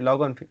say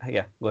log on,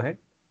 yeah, go ahead.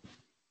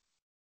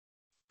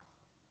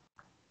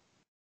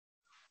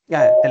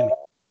 Yeah, tell me.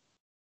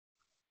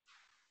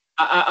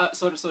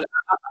 sorry.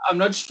 I'm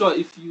not sure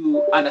if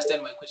you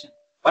understand my question.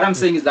 What I'm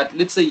Mm. saying is that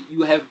let's say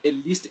you have a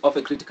list of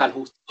a critical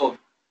host. So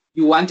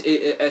you want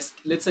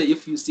let's say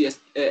if you see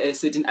a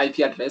certain IP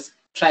address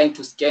trying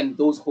to scan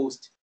those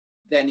hosts,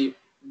 then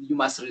you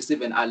must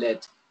receive an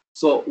alert.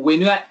 So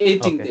when you are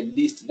adding Okay. the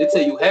list, let's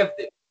say you have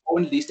the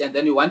own list and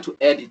then you want to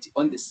add it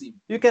on the SIEM.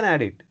 You can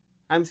add it.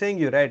 I'm saying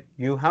you're right.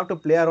 You have to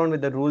play around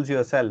with the rules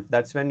yourself.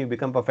 That's when you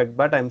become perfect.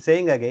 But I'm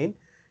saying again,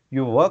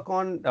 you work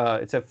on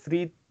it's a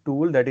free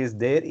tool that is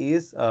there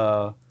is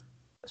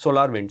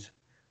SolarWinds.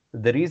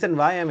 The reason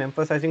why I'm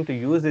emphasizing to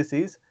use this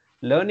is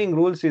learning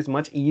rules is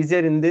much easier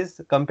in this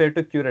compared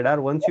to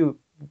QRadar. Once you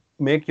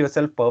make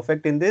yourself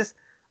perfect in this,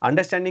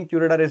 understanding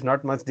QRadar is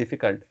not much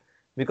difficult,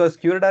 because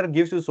QRadar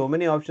gives you so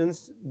many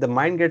options. The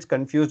mind gets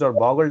confused or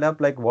boggled up,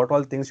 like what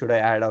all things should I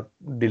add or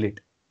delete.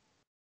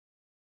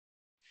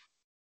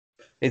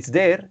 It's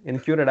there in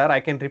QRadar. I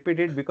can repeat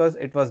it because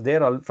it was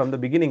there all from the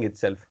beginning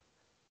itself.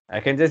 I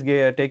can just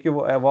take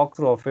you a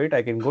walkthrough of it.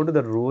 I can go to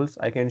the rules.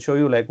 I can show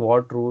you like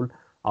what rule,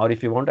 or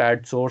if you want to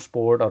add source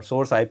port or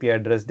source IP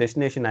address,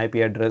 destination IP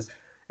address,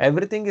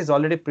 everything is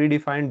already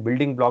predefined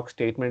building block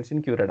statements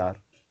in QRadar.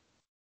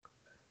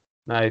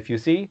 Now, if you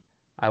see,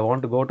 I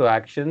want to go to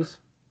actions,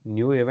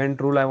 new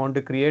event rule I want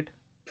to create.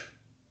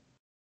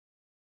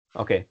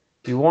 Okay,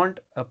 you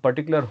want a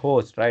particular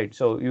host, right?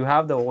 So you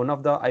have the one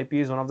of the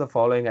IPs, one of the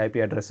following IP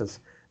addresses.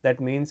 That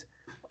means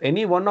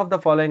any one of the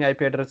following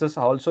IP addresses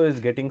also is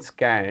getting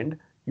scanned.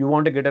 You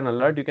want to get an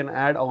alert, you can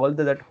add all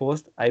that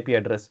host IP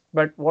address.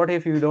 But what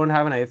if you don't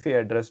have an IP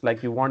address,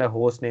 like you want a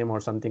host name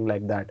or something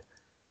like that?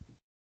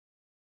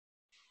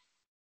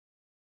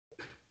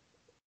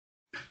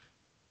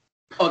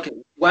 Okay,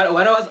 what I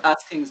was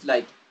asking is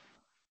like,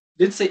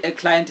 let's say a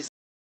client is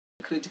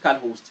a critical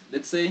host.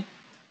 Let's say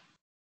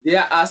they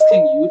are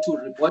asking you to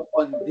report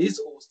on this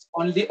host,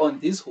 only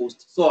on this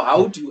host. So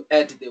how do you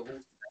add the host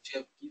that you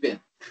have given?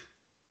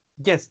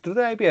 Yes, to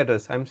the IP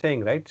address, I'm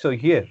saying, right? So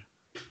here,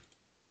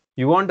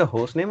 you want the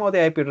host name or the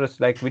IP address,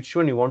 like which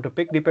one you want to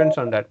pick depends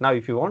on that. Now,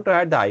 if you want to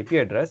add the IP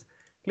address,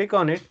 click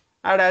on it,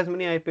 add as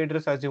many IP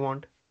address as you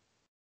want.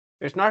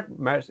 It's not,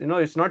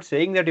 it's not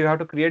saying that you have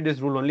to create this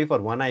rule only for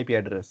one IP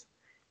address.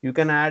 You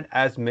can add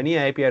as many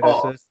IP Oh,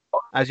 addresses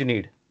as you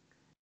need.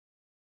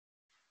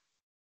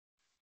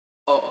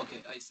 oh,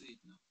 okay, I see it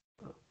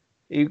now.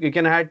 You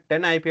can add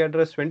 10 IP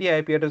address, 20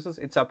 IP addresses.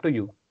 It's up to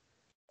you.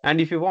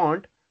 And if you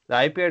want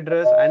the IP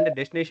address and the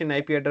destination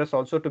IP address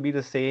also to be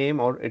the same,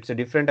 or it's a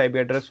different IP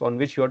address on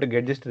which you have to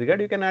get this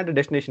triggered, you can add a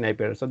destination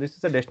IP address. So this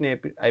is a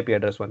destination IP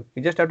address one.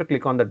 You just have to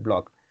click on that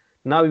block.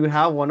 Now you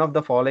have one of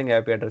the following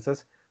IP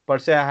addresses. Per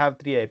se, I have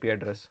three IP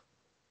address.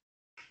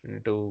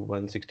 To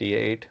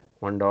 168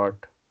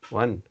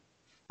 1.1.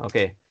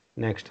 Okay,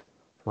 next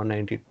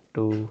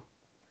 192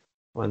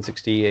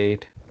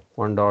 168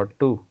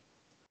 1.2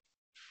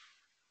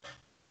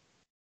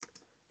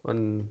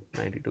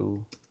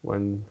 192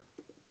 1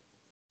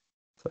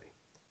 sorry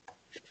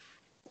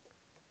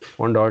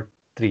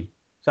 1.3.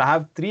 So I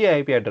have three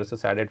IP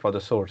addresses added for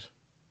the source.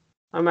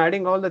 I'm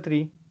adding all the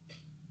three.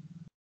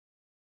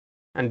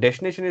 And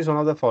destination is one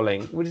of the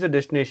following. Which is the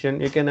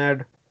destination? You can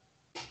add.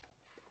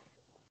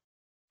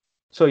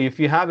 So if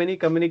you have any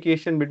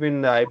communication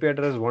between the IP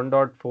address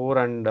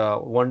 1.4 and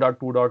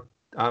 1.2.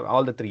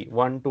 All the three,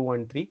 1, 2,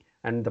 and 3,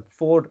 and the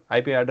 4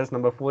 IP address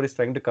number 4 is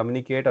trying to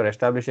communicate or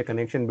establish a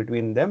connection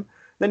between them,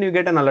 then you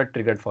get an alert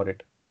triggered for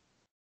it.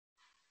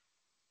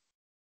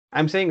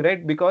 I'm saying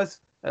right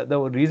because the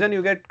reason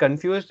you get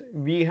confused,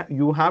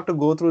 you have to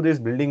go through these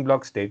building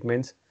block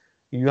statements.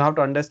 You have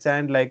to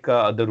understand like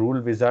the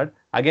rule wizard.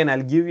 Again,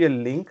 I'll give you a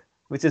link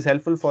which is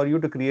helpful for you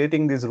to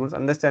creating these rules,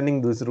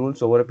 understanding these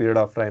rules over a period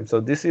of time. So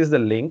this is the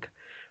link.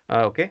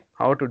 Okay,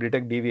 how to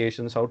detect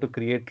deviations, how to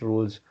create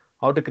rules,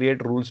 how to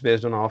create rules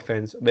based on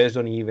offense, based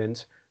on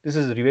events. This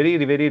is very,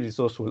 very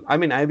resourceful. I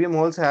mean, IBM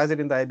also has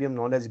it in the IBM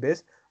knowledge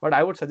base, but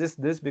I would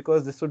suggest this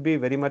because this would be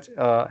very much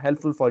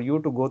helpful for you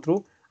to go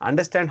through,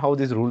 understand how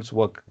these rules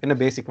work in a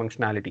basic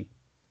functionality.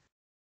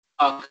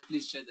 Okay,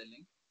 please share the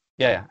link.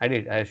 Yeah, I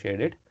did. I shared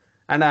it.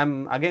 And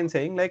I'm again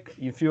saying like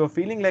if you're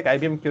feeling like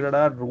IBM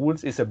QRadar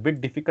rules is a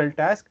bit difficult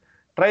task,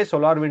 try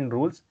SolarWind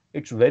rules.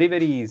 It's very,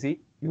 very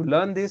easy. You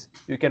learn this,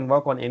 you can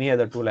work on any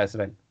other tool as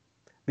well.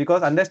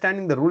 Because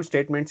understanding the rule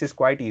statements is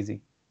quite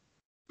easy.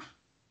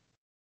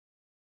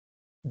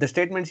 The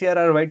statements here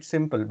are quite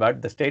simple,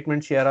 but the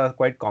statements here are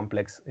quite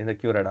complex in the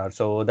QRadar.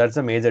 So that's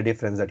the major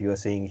difference that you are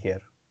seeing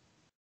here.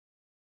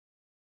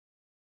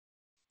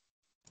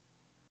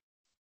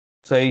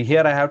 So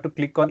here I have to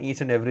click on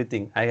each and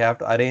everything. I have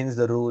to arrange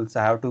the rules.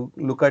 I have to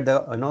look at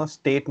the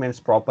statements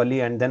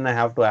properly, and then I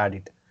have to add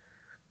it.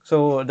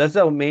 So that's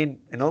the main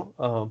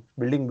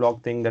building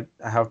block thing that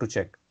I have to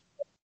check.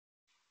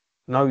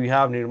 Now you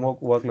have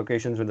remote work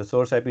locations with the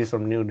source IPs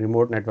from new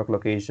remote network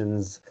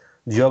locations,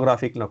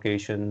 geographic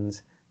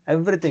locations,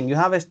 everything. You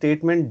have a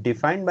statement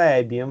defined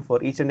by IBM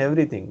for each and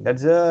everything.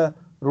 That's a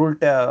rule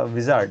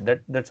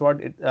wizard. That's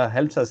what it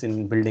helps us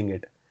in building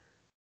it.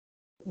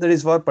 That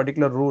is for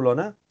particular rule on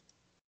a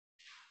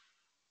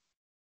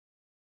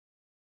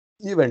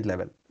event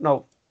level.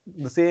 Now,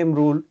 the same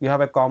rule, you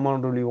have a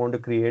common rule you want to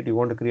create. You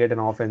want to create an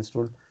offense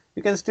rule.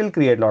 You can still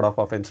create a lot of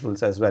offense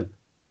rules as well.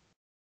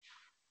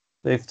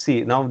 So if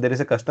see now there is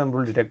a custom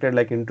rule detected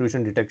like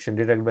intrusion detection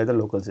detected by the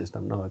local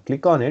system. Now I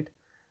click on it,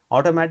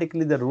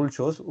 automatically the rule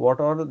shows what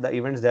are the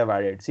events they have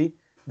added. See,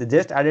 they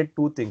just added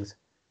two things.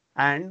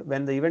 And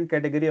when the event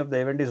category of the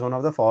event is one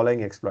of the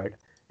following exploit.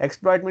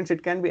 Exploit means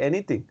it can be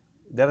anything.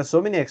 There are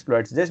so many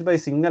exploits. Just by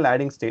single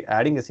adding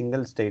a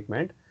single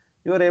statement,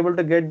 you are able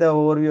to get the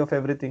overview of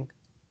everything.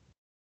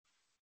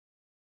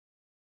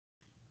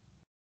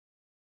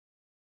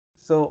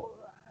 So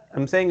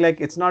I'm saying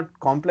like it's not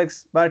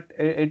complex, but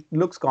it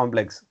looks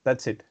complex.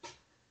 That's it.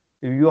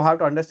 You have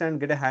to understand,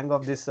 get a hang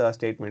of these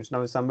statements.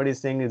 Now, if somebody is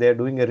saying they are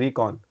doing a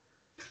recon,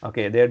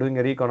 okay, they are doing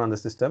a recon on the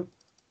system,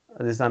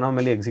 this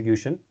anomaly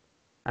execution.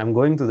 I'm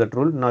going to that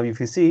rule. Now, if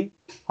you see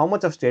how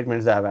much of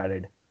statements they have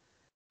added,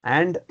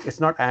 and it's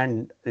not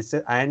and, it's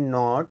a and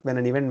not when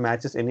an event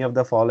matches any of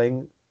the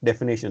following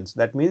definitions.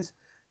 That means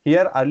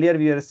here earlier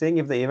we were saying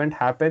if the event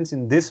happens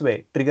in this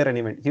way, trigger an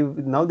event.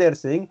 Now they are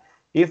saying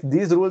if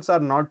these rules are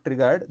not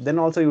triggered, then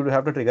also you would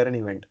have to trigger an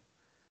event.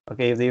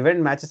 Okay, if the event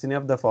matches any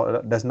of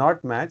the does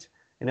not match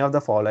any of the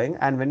following,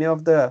 and many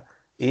of the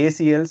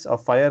ACLs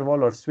of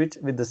firewall or switch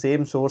with the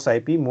same source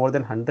IP more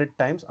than 100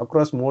 times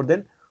across more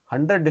than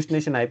 100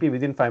 destination IP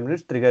within 5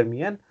 minutes, trigger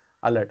me an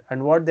alert.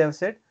 And what they have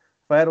said,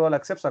 firewall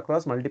accepts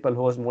across multiple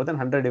hosts, more than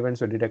 100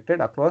 events were detected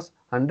across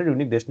 100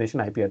 unique destination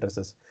IP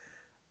addresses.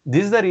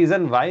 This is the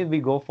reason why we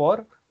go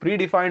for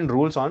predefined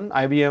rules on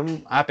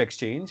IBM App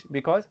Exchange,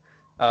 because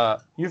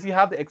if you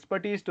have the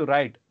expertise to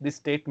write these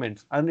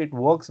statements and it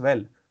works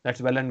well,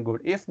 that's well and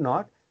good. If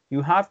not,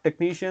 you have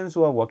technicians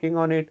who are working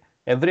on it.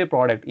 Every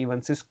product,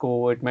 even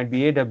Cisco, it might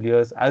be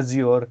AWS,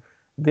 Azure,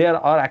 they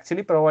are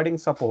actually providing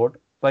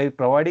support by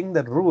providing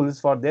the rules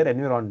for their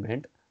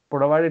environment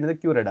provided in the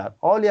QRadar.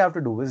 All you have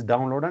to do is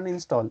download and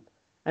install,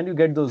 and you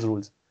get those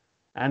rules.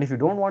 And if you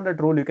don't want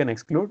that rule, you can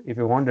exclude. If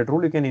you want that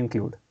rule, you can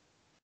include.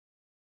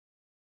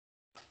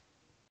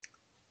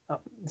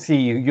 See,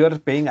 you're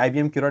paying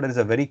IBM QRadar is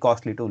a very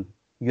costly tool.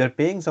 You're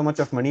paying so much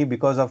of money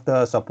because of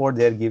the support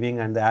they're giving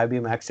and the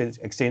IBM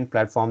Exchange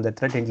platform, the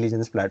threat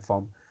intelligence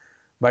platform.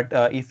 But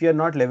if you're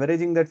not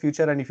leveraging that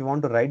feature and if you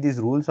want to write these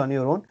rules on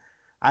your own,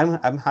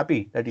 I'm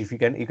happy that if you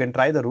can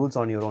try the rules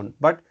on your own.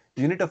 But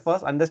you need to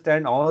first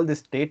understand all the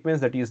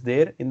statements that is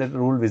there in the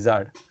rule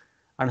wizard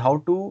and how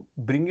to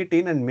bring it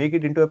in and make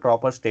it into a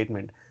proper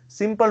statement.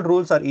 Simple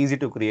rules are easy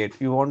to create.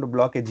 You want to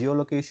block a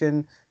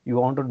geolocation, you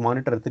want to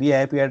monitor 3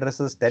 IP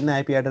addresses, 10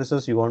 IP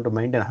addresses, you want to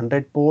maintain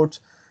 100 ports,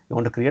 you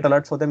want to create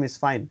alerts for them is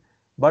fine.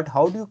 But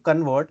how do you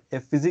convert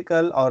a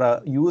physical or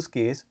a use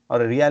case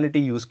or a reality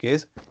use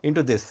case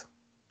into this?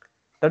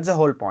 That's the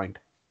whole point.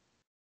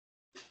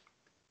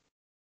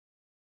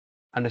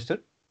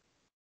 Understood?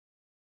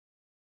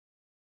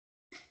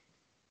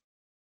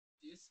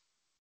 Yes.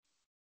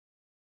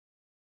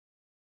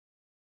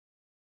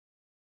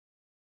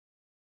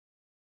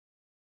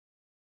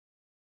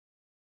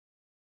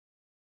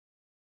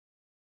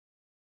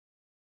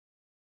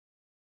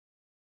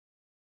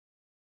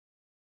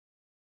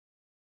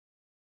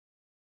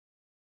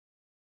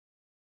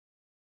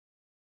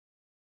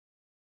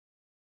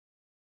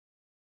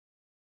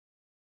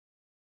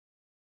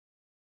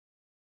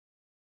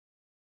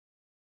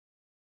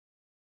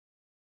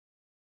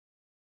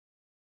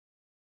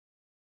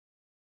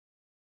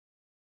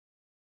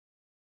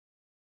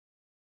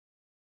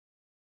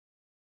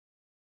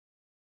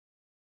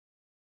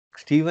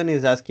 Steven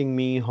is asking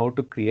me how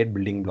to create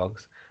building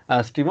blocks.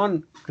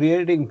 Steven,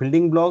 creating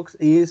building blocks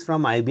is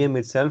from IBM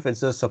itself.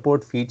 It's a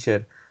support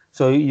feature.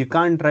 So you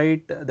can't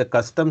write the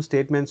custom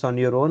statements on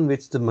your own,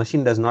 which the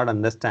machine does not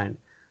understand.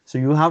 So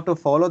you have to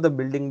follow the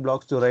building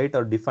blocks to write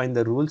or define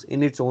the rules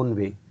in its own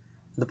way.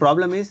 The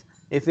problem is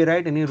if we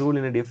write any rule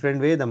in a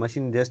different way, the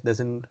machine just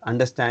doesn't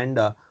understand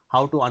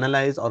how to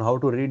analyze or how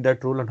to read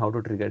that rule and how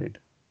to trigger it.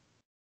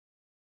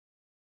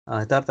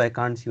 Hitarth, I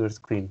can't see your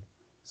screen.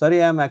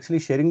 Sorry, I'm actually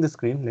sharing the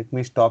screen. Let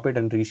me stop it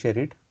and reshare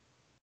it.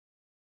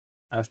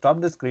 I've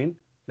stopped the screen.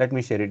 Let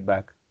me share it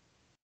back.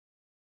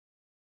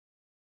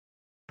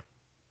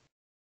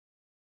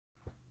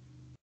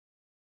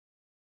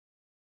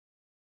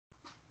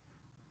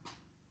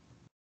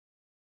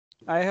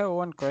 I have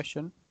one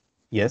question.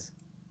 Yes.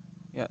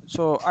 Yeah,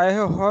 so I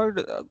have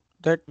heard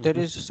that there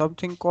Mhm. is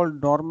something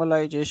called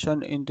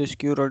normalization in this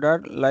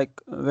QRadar,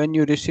 like when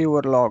you receive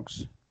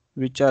logs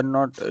which are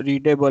not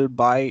readable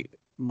by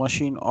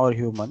machine or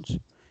humans,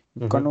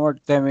 you Mhm.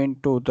 convert them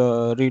into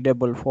the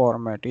readable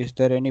format. Is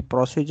there any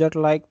procedure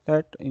like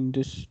that in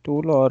this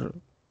tool, or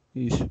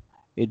is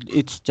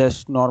it's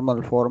just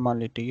normal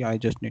formality? I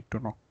just need to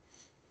know.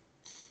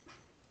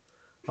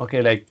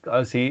 Okay, like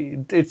see,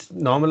 it's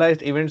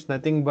normalized events,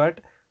 nothing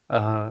but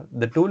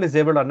the tool is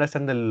able to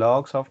understand the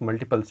logs of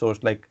multiple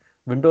source. Like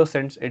Windows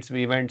sends its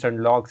events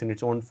and logs in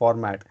its own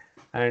format,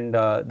 and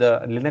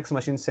the Linux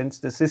machine sends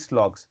the sys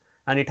logs,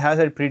 and it has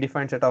a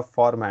predefined set of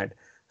format.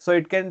 So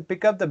it can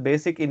pick up the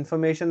basic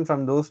information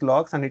from those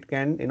logs, and it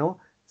can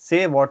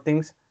say what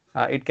things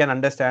it can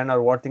understand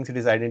or what things it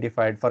is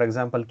identified. For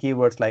example,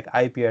 keywords like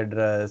IP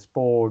address,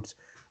 ports,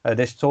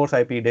 source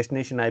IP,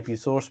 destination IP,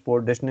 source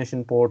port,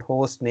 destination port,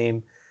 host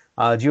name,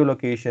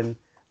 geolocation.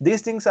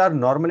 These things are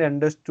normally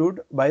understood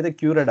by the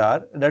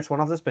QRadar. That's one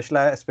of the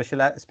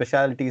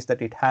specialities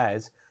that it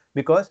has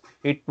because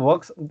it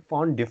works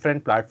on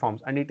different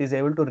platforms and it is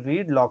able to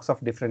read logs of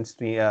different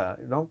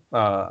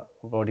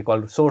what do you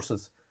call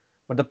sources.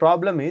 But the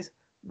problem is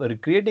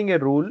creating a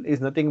rule is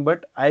nothing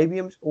but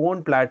IBM's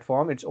own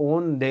platform, its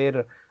own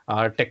their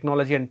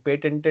technology and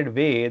patented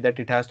way that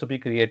it has to be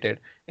created.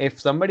 If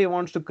somebody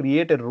wants to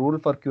create a rule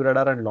for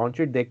QRadar and launch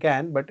it, they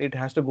can, but it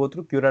has to go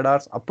through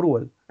QRadar's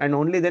approval, and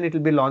only then it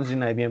will be launched in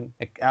IBM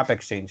App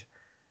Exchange.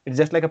 It's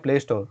just like a Play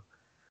Store.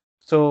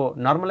 So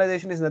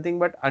normalization is nothing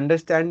but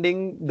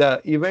understanding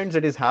the events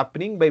that is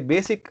happening by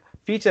basic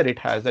feature it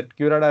has that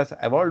QRadar has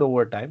evolved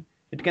over time.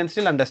 It can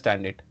still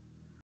understand it,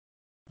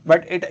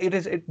 but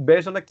it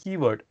based on the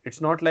keyword.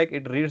 It's not like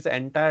it reads the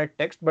entire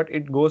text, but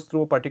it goes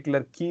through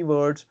particular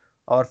keywords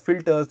or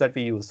filters that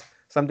we use,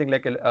 something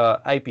like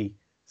a IP,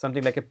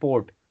 something like a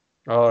port,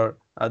 or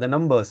the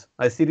numbers,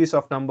 a series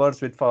of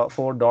numbers with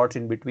four dots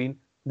in between.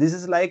 This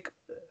is like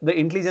the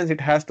intelligence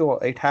it has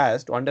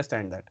to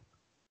understand that.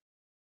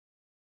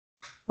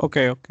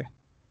 Okay, okay.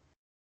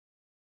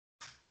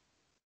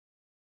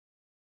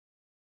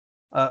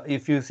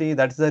 If you see,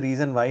 that's the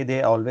reason why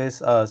they always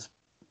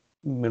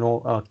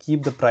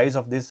keep the price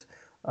of this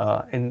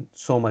in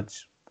so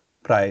much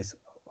price,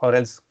 or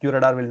else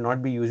QRadar will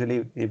not be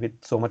usually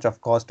with so much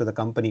of cost to the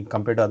company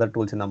compared to other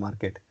tools in the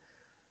market.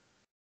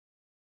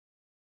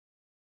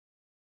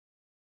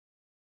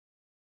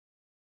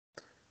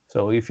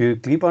 So if you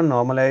click on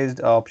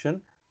normalized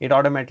option, it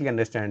automatically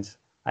understands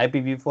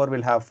IPv4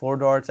 will have 4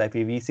 dots,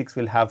 IPv6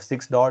 will have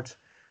 6 dots.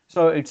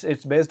 So it's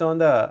based on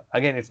the,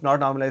 again, it's not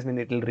normalized when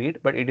it will read,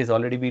 but it is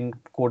already been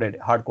coded,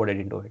 hard coded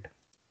into it.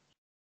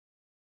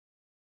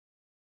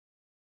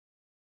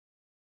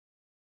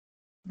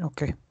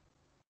 Okay.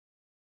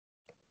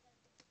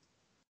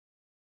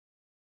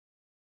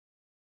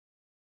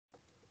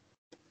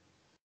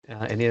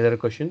 Any other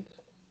questions?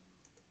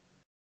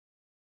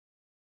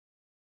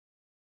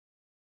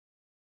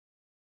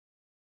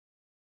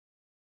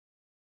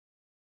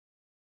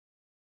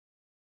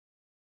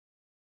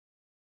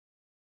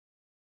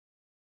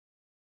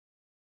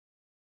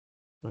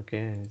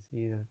 Okay, I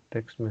see the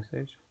text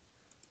message.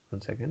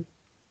 1 second.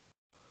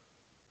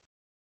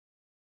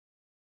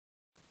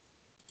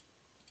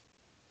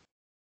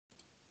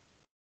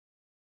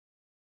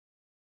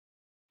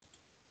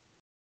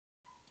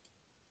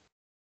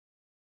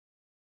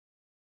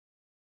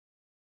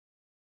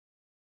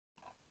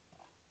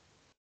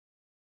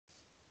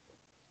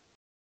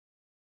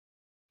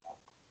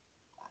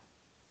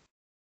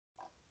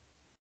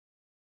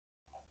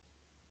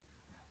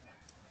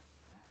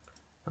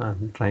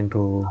 I'm trying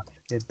to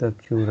get the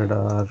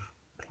QRadar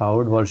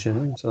cloud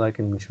version so I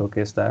can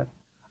showcase that.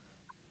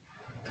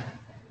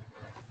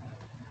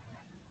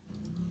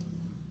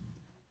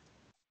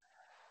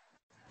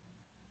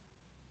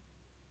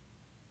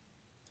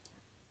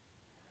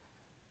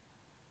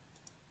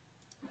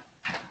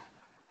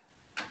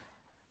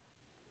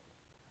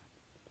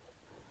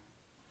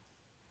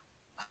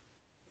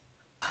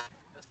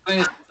 The screen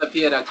has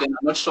disappeared again.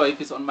 I'm not sure if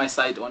it's on my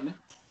side only.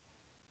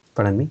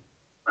 Pardon me.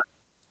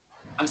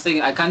 I'm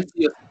saying I can't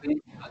see your screen.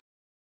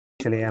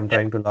 Actually, I'm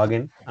trying to log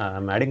in.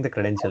 I'm adding the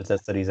credentials.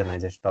 That's the reason I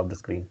just stopped the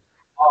screen.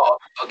 Oh,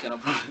 okay, no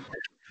problem.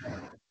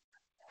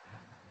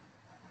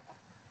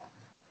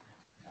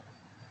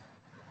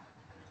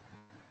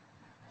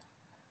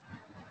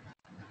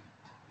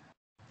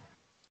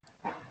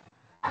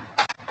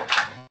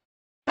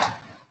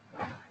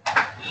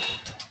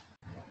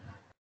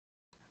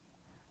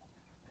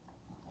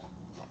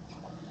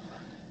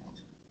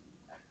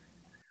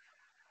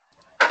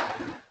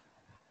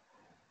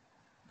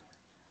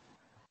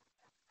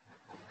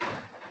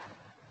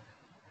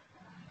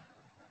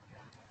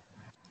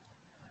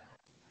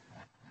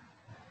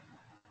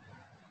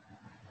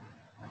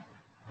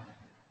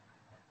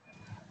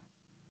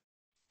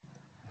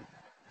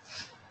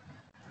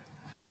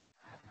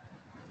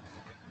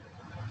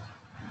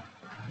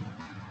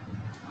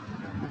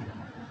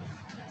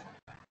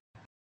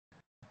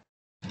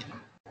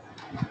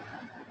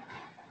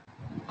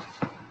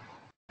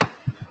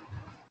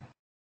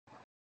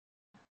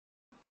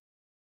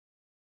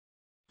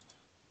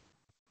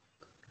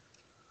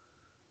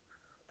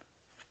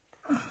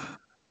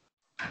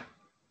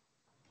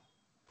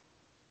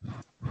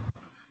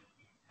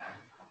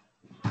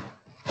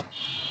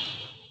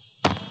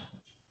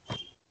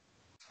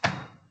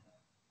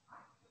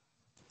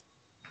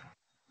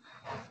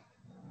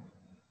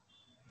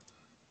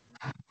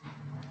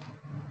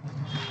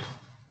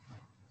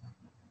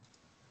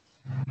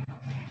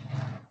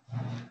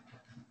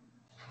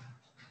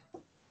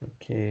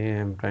 Okay,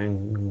 I'm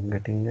trying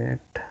getting it.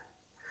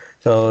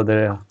 So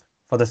the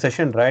for the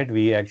session, right,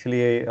 we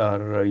actually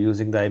are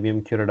using the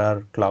IBM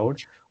QRadar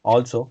cloud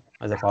also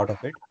as a part of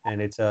it,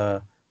 and it's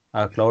a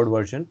cloud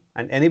version.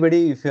 And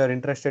anybody, if you are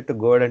interested to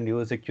go ahead and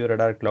use the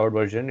QRadar cloud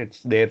version,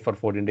 it's there for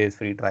 14 days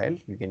free trial.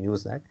 You can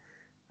use that,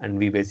 and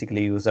we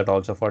basically use that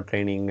also for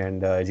training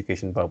and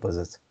education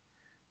purposes.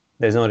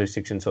 There's no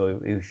restriction.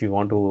 So if you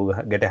want to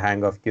get a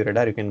hang of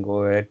QRadar, you can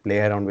go ahead, play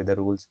around with the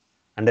rules,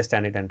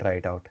 understand it, and try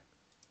it out.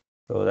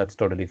 So that's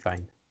totally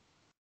fine.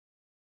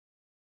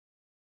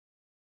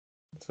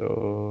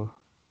 So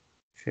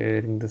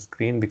sharing the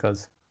screen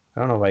because I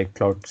don't know why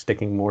cloud's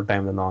taking more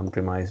time than the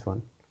on-premise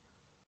one.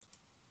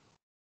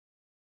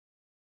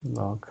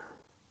 Log.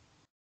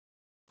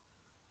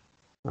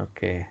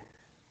 Okay.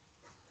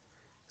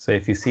 So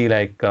if you see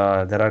like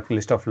there are a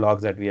list of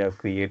logs that we have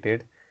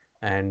created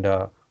and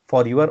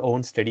for your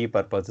own study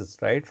purposes,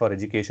 right? For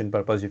education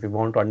purpose, if you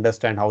want to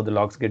understand how the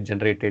logs get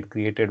generated,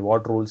 created,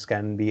 what rules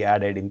can be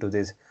added into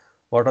this,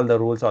 what are the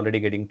rules already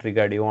getting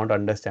triggered, you want to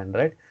understand,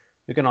 right?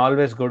 You can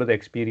always go to the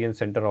experience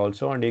center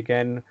also and you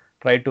can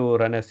try to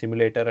run a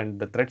simulator and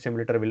the threat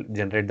simulator will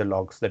generate the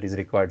logs that is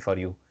required for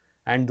you.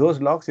 And those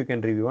logs you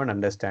can review and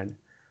understand.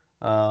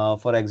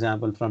 For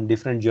example, from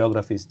different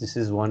geographies. This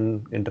is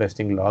one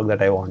interesting log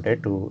that I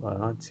wanted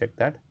to check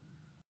that.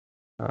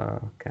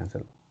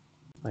 Cancel.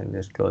 I'll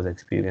just close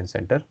Experience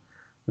Center.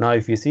 Now,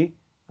 if you see,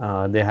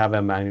 they have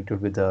a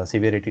magnitude with a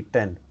severity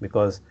 10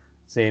 because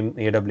same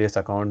AWS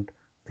account,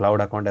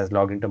 cloud account has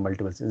logged into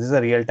multiple. This is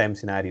a real-time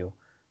scenario.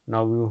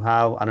 Now you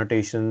have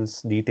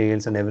annotations,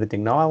 details, and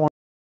everything. Now I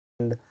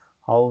want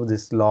how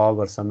this log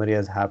or summary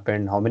has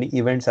happened, how many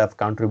events have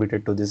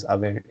contributed to this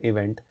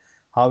event,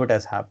 how it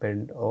has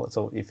happened. Oh,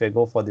 so if I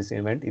go for this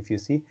event, if you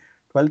see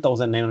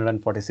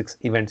 12,946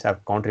 events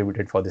have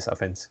contributed for this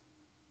offense.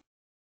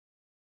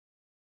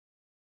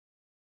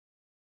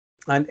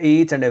 And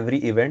each and every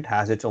event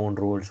has its own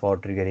rules for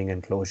triggering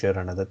and closure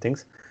and other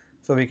things.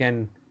 So we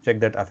can check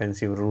that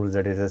offensive rules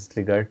that is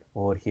triggered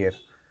over here.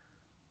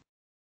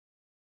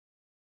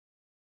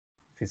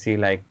 If you see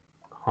like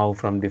how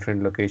from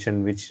different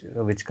location,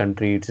 which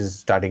country it is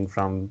starting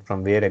from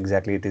where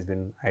exactly it has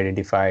been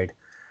identified.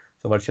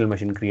 So virtual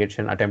machine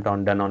creation attempt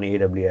on done on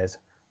AWS.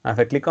 Now if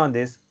I click on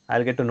this,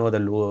 I'll get to know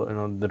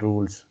the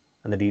rules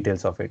and the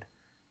details of it.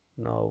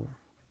 Now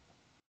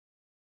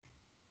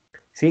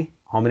see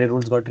how many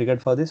rules got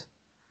triggered for this.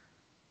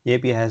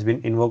 API has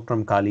been invoked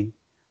from Kali,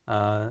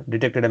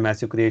 detected a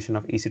massive creation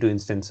of EC2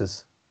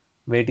 instances.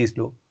 Weight is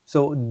low.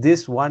 So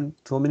this one,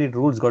 so many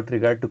rules got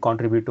triggered to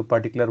contribute to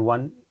particular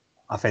one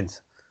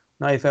offense.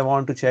 Now, if I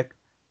want to check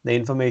the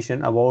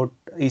information about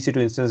EC2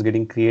 instance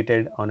getting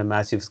created on a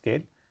massive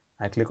scale,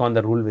 I click on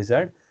the rule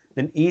wizard,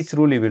 then each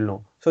rule you will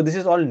know. So this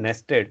is all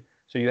nested.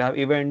 So you have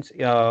events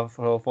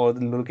for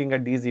looking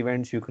at these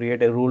events, you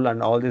create a rule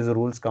and all these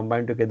rules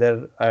combined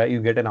together,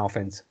 you get an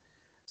offense.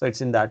 So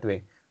it's in that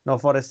way. Now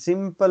for a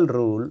simple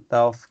rule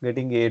of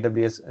getting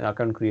AWS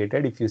account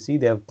created, if you see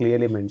they have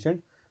clearly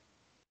mentioned,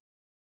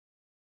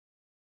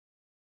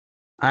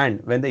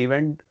 and when the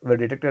event were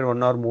detected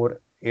one or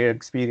more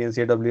experience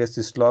AWS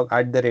syslog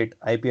at the rate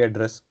IP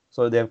address.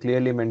 So they have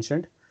clearly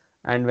mentioned,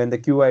 and when the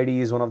QID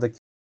is one of the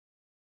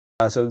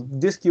so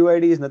this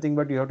QID is nothing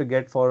but you have to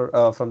get for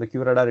from the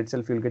QRadar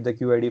itself. You'll get the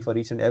QID for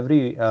each and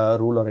every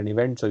rule or an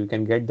event, so you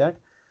can get that.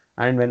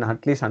 And when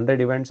at least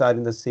 100 events are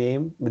in the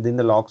same within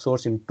the log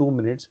source in 2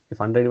 minutes, if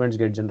 100 events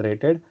get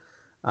generated,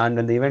 and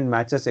when the event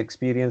matches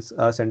experience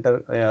center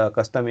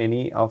custom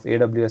any of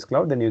AWS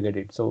cloud, then you get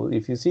it. So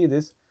if you see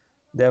this,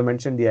 they have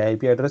mentioned the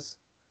IP address.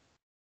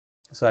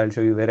 So I'll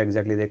show you where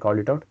exactly they called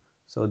it out.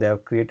 So they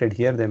have created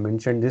here, they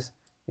mentioned this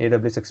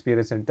AWS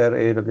Experience Center,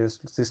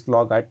 AWS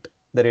syslog at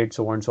the rate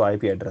so and so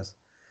IP address.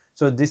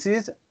 So this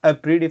is a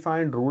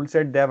predefined rule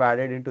set they have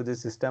added into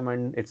this system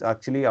and it's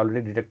actually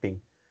already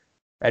detecting.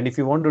 And if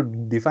you want to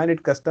define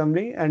it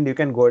customly, and you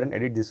can go ahead and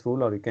edit this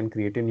rule or you can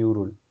create a new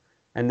rule.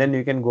 And then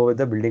you can go with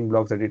the building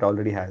blocks that it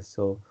already has.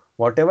 So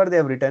whatever they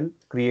have written,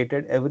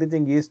 created,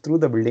 everything is through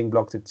the building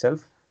blocks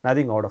itself,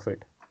 nothing out of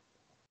it.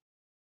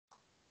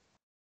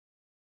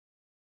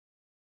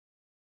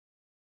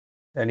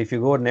 And if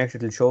you go next,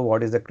 it will show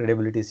what is the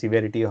credibility,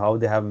 severity, how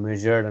they have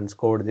measured and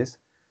scored this.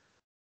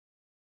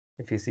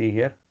 If you see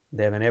here,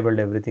 they have enabled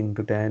everything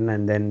to 10,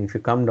 and then if you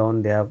come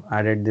down, they have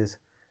added this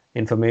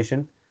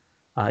information,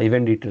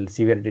 event details,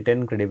 severity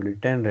 10, credibility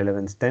 10,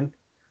 relevance 10,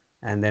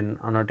 and then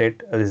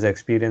annotate this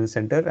experience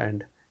center,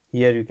 and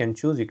here you can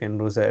choose, you can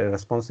use a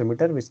response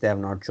limiter which they have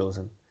not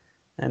chosen,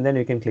 and then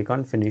you can click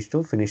on finish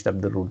to finish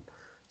up the rule.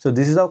 So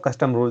this is how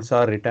custom rules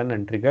are written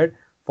and triggered.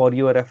 For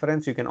your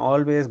reference, you can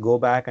always go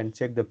back and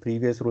check the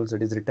previous rules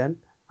that is written,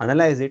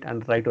 analyze it,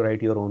 and try to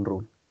write your own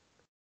rule.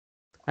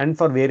 And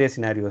for various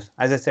scenarios,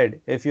 as I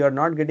said, if you are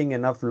not getting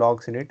enough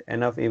logs in it,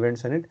 enough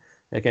events in it,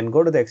 you can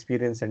go to the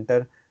experience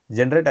center,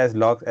 generate as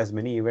logs as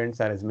many events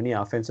or as many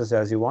offenses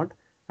as you want,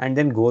 and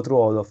then go through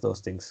all of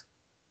those things.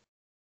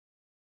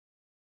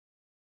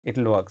 It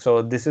will work.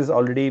 So this is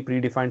already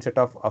predefined set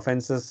of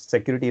offenses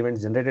security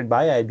events generated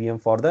by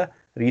IBM for the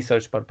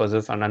research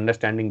purposes and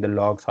understanding the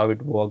logs, how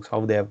it works,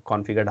 how they have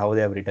configured, how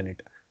they have written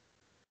it.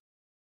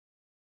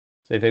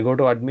 So if I go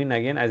to admin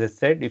again, as I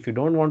said, if you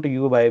don't want to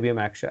use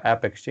IBM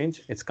App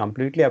Exchange, it's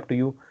completely up to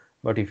you.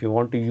 But if you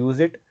want to use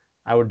it,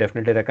 I would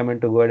definitely recommend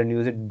to go ahead and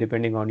use it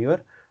depending on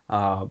your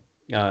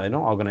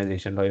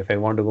organization. Or if I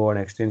want to go on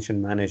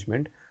extension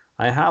management,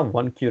 I have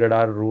one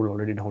QRadar rule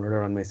already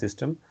downloaded on my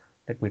system.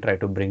 Let me try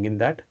to bring in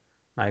that.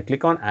 I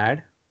click on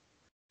add.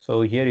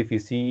 So here if you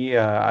see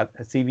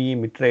CVE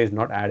Mitra is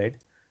not added,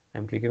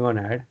 I'm clicking on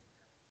add.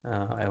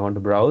 I want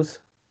to browse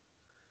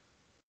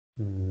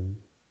the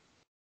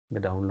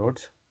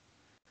downloads.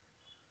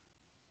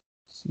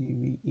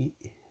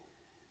 CVE.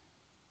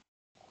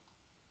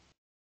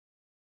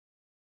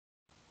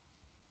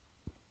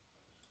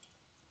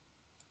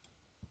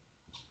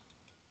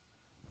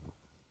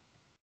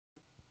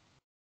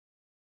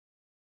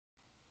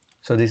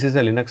 So this is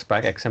a Linux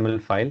pack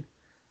XML file.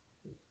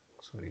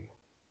 Sorry.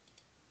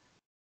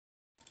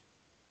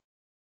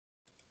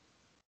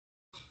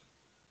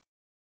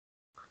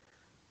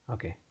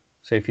 Okay.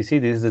 So if you see,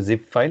 this is the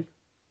zip file.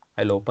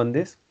 I'll open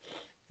this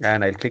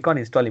and I'll click on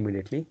install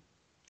immediately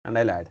and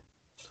I'll add.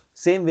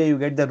 Same way you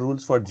get the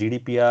rules for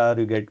GDPR,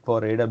 you get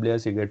for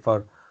AWS, you get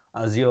for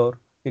Azure,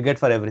 you get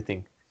for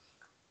everything.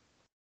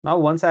 Now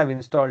once I've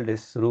installed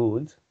these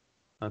rules,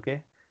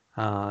 okay,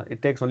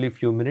 it takes only a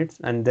few minutes,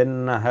 and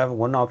then I have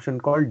one option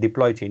called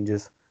deploy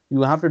changes.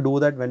 You have to do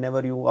that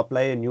whenever you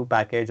apply a new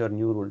package or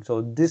new rule.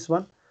 So this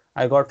one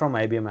I got from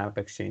IBM App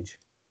Exchange.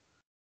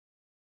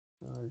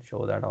 I'll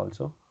show that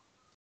also.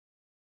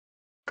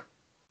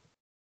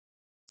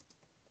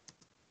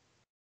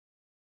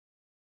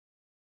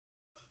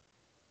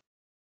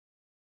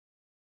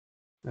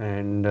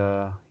 And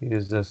here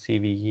is the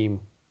CVE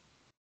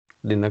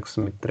Linux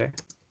Mitre.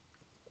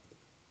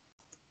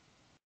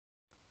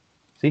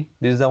 See,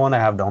 this is the one I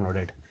have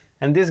downloaded,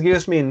 and this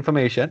gives me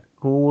information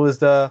who is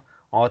the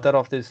author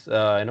of this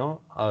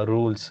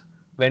rules,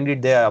 when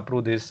did they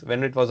approve this,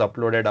 when it was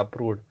uploaded,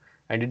 approved,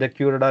 and did the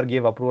QRadar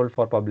give approval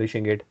for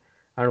publishing it,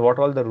 and what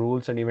all the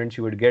rules and events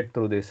you would get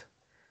through this,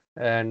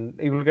 and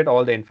you will get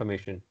all the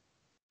information,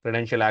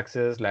 credential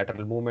access,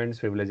 lateral movements,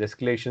 privilege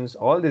escalations,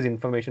 all this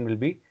information will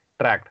be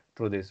tracked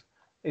through this.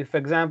 If, for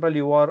example,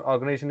 your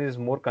organization is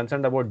more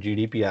concerned about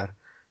GDPR,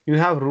 you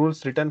have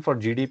rules written for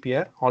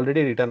GDPR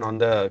already written on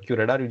the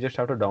QRadar. You just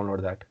have to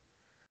download that.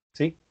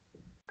 See,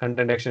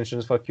 content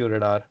extensions for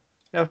QRadar.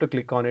 You have to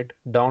click on it,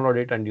 download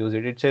it, and use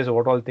it. It says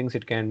what all things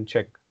it can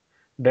check: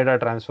 data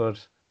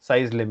transfers,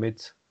 size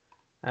limits,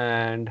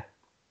 and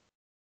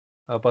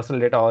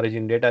personal data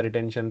origin, data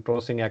retention,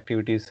 processing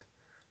activities,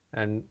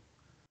 and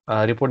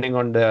reporting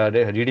on the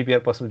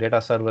GDPR personal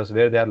data servers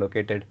where they are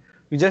located.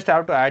 You just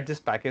have to add this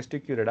package to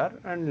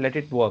QRadar and let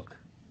it work.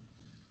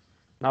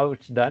 Now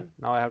it's done.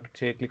 Now I have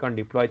to click on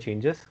deploy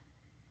changes.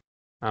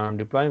 I'm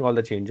deploying all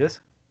the changes.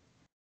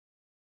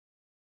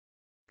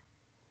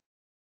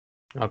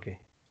 Okay,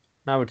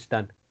 now it's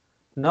done.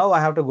 Now I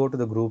have to go to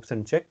the groups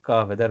and check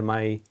whether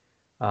my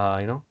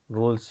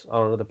rules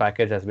or the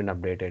package has been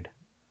updated.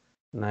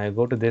 Now I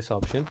go to this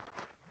option.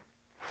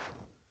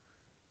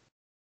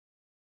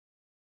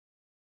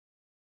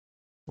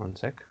 One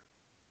sec.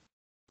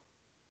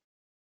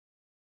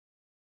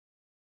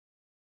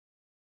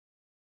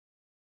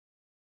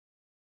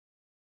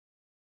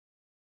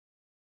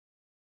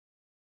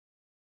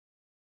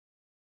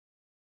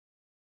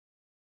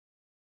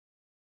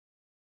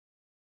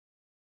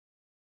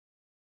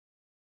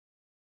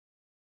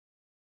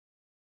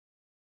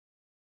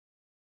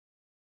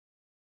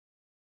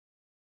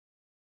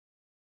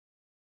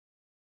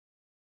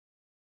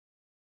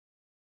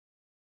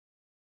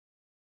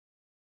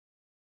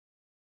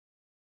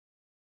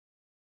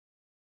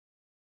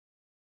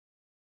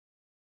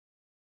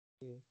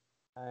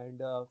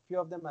 And few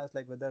of them ask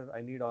like whether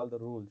I need all the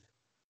rules.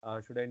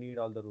 Should I need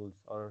all the rules,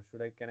 or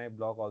can I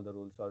block all the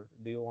rules, or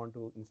do you want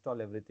to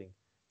install everything?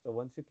 So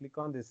once you click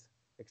on this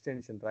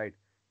extension, right,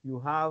 you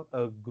have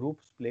a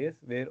groups place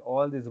where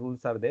all these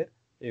rules are there.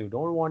 If you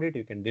don't want it,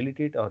 you can delete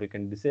it, or you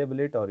can disable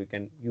it, or you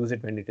can use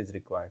it when it is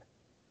required.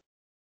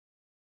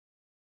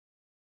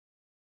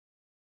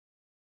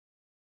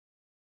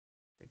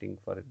 Waiting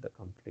for it, the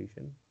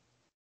completion.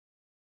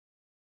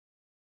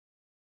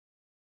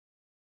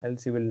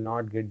 else you will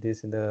not get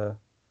this in the,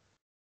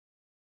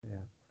 yeah,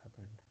 what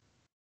happened?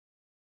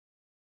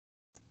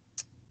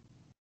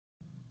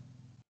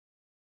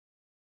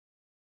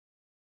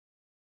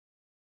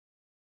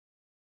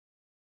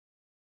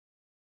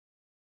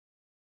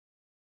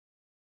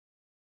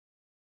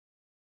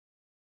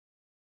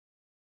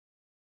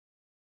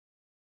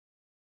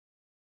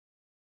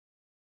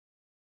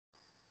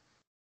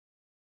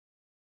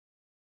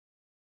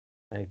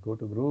 I go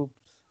to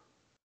groups,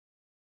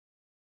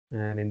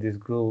 and in this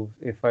group,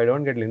 if I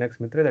don't get Linux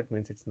Mitra, that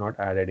means it's not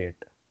added yet.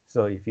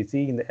 So if you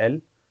see in the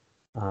L,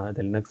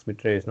 the Linux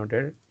Mitra is not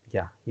added.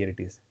 Yeah, here it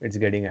is. It's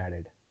getting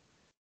added.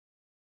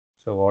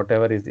 So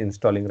whatever is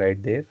installing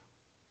right there,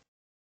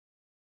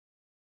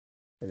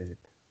 where is it?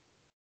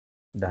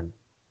 Done.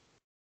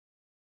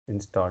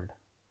 Installed.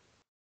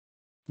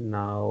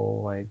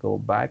 Now I go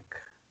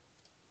back.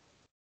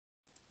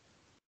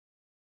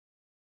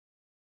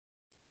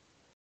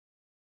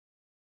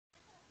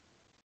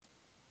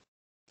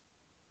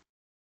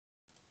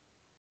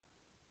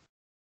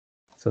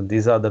 So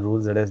these are the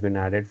rules that has been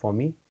added for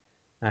me,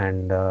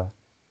 and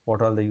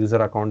what are the user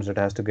accounts that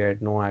has to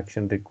get, no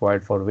action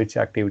required for which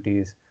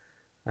activities,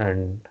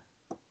 and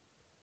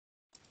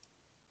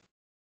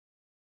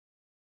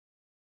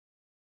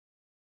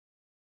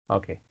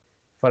okay.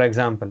 For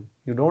example,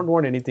 you don't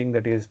want anything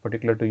that is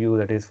particular to you,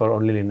 that is for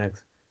only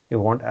Linux. You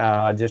want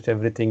adjust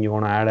everything, you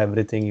want to add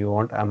everything, you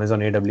want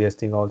Amazon AWS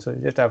thing also.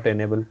 You just have to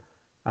enable,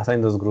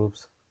 assign those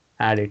groups,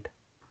 add it,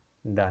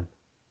 done.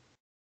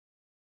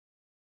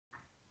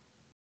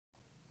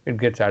 It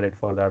gets added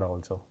for that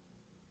also.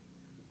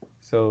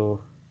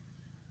 So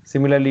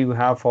similarly, you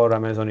have for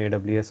Amazon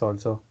AWS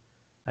also.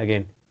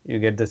 Again, you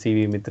get the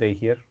CV Mitra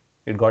here.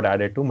 It got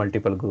added to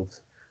multiple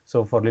groups.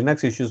 So for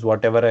Linux issues,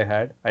 whatever I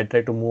had, I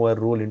try to move a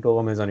rule into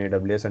Amazon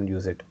AWS and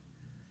use it.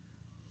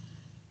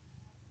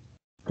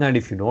 And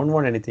if you don't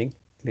want anything,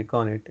 click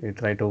on it. You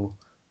try to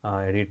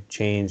edit,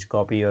 change,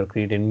 copy, or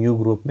create a new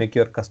group. Make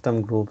your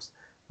custom groups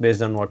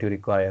based on what you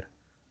require.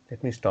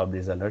 Let me stop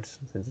these alerts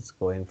since it's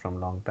going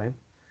from long time.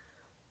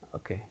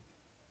 Okay.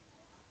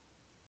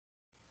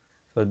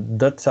 So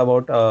that's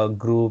about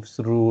groups,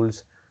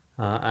 rules,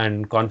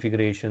 and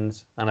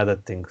configurations and other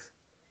things.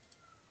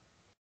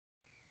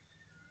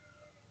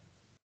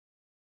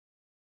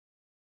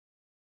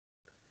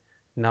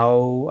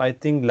 Now, I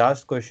think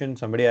last question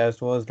somebody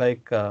asked was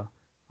like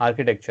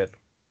architecture.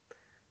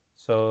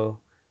 So,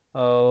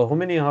 how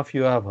many of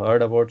you have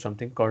heard about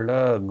something called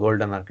a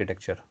golden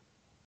architecture?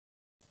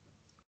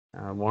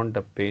 I want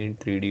the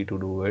Paint 3D to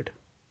do it.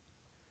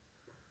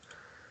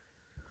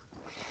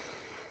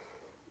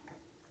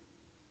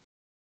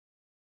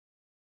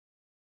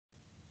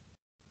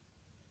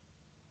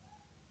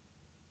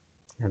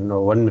 And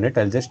 1 minute,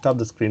 I'll just stop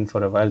the screen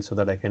for a while so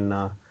that I can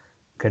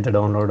get the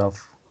download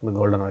of the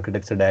golden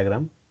architecture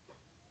diagram.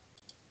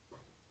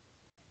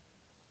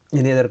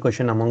 Any other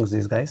question amongst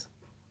these guys?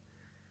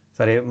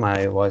 Sorry,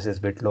 my voice is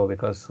a bit low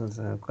because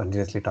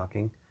continuously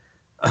talking.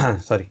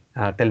 Sorry,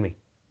 tell me.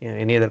 Yeah,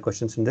 any other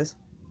questions in this?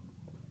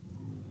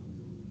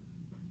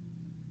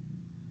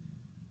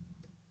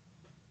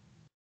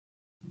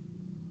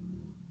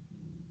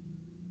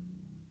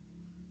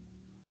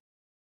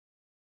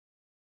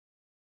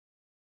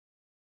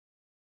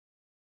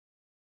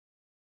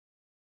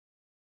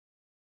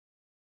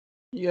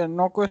 Yeah,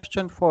 no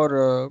question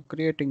for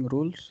creating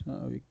rules.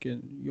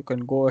 You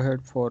can go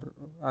ahead for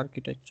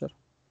architecture.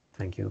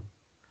 Thank you.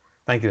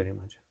 Thank you very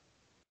much.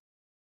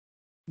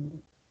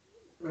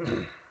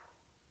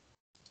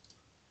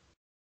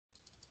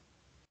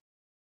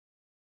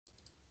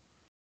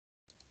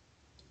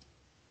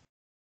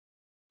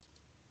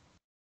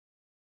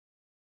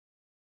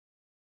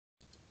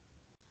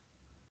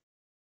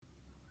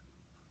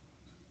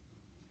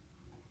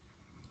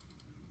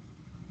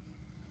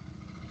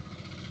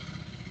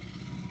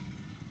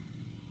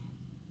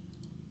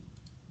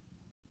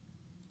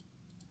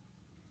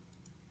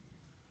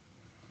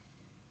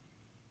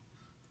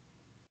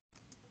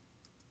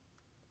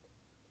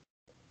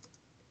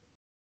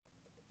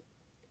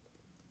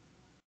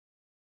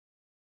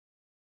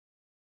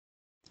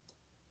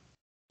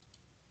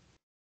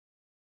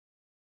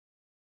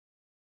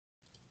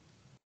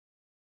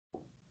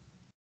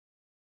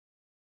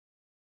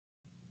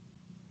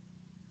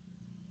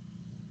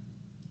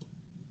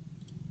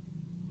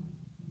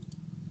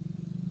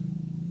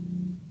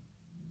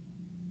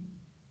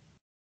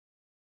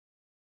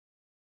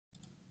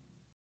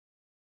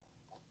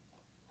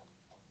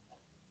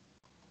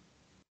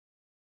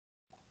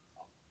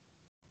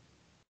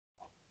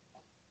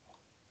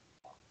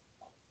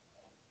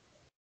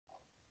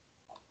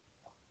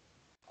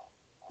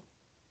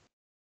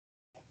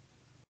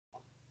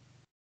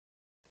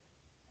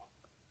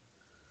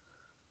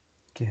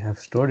 Okay, I've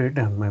stored it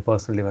on my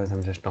personal device.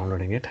 I'm just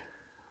downloading it.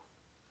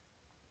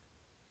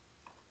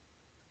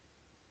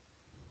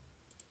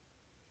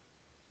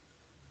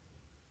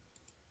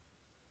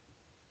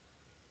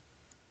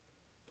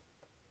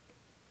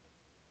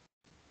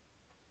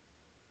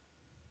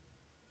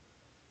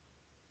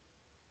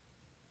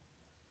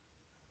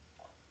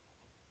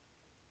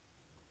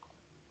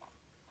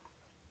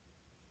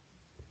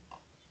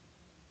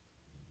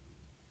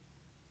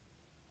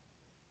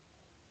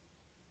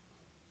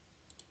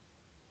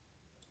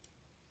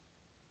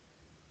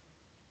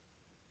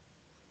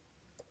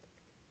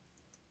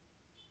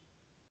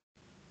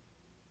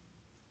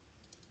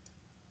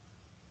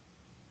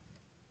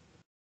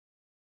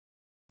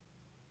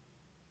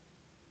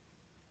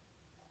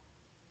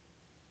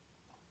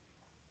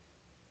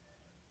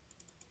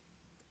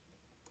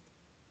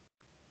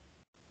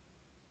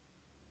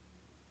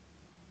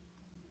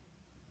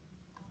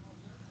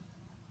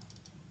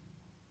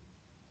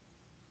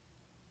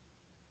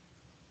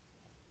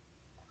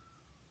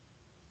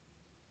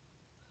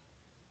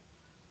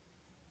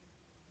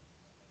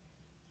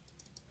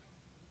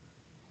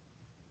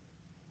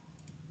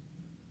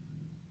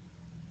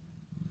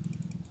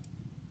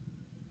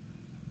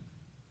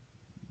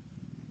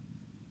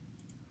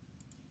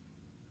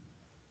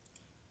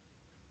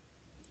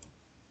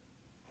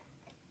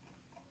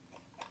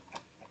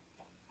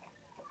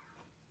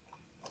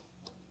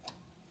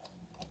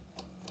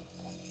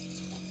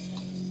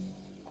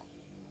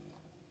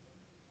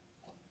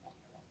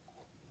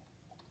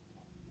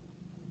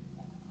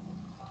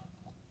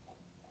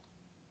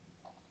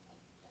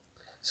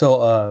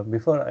 So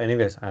before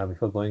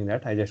going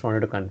that, I just wanted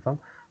to confirm.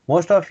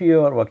 Most of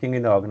you are working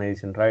in the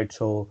organization, right?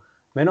 So,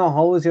 may know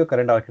how is your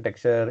current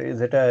architecture?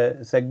 Is it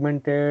a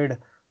segmented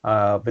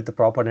with the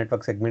proper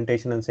network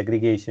segmentation and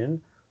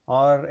segregation,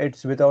 or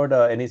it's without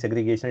any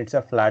segregation? It's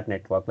a flat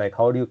network. Like,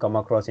 how do you come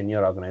across in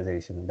your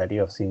organization that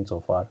you have seen so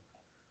far?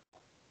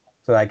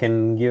 So I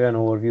can give an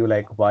overview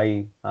like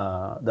why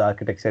the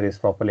architecture is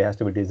properly has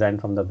to be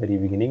designed from the very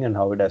beginning and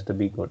how it has to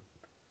be good.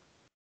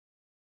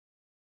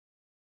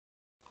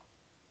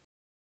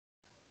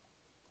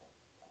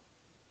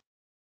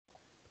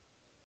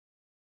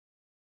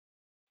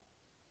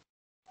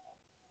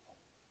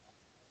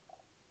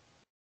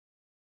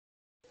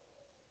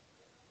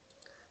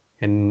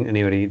 Can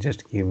anybody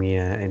just give me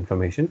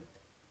information?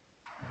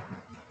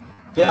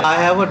 Yeah, I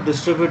have a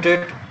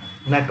distributed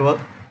network.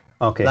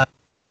 Okay. Like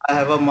I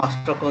have a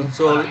master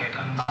console. I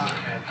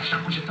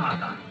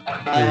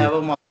Hmm. have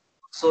a master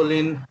console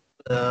in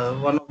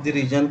one of the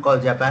region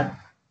called Japan.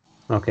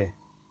 Okay.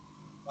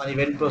 One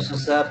event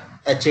processor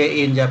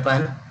HA in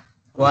Japan.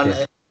 One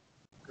Okay.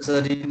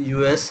 processor in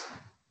US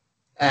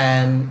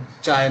and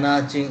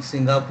China,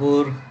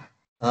 Singapore,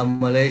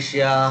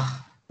 Malaysia,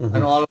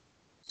 and Hmm. all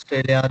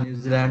Australia, New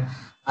Zealand.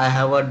 I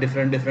have a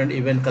different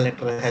event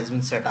collector has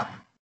been set up.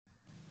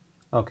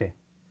 Okay.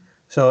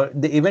 So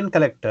the event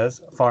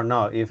collectors for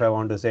now, if I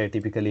want to say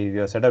typically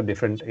you set up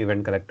different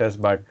event collectors,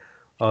 but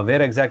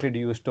where exactly do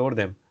you store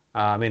them?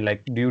 I mean,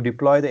 like, do you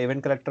deploy the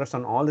event collectors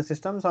on all the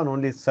systems or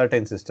only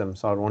certain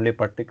systems or only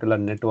particular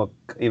network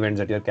events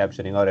that you're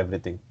capturing or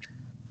everything?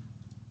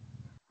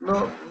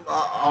 No,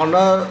 on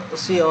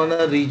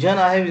a region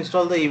I have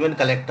installed the event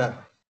collector,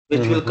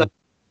 which will Hmm. collect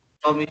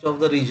from each of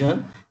the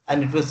region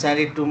and it will send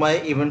it to my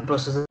event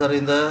processor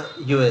in the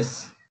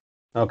US.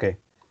 Okay.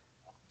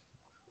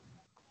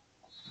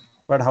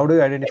 But how do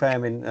you identify? I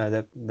mean,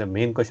 the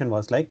main question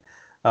was like,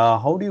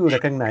 how do you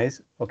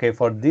recognize? Okay,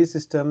 for these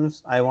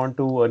systems, I want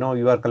to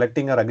you are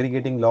collecting or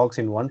aggregating logs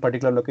in one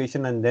particular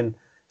location and then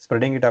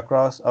spreading it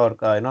across, or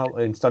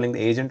installing the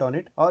agent on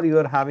it, or you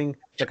are having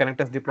the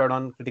connectors deployed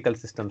on critical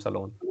systems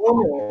alone.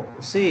 No,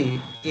 see,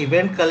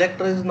 event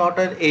collector is not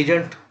an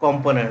agent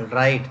component,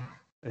 right?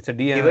 It's a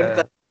D.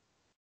 Event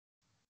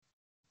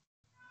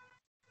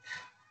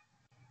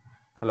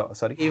Hello,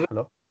 sorry. event,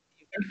 Hello.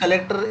 event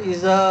collector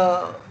is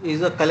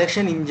a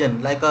collection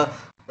engine, like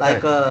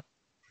Correct. a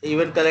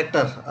event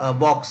collector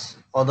box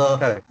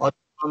Correct. or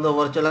on the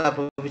virtual app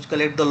which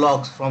collect the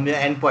logs from your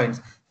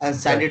endpoints and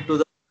send Correct. it to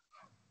the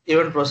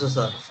event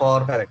processor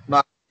for Correct.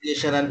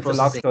 normalization and It's a log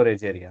processing.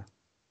 storage area.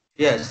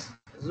 Yes,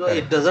 so it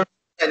Correct. doesn't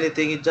do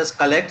anything. It just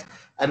collects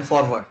and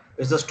forward.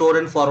 It's the store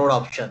and forward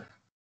option.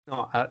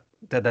 No,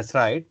 that's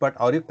right. But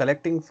are you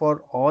collecting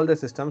for all the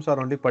systems or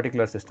only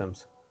particular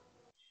systems?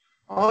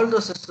 All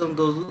the system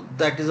those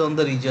that is on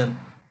the region.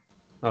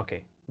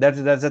 Okay,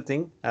 that's the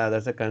thing.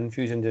 That's a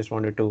confusion. Just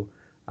wanted to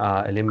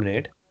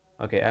eliminate.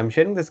 Okay, I'm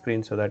sharing the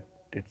screen so that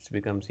it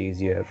becomes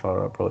easier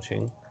for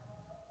approaching.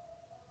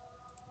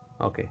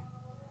 Okay,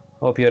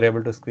 hope you're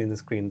able to screen the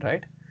screen,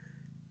 right?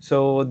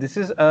 So this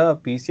is a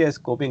PCI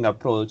scoping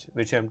approach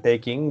which I'm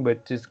taking,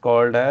 which is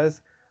called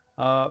as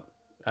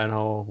I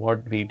know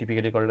what we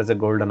typically call it as a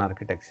golden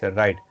architecture,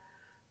 right?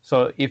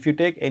 So if you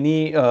take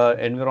any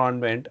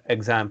environment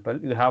example,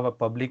 you have a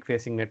public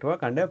facing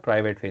network and a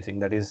private facing,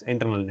 that is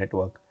internal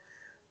network.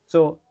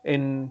 So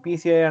in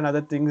PCI and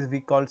other things, we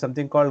call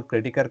something called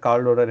critical call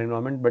loader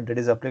environment, but that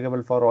is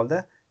applicable for all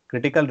the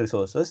critical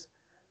resources.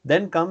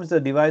 Then comes the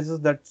devices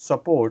that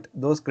support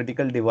those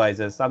critical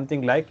devices,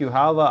 something like you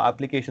have a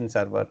application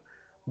server,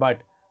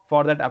 but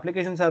for that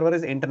application server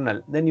is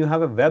internal. Then you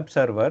have a web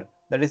server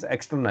that is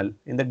external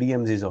in the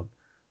DMZ zone.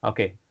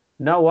 Okay.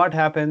 Now what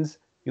happens?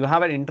 You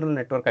have an internal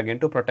network again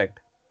to protect.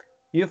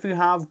 If you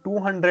have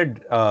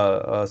 200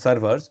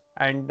 servers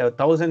and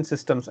 1000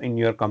 systems in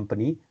your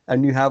company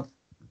and you have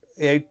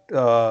eight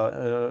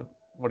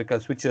what you call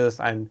switches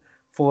and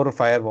four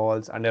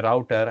firewalls and a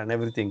router and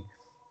everything,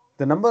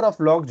 the number of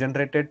logs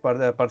generated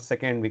per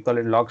second, we call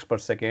it logs per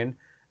second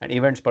and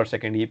events per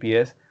second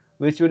EPS,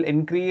 which will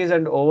increase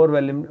and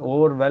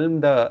overwhelm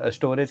the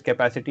storage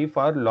capacity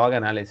for log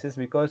analysis,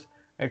 because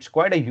it's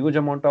quite a huge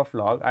amount of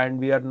log and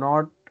we are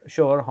not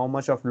sure how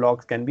much of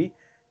logs can be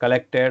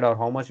collected or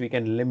how much we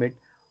can limit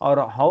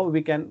or how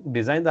we can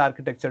design the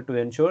architecture to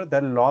ensure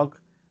that log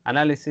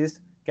analysis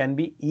can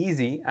be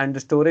easy and the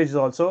storage is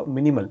also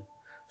minimal.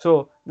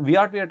 So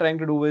what we are trying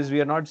to do is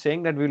we are not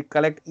saying that we will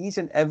collect each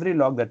and every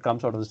log that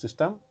comes out of the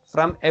system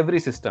from every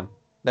system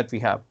that we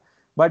have.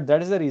 But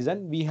that is the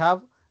reason we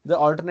have the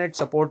alternate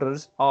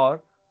supporters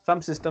or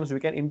some systems we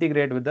can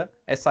integrate with the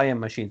SIM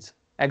machines.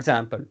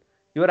 Example,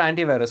 your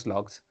antivirus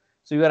logs.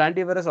 So your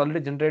antivirus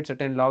already generates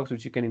certain logs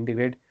which you can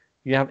integrate.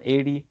 You have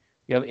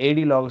AD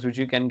logs which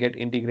you can get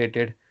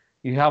integrated.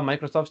 You have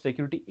Microsoft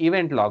security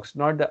event logs,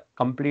 not the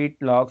complete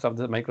logs of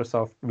the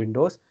Microsoft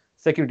Windows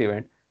security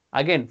event.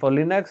 Again, for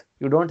Linux,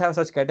 you don't have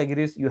such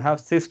categories. You have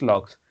sys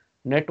logs.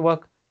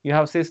 Network, you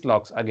have sys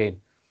logs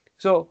again.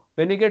 So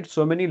when you get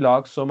so many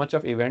logs, so much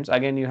of events,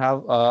 again you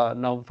have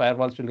now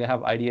firewalls will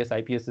have IDS,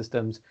 IPS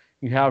systems.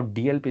 You have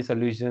DLP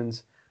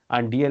solutions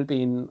and DLP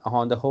in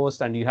on the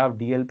host, and you have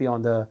DLP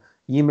on the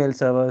email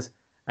servers,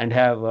 and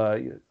have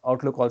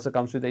Outlook also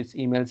comes with its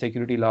email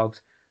security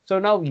logs. So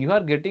now you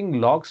are getting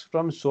logs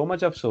from so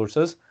much of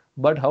sources,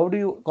 but how do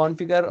you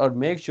configure or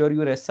make sure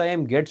your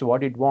SIM gets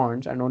what it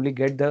wants and only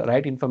get the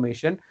right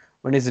information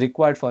when it's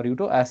required for you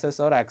to access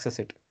or access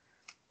it?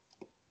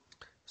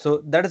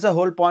 So that is the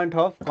whole point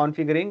of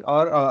configuring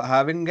or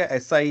having a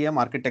SIEM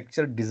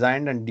architecture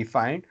designed and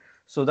defined,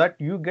 so that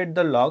you get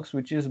the logs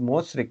which is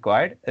most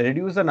required,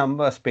 reduce the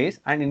number of space,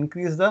 and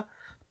increase the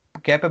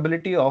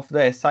capability of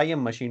the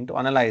SIEM machine to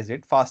analyze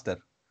it faster.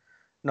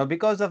 Now,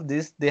 because of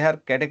this, they are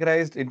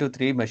categorized into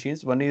three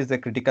machines. One is the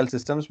critical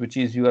systems, which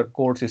is your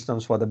core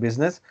systems for the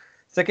business.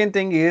 Second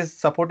thing is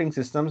supporting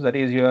systems, that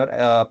is your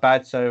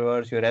patch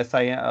servers, your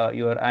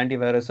your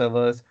antivirus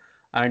servers,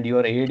 and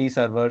your AD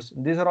servers.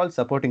 These are all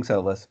supporting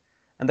servers.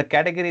 And the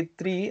category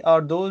three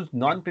are those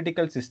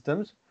non-critical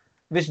systems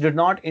which do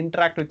not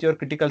interact with your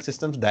critical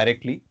systems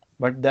directly,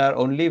 but their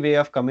only way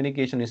of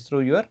communication is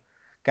through your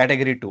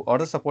category 2 or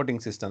the supporting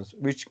systems,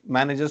 which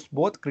manages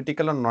both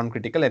critical and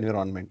non-critical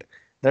environment.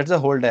 That's the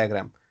whole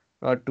diagram.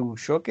 To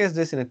showcase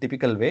this in a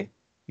typical way,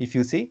 if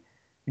you see,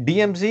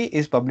 DMZ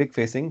is public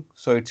facing,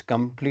 so it's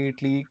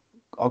completely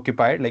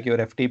occupied, like your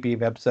FTP,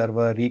 web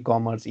server,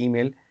 e-commerce,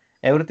 email,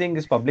 everything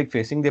is public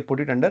facing. They put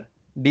it under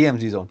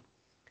DMZ zone.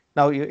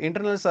 Now your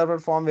internal server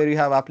form, where you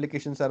have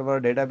application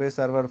server, database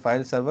server,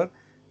 file server,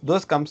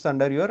 those comes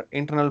under your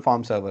internal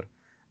form server.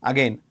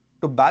 Again,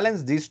 to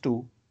balance these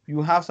two,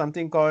 you have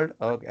something called,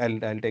 I'll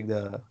take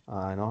the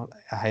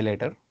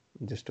highlighter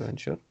just to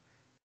ensure.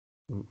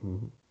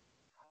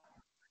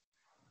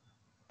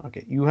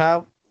 Okay, you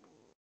have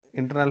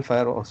internal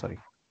firewall. Oh, sorry.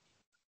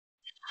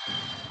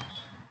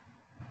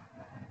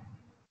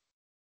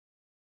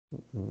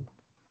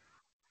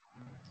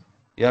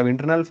 You have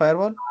internal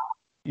firewall.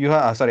 You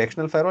have sorry,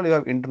 external firewall. You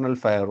have internal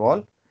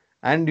firewall,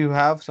 and you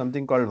have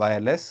something called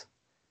wireless,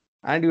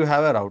 and you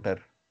have a router.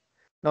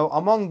 Now,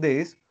 among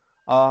these,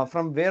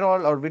 from where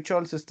all or which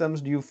all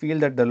systems do you feel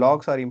that the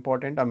logs are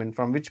important? I mean,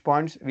 from which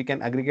points we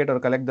can aggregate or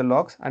collect the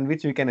logs, and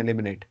which we can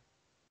eliminate?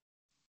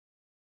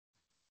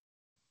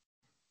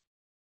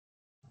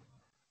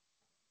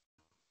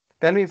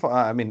 Tell me,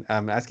 I mean,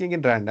 I'm asking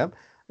in random.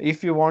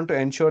 If you want to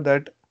ensure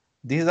that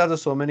these are the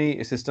so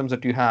many systems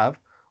that you have,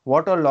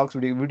 what all logs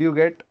would you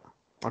get?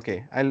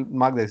 Okay, I'll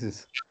mark this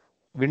is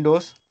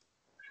Windows,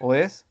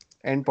 OS,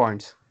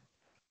 endpoints,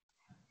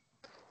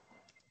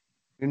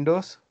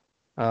 Windows,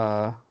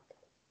 uh,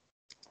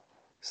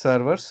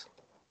 servers,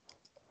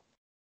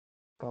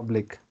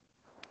 public,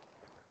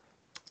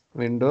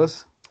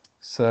 Windows,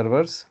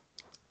 servers,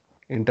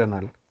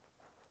 internal,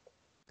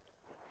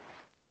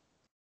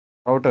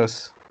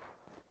 routers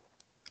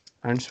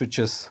and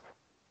switches,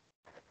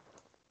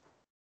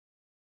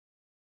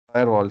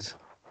 firewalls,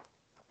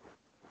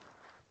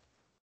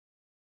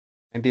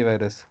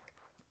 antivirus,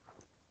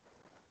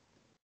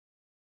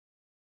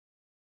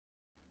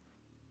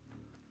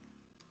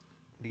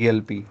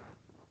 DLP,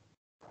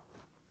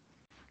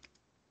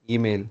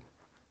 email.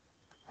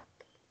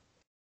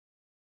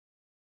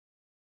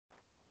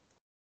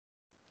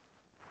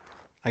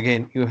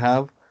 Again, you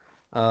have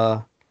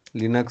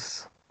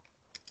Linux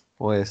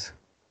OS,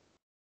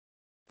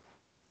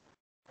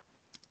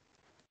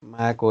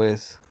 Mac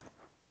OS,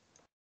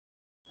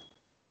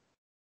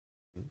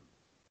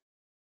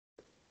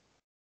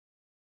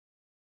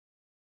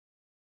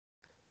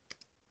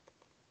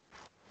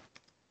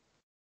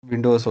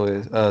 Windows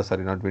OS,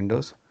 sorry, not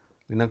Windows,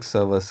 Linux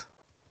servers.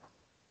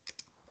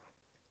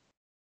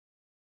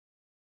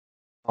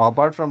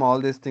 Apart from all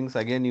these things,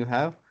 again, you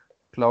have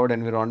cloud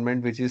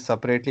environment, which is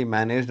separately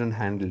managed and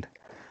handled.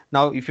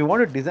 Now, if you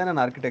want to design an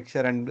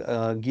architecture and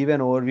give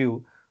an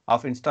overview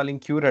of installing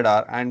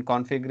QRadar and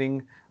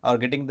configuring or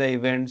getting the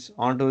events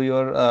onto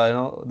your,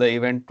 the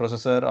event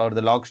processor or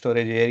the log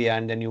storage area,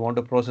 and then you want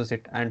to process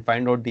it and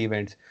find out the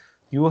events,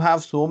 you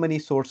have so many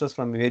sources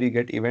from where you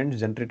get events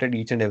generated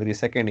each and every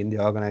second in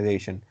the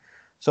organization.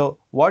 So,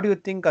 what do you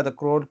think are the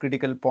core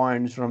critical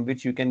points from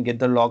which you can get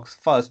the logs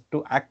first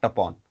to act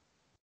upon,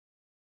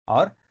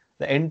 or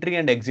the entry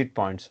and exit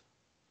points?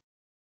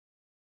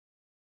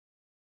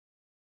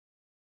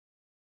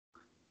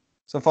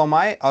 So for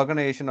my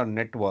organization or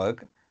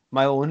network,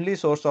 my only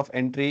source of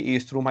entry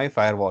is through my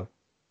firewall,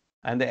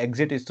 and the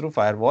exit is through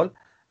firewall.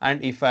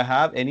 And if I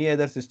have any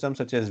other system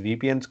such as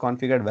VPNs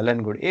configured, well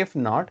and good. If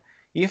not,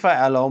 if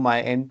I allow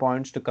my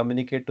endpoints to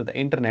communicate to the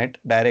internet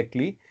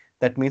directly,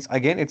 that means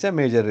again it's a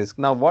major risk.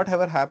 Now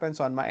whatever happens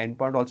on my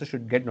endpoint also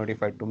should get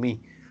notified to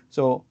me.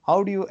 So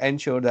how do you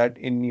ensure that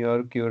in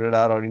your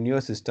QRadar or in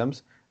your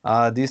systems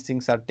these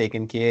things are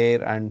taken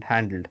care and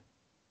handled?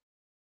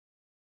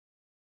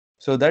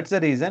 So that's the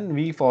reason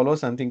we follow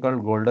something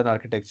called golden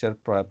architecture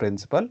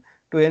principle.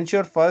 To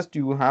ensure, first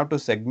you have to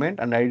segment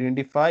and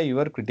identify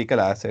your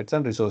critical assets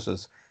and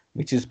resources,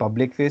 which is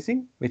public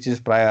facing, which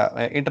is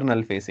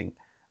internal facing,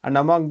 and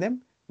among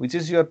them, which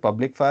is your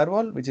public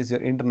firewall, which is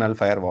your internal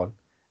firewall.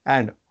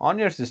 And on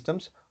your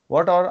systems,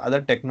 what are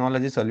other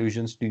technology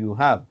solutions do you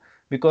have?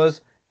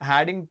 Because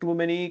adding too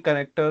many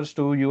connectors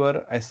to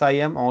your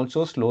SIM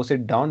also slows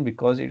it down,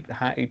 because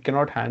it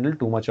cannot handle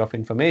too much of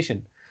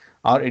information,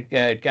 or it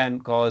can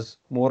cause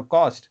more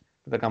cost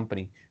to the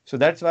company. So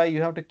that's why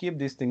you have to keep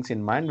these things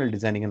in mind while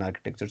designing an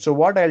architecture. So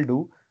what I'll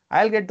do,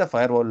 I'll get the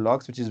firewall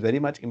logs, which is very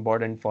much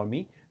important for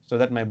me, so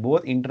that my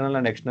both internal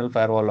and external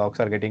firewall logs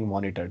are getting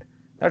monitored.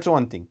 That's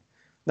one thing.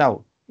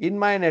 Now, in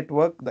my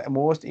network, the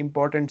most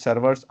important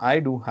servers I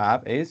do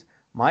have is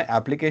my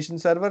application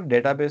server,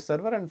 database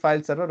server, and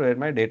file server, where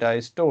my data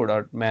is stored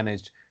or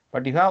managed.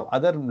 But you have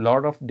other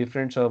lot of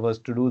different servers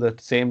to do the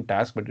same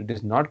task, but it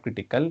is not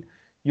critical.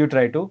 You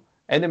try to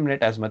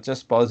eliminate as much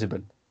as possible.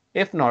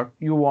 If not,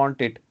 you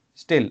want it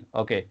still.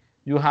 Okay,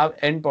 you have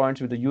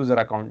endpoints with the user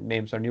account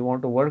names, and you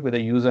want to work with the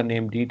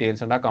username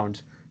details and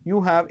accounts.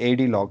 You have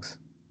AD logs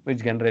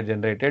which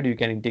generated. You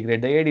can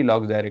integrate the AD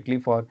logs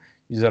directly for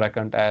user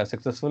account as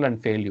successful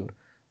and failure.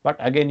 But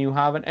again, you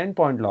have an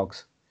endpoint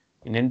logs.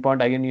 In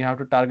endpoint, again, you have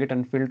to target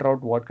and filter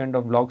out what kind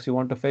of logs you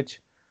want to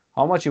fetch,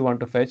 how much you want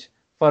to fetch,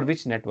 for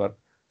which network.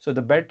 So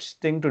the best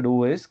thing to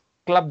do is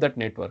club that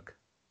network.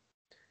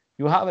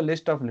 You have a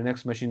list of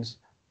Linux machines,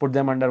 put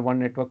them under one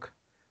network.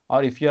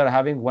 Or if you are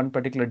having one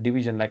particular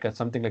division, like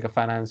something like a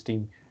finance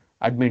team,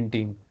 admin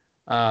team,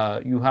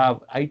 you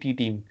have IT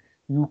team,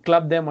 you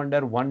club them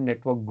under one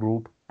network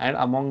group, and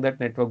among that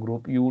network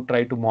group, you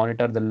try to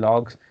monitor the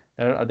logs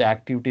or the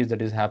activities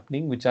that is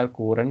happening, which are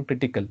core and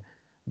critical.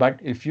 But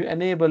if you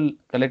enable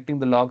collecting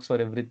the logs for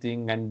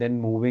everything and then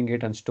moving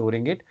it and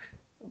storing it,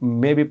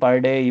 maybe per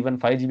day even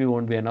 5 GB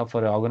won't be enough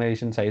for an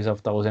organization size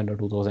of 1000 or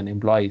 2000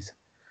 employees,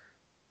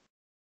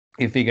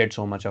 if we get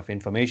so much of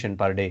information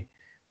per day.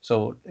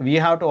 So we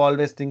have to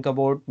always think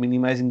about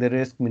minimizing the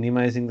risk,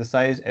 minimizing the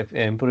size,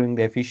 improving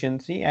the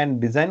efficiency, and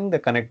designing the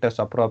connectors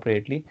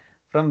appropriately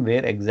from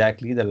where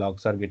exactly the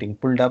logs are getting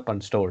pulled up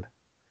and stored.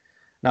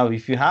 Now,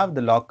 if you have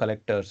the log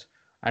collectors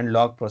and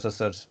log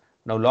processors,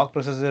 now log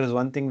processor is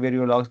one thing where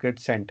your logs get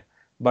sent,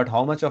 but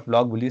how much of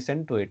log will you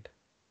send to it?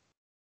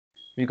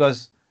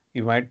 Because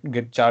you might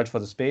get charged for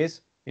the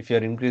space. If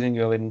you're increasing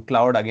your in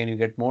cloud, again you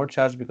get more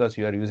charge because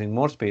you are using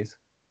more space,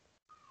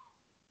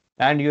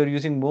 and you're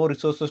using more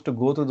resources to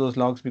go through those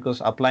logs,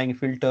 because applying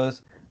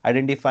filters,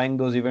 identifying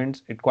those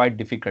events, it's quite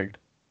difficult.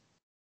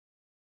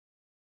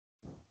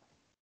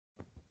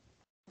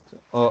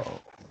 uh,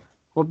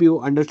 Hope you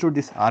understood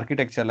this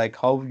architecture, like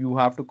how you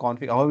have to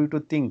configure, how you to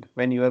think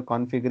when you are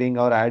configuring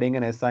or adding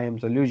an SIM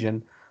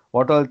solution,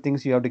 what all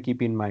things you have to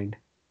keep in mind.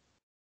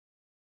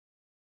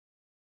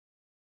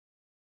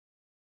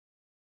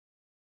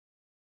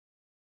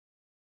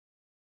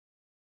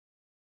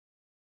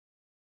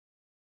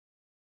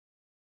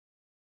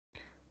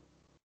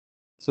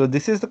 So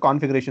this is the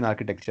configuration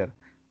architecture.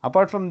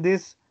 Apart from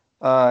this,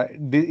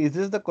 is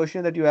this the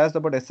question that you asked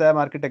about SIM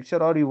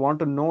architecture, or you want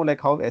to know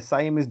like how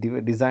SIM is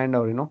designed,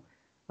 or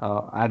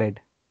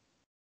added?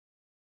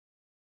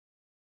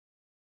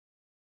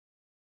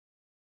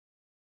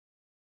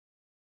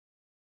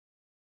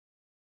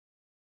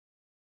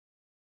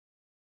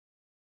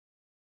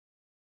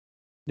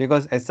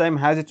 Because SIM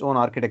has its own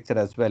architecture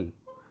as well,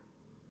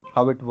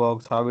 how it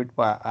works, how it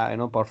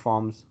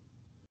performs,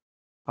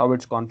 how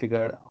it's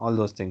configured, all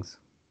those things.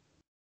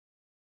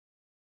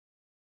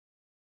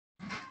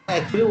 I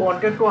actually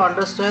wanted to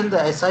understand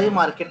the SIM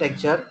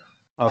architecture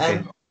Okay.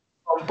 and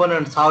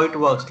components, how it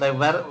works. Like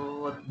where,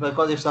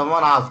 because if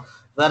someone asks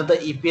where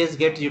the EPS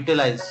gets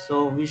utilized,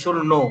 so we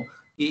should know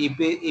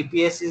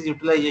EPS is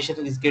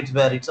utilization is gets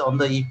where it's on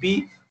the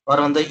EP or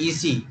on the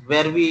EC,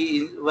 where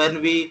we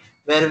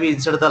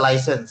insert the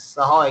license.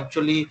 So how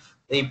actually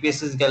the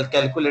EPS is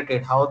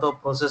calculated, how the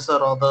processor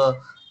or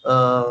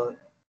the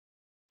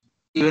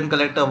event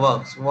collector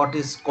works, what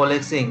is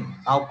coalescing,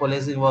 how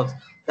coalescing works.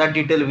 That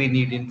detail we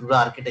need into the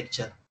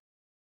architecture.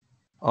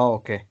 Oh,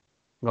 okay.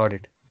 Got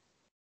it.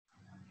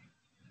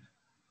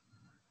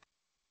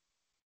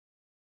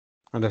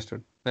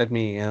 Understood. Let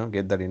me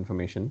get that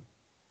information.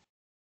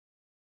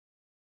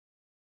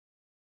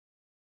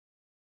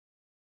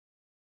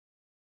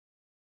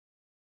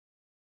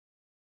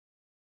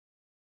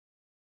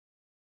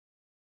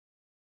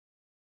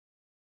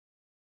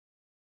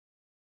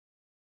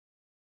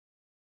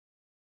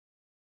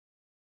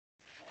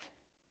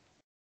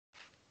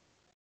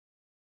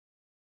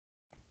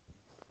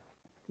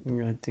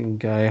 I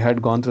think I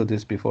had gone through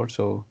this before,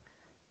 so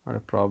not a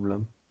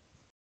problem.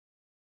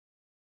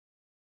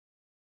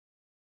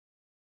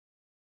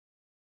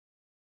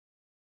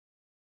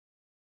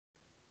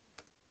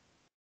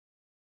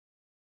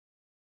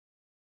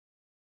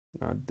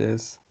 Not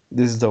this.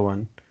 This is the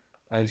one.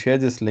 I'll share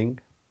this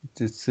link.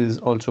 This is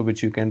also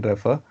which you can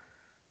refer.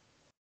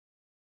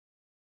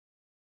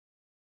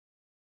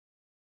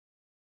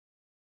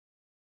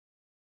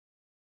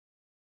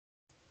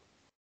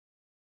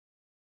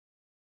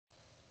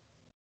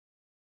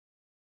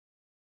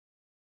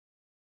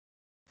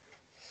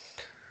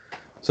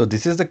 So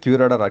this is the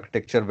QRadar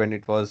architecture when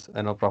it was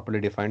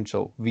properly defined.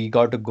 So we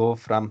got to go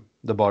from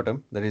the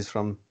bottom, that is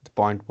from the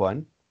point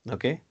one.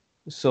 Okay.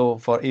 So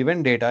for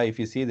event data, if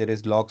you see, there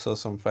is log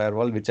source from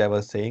firewall, which I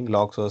was saying,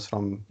 log source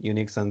from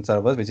Unix and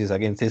servers, which is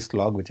again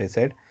syslog, which I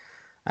said,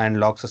 and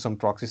log source from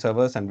proxy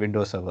servers and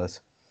Windows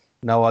servers.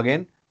 Now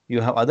again, you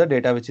have other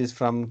data which is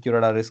from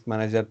QRadar Risk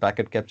Manager,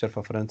 packet capture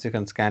for forensic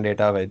and scan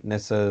data,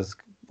 witnesses,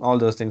 all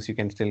those things you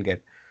can still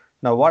get.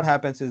 Now what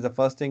happens is the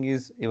first thing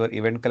is your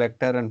event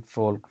collector and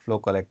flow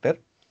collector,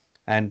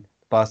 and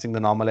passing the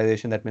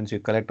normalization. That means you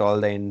collect all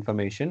the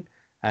information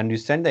and you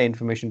send the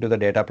information to the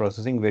data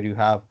processing, where you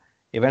have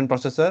event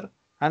processor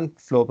and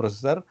flow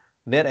processor,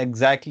 where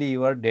exactly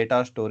your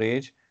data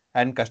storage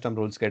and custom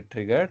rules get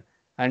triggered.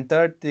 And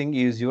third thing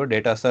is your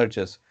data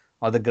searches,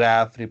 or the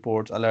graph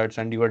reports, alerts,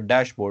 and your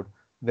dashboard,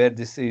 where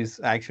this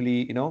is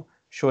actually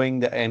showing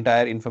the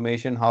entire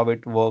information, how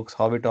it works,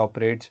 how it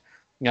operates,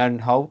 and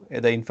how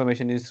the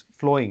information is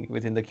flowing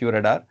within the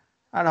QRadar,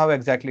 and how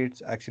exactly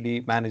it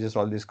actually manages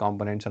all these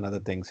components and other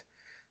things.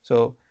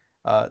 So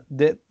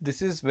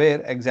this is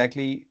where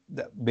exactly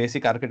the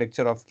basic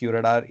architecture of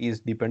QRadar is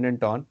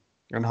dependent on,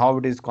 and how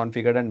it is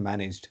configured and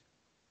managed.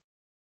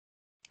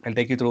 I'll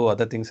take you through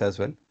other things as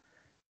well.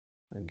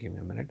 Give me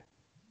a minute.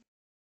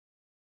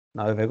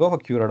 Now if I go for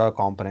QRadar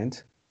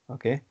components,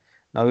 okay,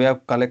 now we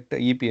have collect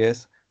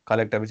EPS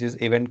collector, which is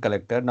event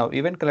collector. Now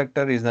event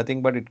collector is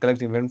nothing but it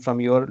collects event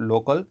from your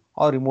local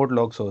or remote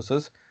log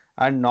sources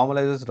and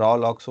normalizes raw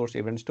log source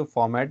events to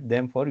format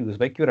them for use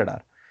by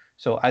QRadar.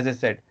 So as I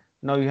said,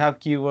 now you have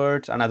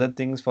keywords and other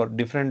things for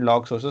different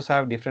log sources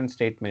have different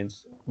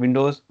statements.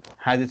 Windows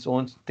has its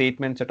own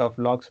statement set of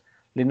logs.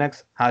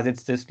 Linux has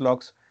its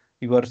syslogs.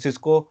 Your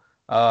Cisco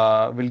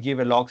will give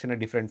a logs in a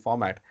different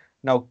format.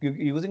 Now,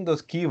 using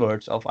those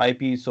keywords of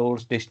IP,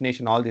 source,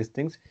 destination, all these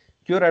things,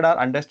 QRadar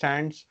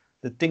understands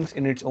the things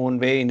in its own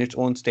way, in its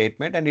own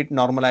statement, and it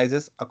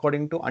normalizes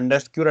according to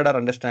QRadar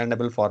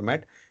understandable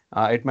format.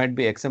 It might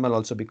be XML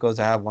also, because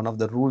I have one of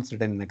the rules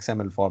written in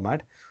XML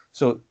format.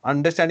 So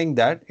understanding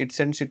that, it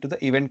sends it to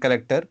the event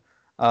collector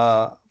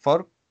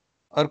for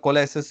or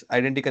coalesces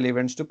identical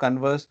events to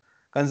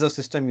conserve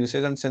system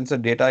usage and sends the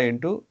data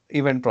into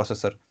event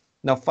processor.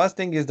 Now, first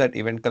thing is that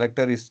event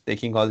collector is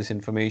taking all this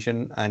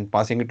information and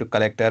passing it to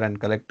collector, and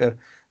collector,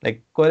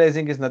 like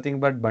coalescing is nothing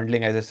but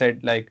bundling. As I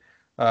said, like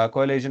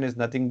correlation is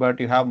nothing but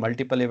you have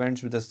multiple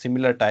events with a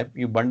similar type,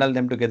 you bundle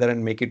them together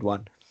and make it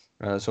one.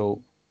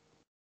 So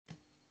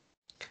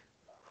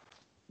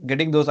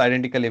getting those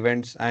identical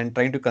events and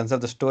trying to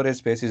conserve the storage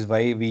space is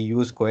why we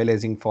use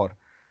coalescing for.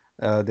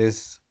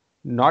 There's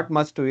not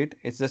much to it.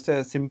 It's just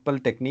a simple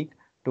technique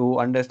to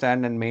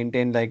understand and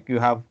maintain. Like you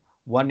have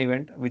one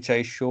event which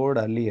I showed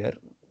earlier,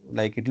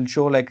 like it will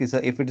show like if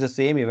it's the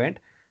same event,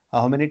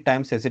 how many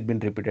times has it been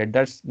repeated.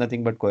 That's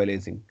nothing but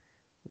coalescing.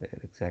 Where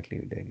exactly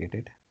did I get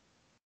it?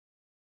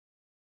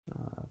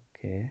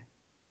 Okay.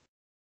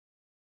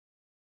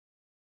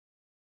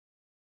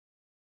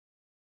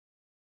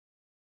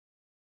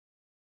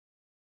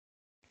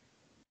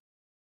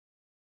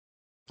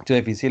 So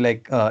if you see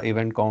like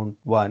event count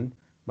 1,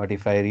 but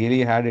if I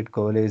really had it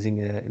coalescing,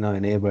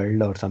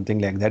 enabled or something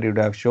like that, it would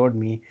have showed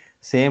me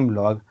same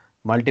log,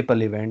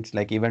 multiple events,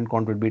 like event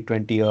count would be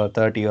 20 or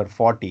 30 or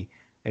 40.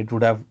 It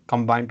would have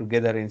combined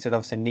together instead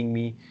of sending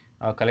me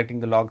collecting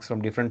the logs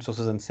from different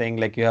sources and saying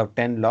like you have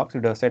 10 logs, it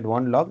would have said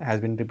one log has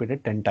been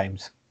repeated 10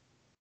 times.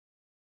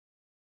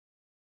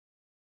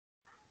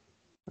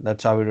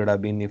 That's how it would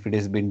have been if it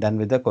has been done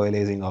with the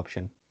coalescing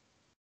option.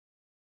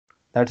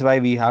 That's why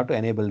we have to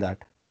enable that.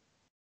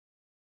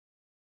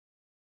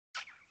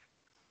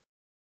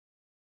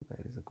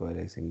 Where is the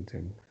coalescing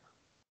thing?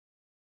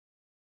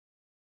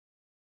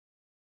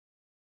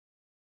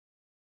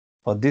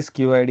 For this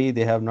QID,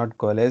 they have not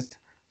coalesced.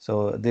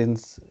 So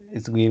this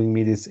is giving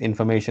me this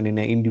information in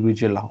an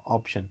individual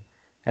option.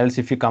 Else,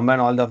 if you combine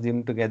all of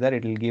them together,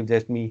 it will give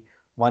just me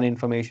one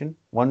information,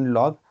 one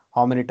log,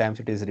 how many times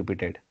it is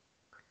repeated.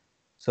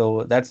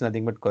 So that's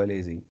nothing but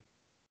coalescing.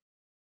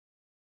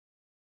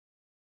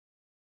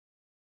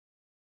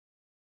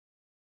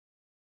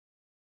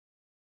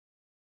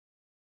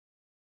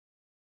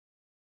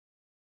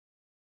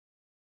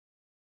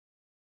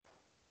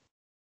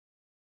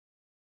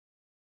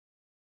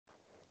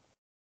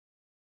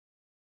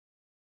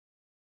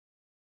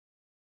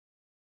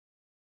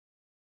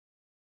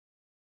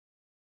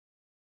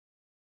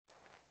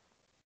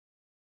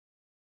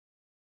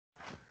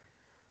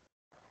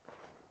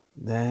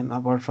 Then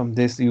apart from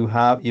this, you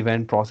have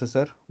event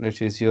processor,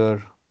 which is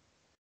your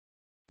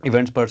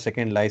events per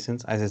second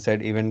license. As I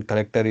said, event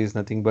collector is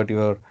nothing but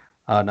your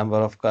number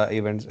of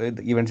events.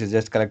 The events is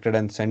just collected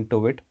and sent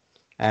to it.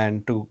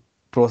 And to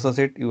process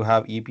it, you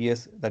have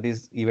EPS, that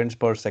is events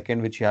per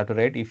second, which you have to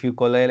write. If you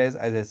coalesce,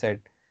 as I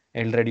said,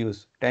 it'll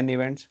reduce 10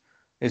 events.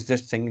 It's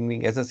just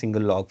sending as a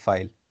single log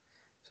file.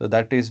 So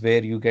that is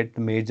where you get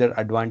the major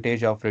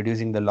advantage of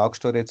reducing the log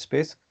storage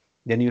space.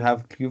 Then you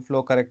have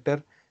Qflow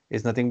connector,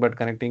 is nothing but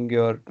connecting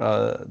your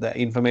the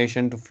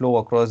information to flow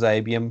across the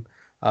IBM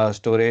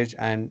storage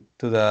and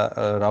to the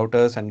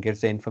routers and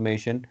gets the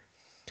information.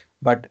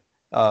 But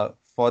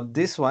for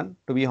this one,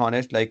 to be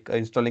honest, like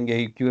installing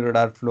a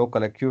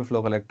QRadar Q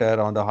flow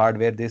collector on the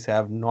hardware, this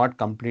have not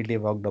completely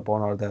worked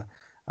upon, or the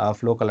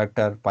flow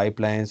collector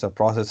pipelines or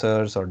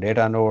processors or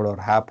data node or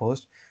app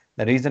host.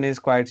 The reason is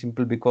quite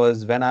simple,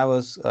 because when I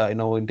was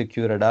into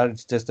QRadar,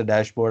 it's just the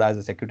dashboard as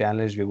a security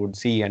analyst we would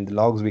see, and the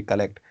logs we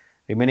collect.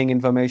 Remaining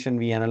information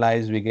we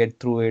analyze, we get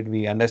through it,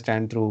 we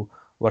understand through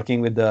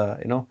working with the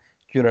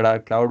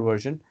QRadar cloud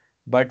version.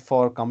 But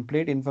for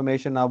complete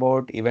information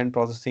about event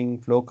processing,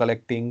 flow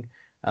collecting,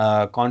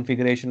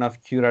 configuration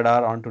of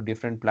QRadar onto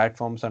different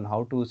platforms, and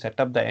how to set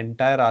up the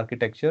entire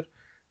architecture,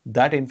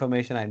 that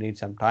information I need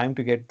some time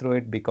to get through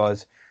it,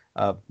 because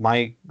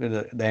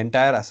the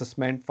entire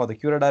assessment for the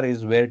QRadar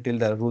is where till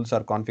the rules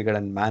are configured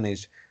and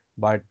managed.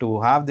 But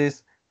to have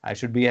this, I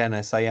should be an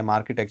SIM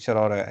architecture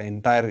or an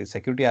entire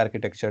security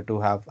architecture to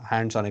have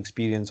hands-on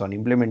experience on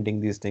implementing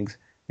these things,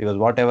 because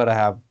whatever I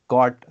have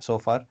got so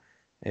far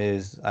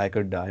is I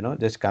could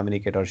just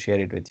communicate or share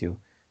it with you.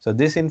 So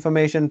this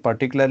information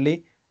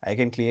particularly, I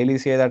can clearly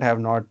say that I have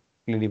not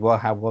really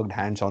have worked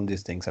hands on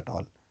these things at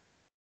all.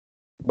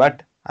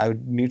 But I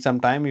would need some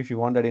time. If you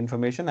want that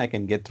information, I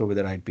can get through with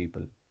the right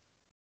people.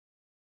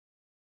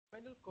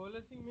 Final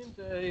coalescing means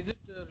is it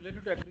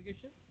related to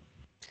aggregation?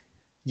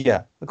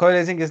 Yeah,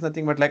 coalescing is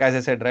nothing but, like as I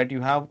said, right?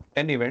 You have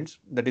 10 events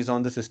that is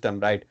on the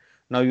system, right?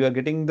 Now you are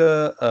getting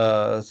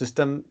the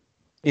system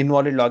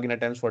invalid login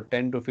attempts for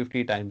 10 to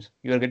 50 times.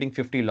 You are getting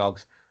 50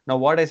 logs. Now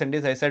what I send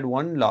is, I said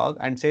one log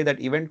and say that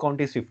event count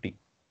is 50.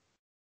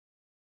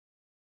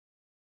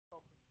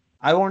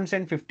 I won't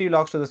send 50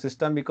 logs to the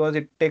system, because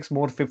it takes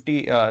more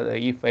 50.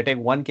 If I take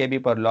 1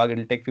 KB per log, it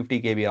will take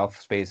 50 KB of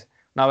space.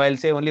 Now I'll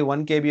say only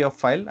 1 KB of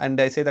file, and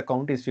I say the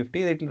count is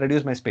 50, it will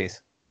reduce my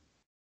space.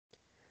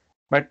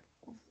 But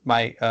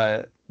my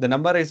the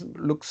number is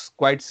looks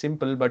quite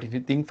simple, but if you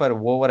think for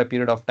over a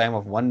period of time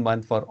of 1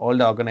 month for all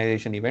the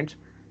organization events,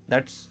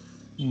 that's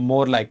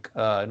more like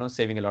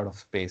saving a lot of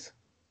space.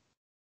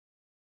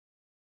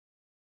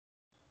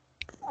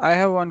 I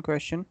have one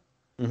question.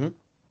 Mm-hmm.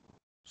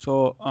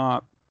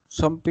 So,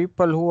 some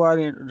people who are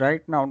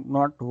right now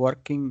not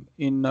working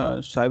in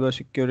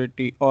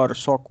cybersecurity or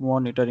SOC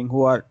monitoring,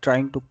 who are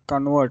trying to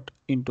convert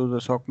into the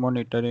SOC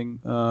monitoring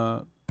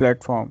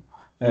platform,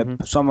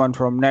 Mm-hmm. someone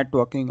from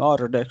networking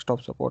or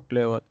desktop support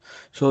level.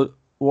 So,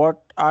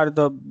 what are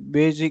the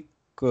basic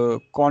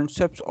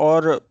concepts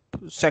or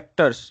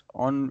sectors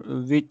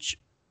on which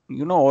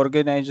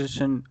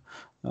organization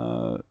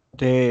uh,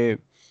 they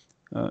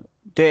uh,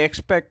 they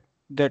expect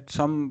that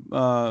some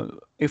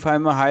if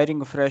I'm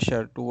hiring a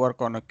fresher to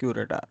work on a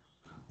QRadar,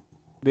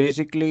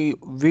 basically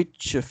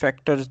which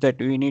factors that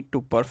we need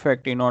to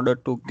perfect in order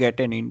to get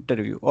an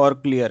interview or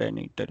clear an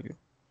interview?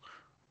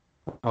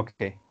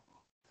 Okay.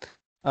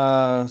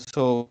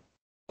 So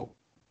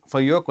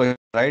for your question,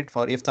 right,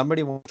 for if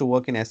somebody wants to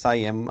work in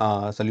SIM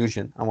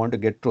solution, I want to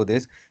get through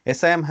this.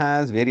 SIM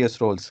has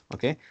various roles.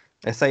 Okay,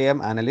 SIM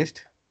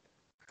analyst,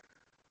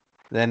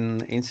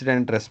 then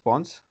incident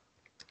response,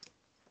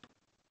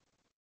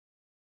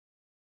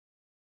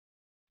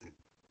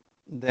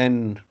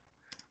 then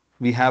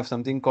we have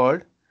something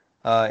called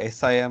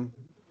SIM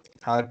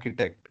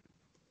architect.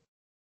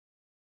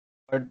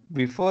 But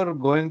before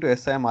going to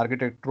SIM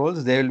architect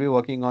roles, they will be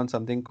working on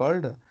something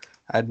called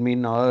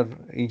admin or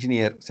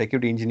engineer,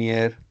 security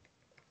engineer,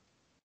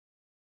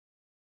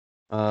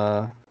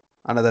 uh,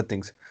 and other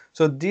things.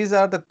 So these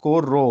are the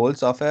core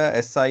roles of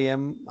a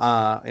SIM,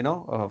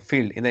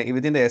 field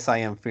within the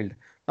SIM field.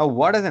 Now,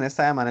 what does an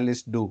SIM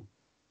analyst do?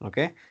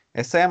 Okay,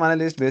 SIM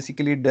analyst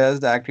basically does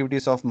the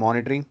activities of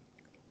monitoring,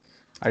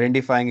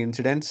 identifying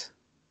incidents,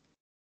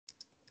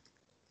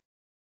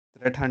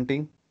 threat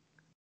hunting.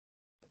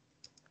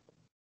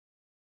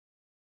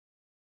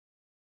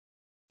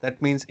 That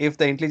means if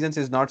the intelligence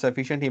is not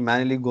sufficient, he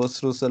manually goes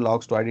through the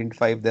logs to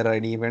identify if there are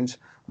any events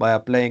by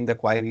applying the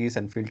queries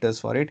and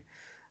filters for it.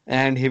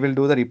 And he will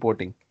do the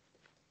reporting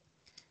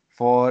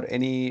for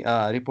any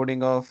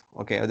reporting of,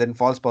 okay, then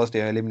false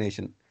positive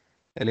elimination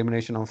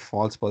of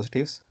false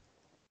positives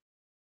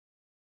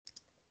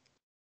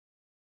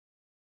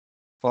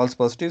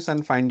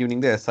and fine tuning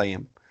the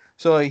SIM.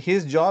 So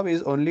his job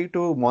is only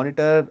to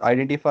monitor,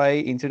 identify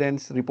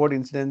incidents, report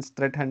incidents,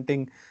 threat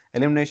hunting,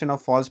 elimination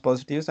of false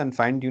positives, and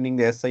fine tuning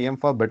the SIM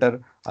for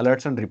better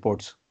alerts and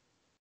reports.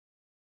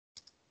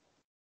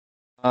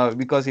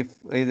 Because if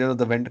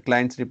the vendor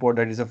clients report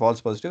that is a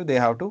false positive, they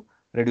have to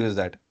reduce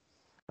that.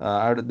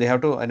 They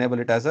have to enable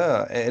it as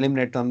a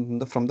eliminate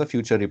them from the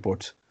future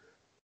reports.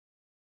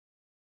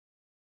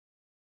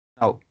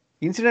 Now,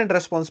 incident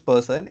response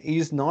person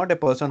is not a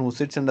person who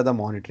sits under the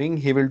monitoring.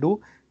 He will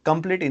do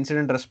complete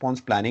incident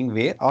response planning,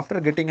 where after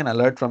getting an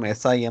alert from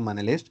SIM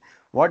analyst,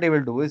 what he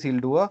will do is he'll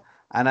do a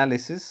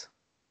analysis,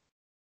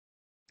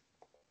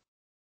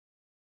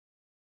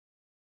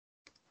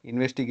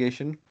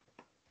 investigation.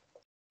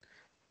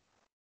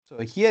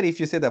 So here,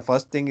 if you say, the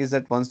first thing is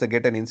that once they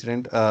get an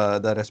incident,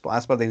 as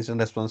per the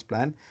incident response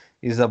plan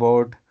is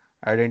about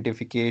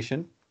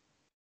identification,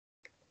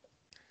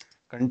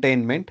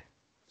 containment.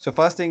 So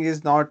first thing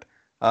is not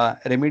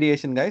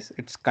remediation, guys,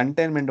 it's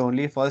containment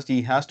only. First,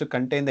 he has to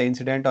contain the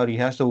incident, or he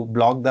has to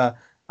block the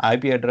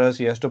IP address.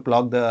 He has to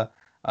block the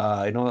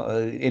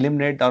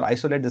eliminate or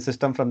isolate the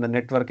system from the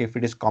network if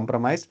it is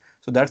compromised.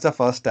 So that's the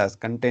first task: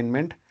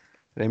 containment,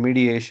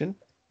 remediation.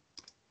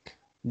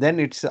 Then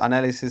it's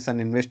analysis and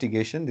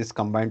investigation. This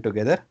combined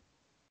together.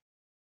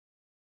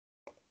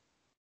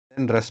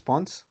 Then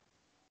response,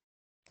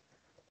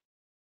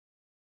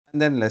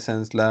 and then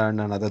lessons learned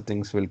and other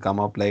things will come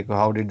up, like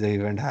how did the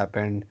event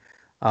happen,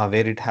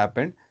 where it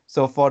happened.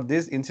 So for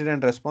this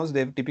incident response,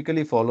 they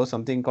typically follow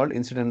something called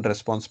incident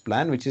response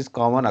plan, which is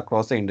common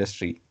across the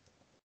industry.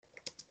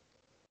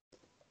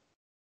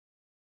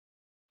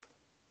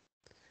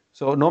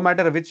 So no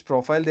matter which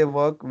profile they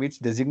work, which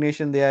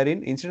designation they are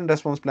in, incident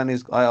response plan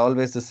is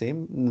always the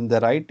same.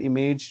 The right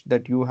image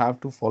that you have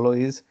to follow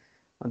is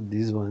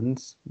these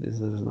ones. This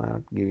is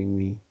not giving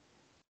me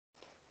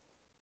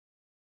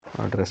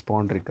not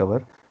respond,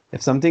 recover.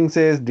 If something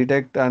says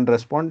detect and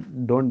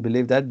respond, don't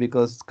believe that,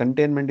 because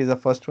containment is the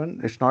first one.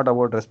 It's not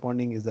about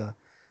responding is the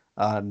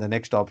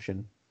next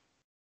option.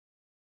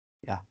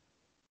 Yeah,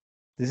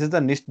 this is the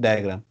NIST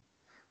diagram.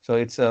 So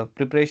it's a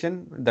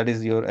preparation, that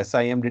is your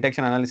SIM.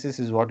 Detection analysis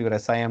is what your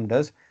SIM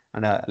does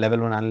and a level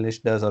 1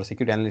 analyst does or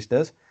security analyst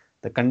does.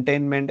 The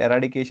containment,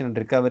 eradication and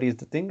recovery is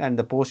the thing, and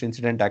the post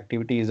incident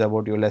activity is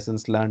about your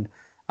lessons learned,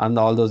 and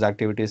all those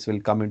activities will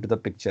come into the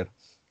picture.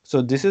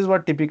 So this is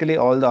what typically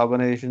all the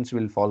organizations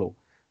will follow,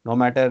 no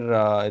matter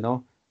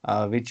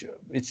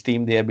which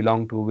team they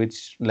belong to,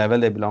 which level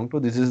they belong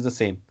to. This is the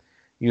same.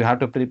 You have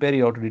to prepare,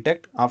 you have to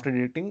detect. After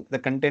detecting, the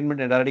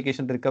containment and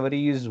eradication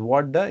recovery is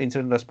what the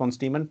incident response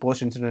team and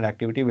post incident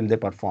activity will they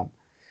perform.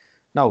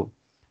 Now,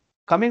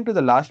 coming to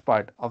the last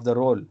part of the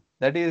role,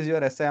 that is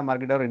your SIM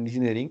marketer or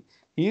engineering.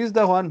 He is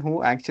the one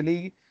who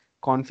actually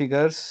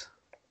configures,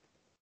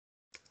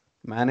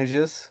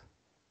 manages,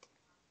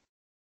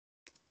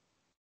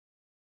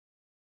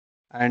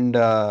 and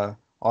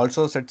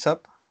also sets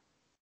up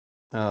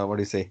what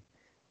do you say,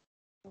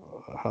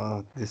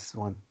 this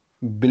one,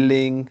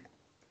 billing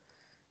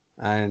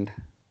and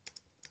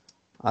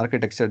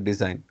architecture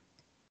design.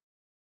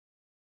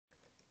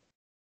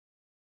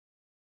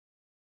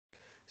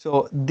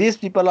 So these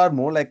people are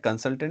more like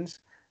consultants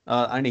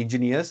and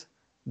engineers.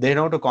 They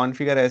know to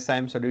configure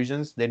SIM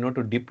solutions, they know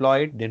to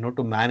deploy it, they know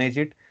to manage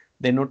it,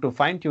 they know to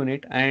fine tune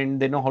it, and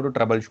they know how to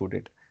troubleshoot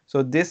it.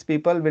 So these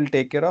people will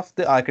take care of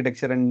the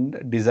architecture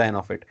and design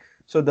of it.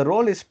 So the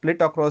role is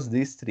split across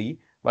these three.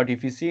 But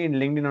if you see in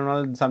LinkedIn and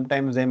all,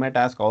 sometimes they might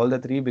ask all the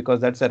three because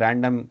that's a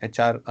random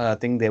HR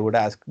thing they would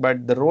ask.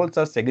 But the roles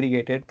are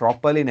segregated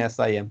properly in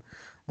SIM.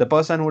 The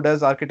person who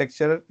does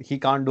architecture, he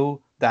can't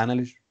do the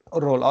analyst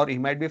role, or he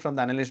might be from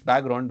the analyst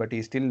background but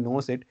he still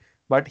knows it,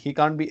 but he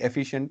can't be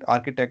efficient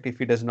architect if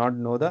he does not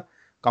know the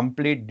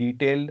complete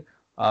detailed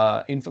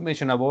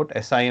information about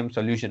SIM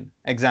solution.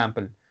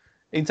 Example,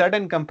 in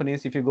certain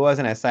companies, if you go as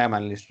an SIM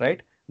analyst,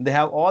 right, they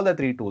have all the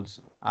three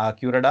tools,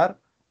 QRadar,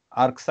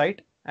 ArcSight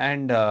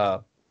and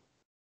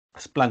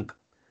Splunk.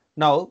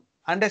 Now,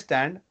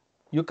 understand,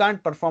 you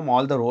can't perform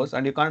all the roles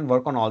and you can't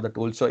work on all the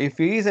tools. So, if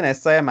he is an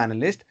SIM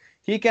analyst,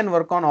 he can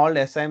work on all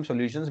SIM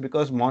solutions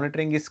because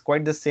monitoring is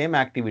quite the same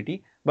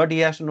activity, but he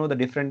has to know the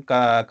different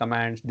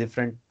commands,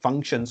 different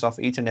functions of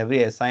each and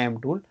every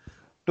SIM tool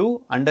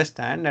to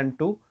understand and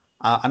to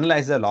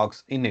analyze the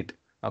logs in it.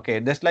 Okay,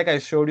 just like I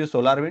showed you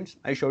SolarWinds,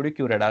 I showed you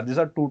QRadar. These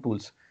are two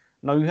tools.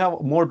 Now you have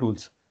more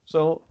tools.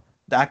 So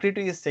the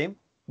activity is same,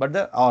 but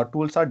the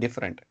tools are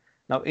different.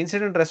 Now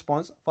incident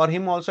response, for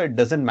him also it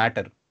doesn't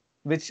matter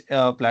which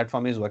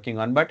platform is working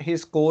on, but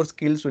his core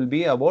skills will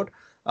be about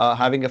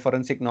having a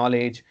forensic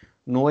knowledge,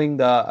 knowing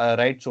the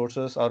right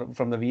sources or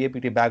from the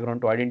VAPT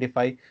background to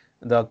identify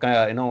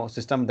the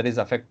system that is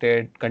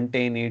affected,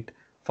 contain it.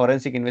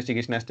 Forensic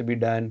investigation has to be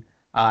done,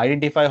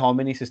 identify how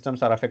many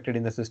systems are affected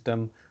in the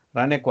system,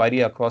 run a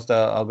query across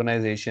the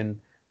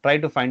organization, try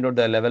to find out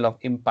the level of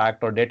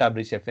impact or data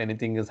breach if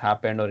anything has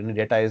happened or any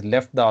data is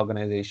left the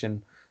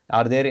organization.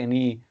 Are there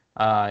any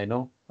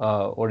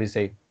what do you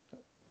say,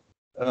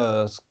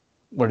 uh,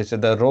 what is it,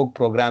 the rogue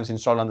programs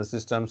installed on the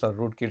systems or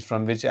rootkits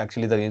from which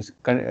actually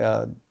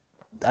the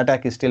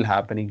attack is still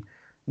happening.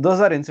 Those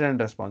are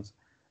incident response.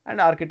 And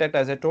architect,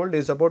 as I told,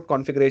 is about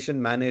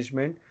configuration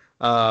management.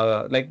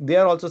 Like they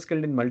are also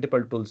skilled in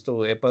multiple tools.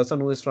 So a person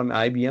who is from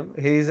IBM,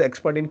 he is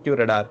expert in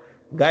QRadar.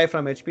 Guy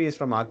from HP is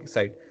from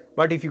ArcSight.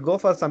 But if you go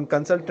for some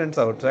consultants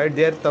outside,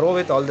 they are thorough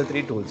with all the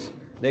three tools.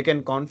 They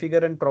can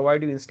configure and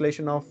provide you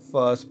installation of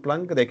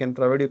Splunk. They can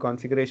provide you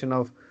configuration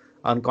of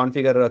and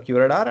configure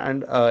QRadar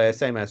and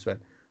SIM as well.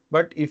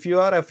 But if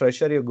you are a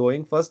fresher, you're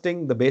going, first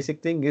thing, the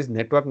basic thing is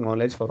network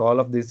knowledge for all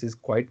of this is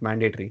quite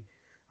mandatory.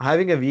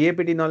 Having a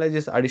VAPT knowledge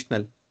is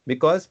additional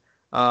because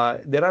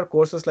there are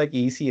courses like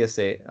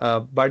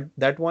ECSA, but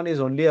that one is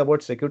only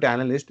about security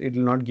analyst. It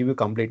will not give you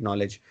complete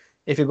knowledge.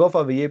 If you go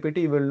for VAPT,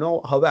 you will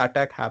know how the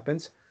attack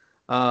happens,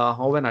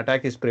 how an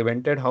attack is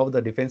prevented, how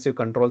the defensive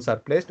controls are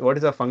placed, what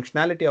is the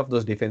functionality of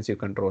those defensive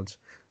controls,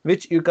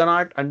 which you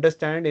cannot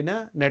understand in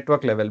a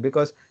network level,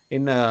 because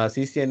in a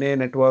CCNA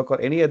network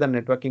or any other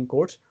networking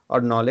course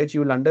or knowledge,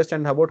 you will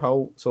understand about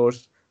how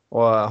source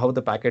or how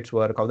the packets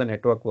work, how the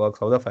network works,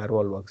 how the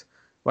firewall works.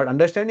 But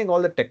understanding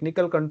all the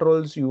technical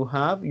controls you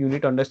have, you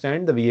need to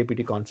understand the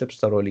VAPT concepts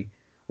thoroughly.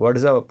 What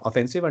is the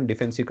offensive and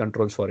defensive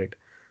controls for it?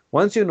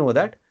 Once you know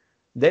that,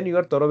 then you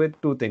are thorough with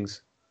two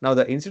things. Now,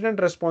 the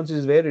incident response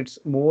is where it's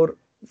more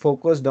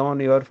focused on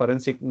your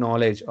forensic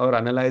knowledge or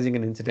analyzing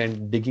an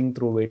incident, digging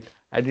through it,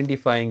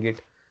 identifying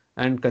it,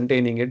 and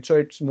containing it. So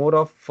it's more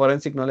of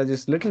forensic knowledge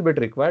is little bit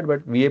required,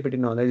 but VAPT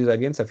knowledge is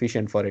again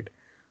sufficient for it.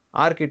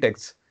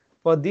 Architects.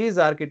 For these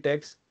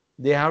architects,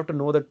 they have to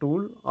know the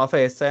tool of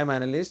a SIM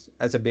analyst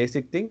as a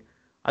basic thing.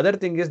 Other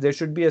thing is there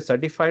should be a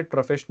certified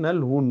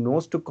professional who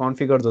knows to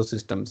configure those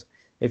systems.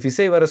 If you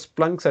say you are a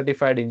Splunk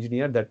certified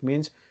engineer, that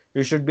means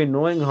you should be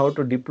knowing how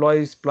to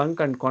deploy Splunk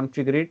and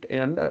configure it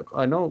and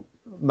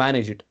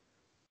manage it.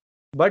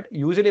 But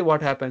usually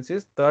what happens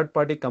is third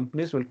party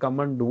companies will come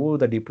and do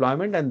the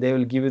deployment and they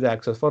will give you the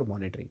access for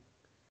monitoring.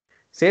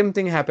 Same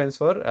thing happens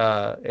for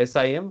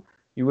SIM.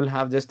 You will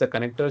have just the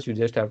connectors you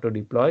just have to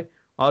deploy,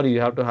 or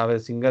you have to have a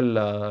single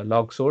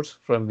log source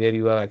from where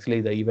you are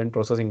actually the event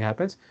processing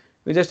happens.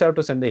 We just have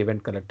to send the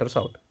event collectors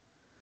out.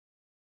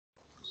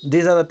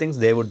 These are the things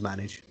they would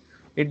manage.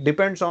 It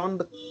depends on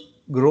the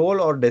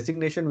role or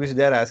designation which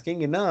they are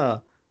asking in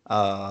a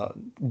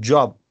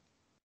job,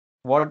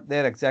 what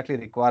their exactly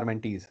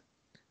requirement is.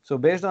 So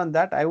based on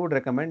that, I would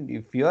recommend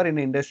if you are in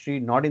the industry,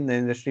 not in the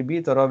industry,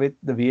 be thorough with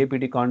the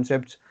VAPT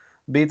concepts,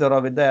 be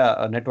thorough with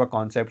the network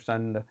concepts,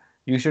 and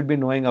you should be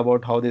knowing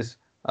about how this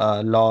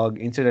log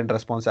incident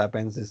response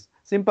happens. This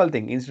simple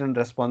thing, incident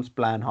response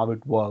plan, how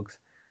it works.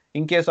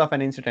 In case of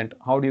an incident,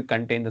 how do you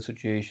contain the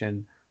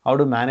situation, how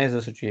to manage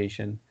the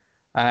situation,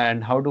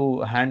 and how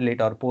to handle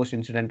it or post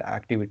incident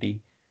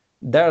activity.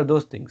 There are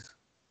those things.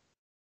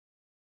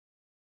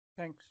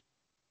 Thanks.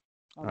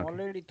 I'm Okay.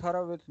 already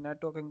thorough with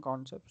networking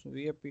concepts.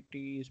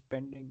 VAPT is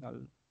pending.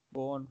 I'll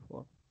go on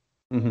for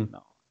Mm-hmm. that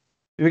now.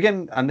 You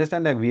can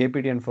understand like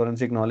VAPT and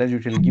forensic knowledge,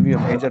 which will give you a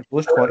major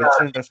boost for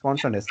incident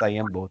response and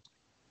SIM both.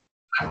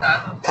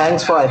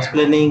 Thanks for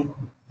explaining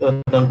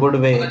in a good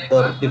way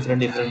the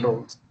different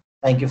roles.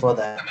 Thank you for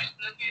that.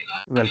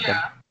 Welcome.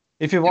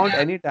 If you want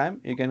any time,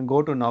 you can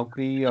go to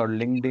Naukri or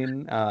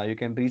LinkedIn. You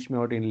can reach me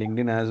out in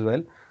LinkedIn as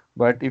well.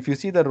 But if you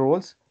see the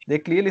roles, they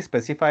clearly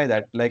specify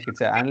that like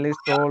it's an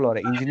analyst role or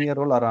an engineer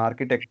role or an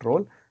architect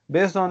role.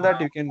 Based on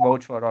that, you can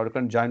vouch for or you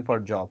can join for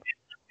a job.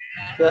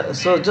 Yeah,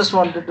 so just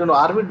wanted to know,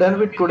 are we done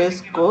with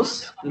today's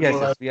course? Yes,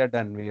 Because yes, we are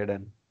done. We are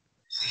done.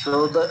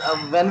 so the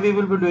when we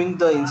will be doing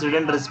the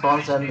incident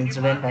response and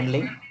incident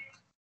handling.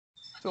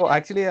 So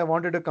actually, I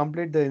wanted to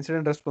complete the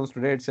incident response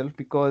today itself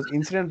because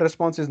incident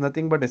response is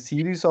nothing but a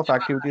series of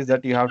activities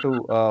that you have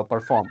to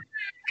perform.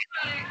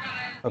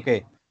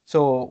 Okay.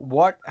 So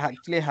what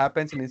actually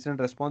happens in incident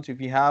response? If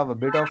you have a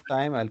bit of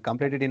time, I'll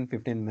complete it in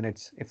 15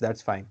 minutes, if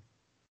that's fine.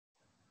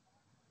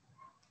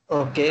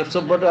 Okay,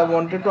 so but I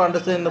wanted to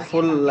understand the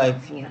full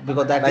life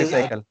because that Life is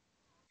a cycle.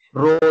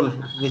 role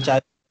which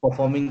I'm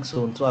performing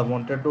soon. So I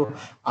wanted to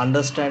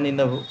understand in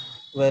a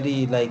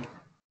very like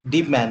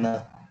deep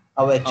manner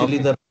how actually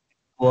Okay. the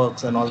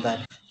works and all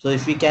that. So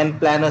if we can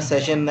plan a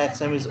session next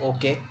time is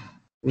okay.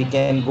 We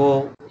can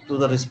go to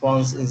the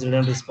response and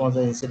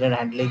incident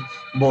handling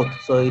both.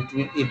 So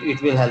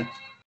it will help.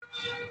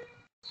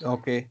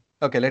 Okay.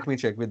 Okay. Let me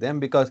check with them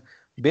because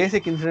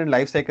basic incident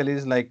life cycle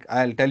is like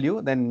I'll tell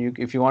you. Then you,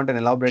 if you want an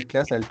elaborate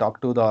class, I'll talk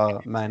to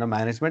the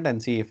management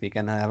and see if we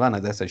can have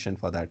another session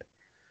for that.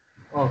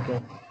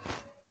 Okay.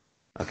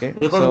 Okay.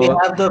 Because So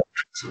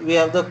we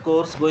have the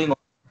course going on.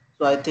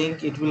 So I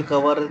think it will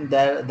cover in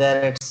there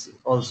it's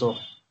also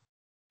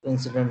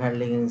incident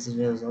handling and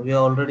incidents. We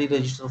are already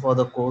registered for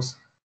the course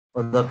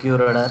for the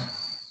QRadar.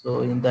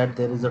 So in that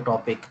there is a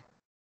topic.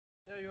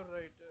 Yeah, you're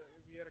right.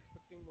 We are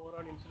expecting more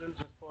on incident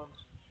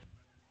response,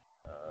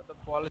 the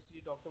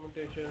policy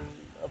documentation,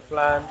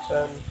 plans,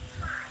 and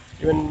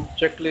even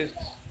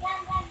checklists.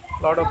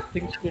 A lot of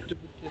things need to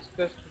be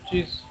discussed, which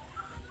is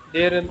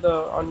there in the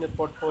on your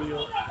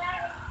portfolio.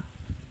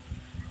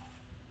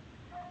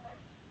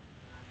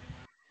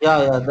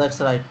 Yeah,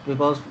 that's right.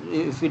 Because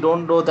if we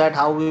don't know that,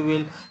 how we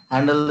will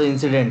handle the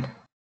incident?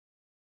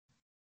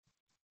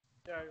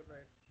 Yeah, you're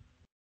right.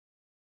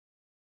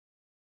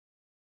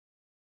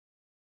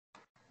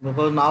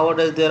 Because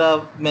nowadays there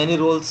are many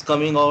roles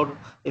coming out.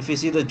 If you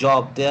see the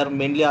job, they are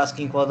mainly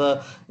asking for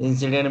the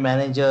incident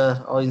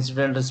manager or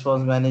incident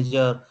response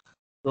manager.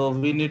 So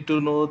we need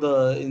to know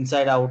the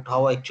inside out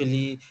how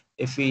actually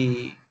if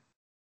we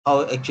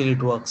how actually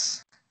it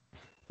works.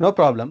 no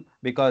problem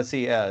because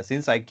see,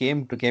 since I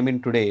came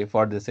in today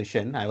for the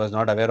session, I was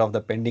not aware of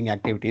the pending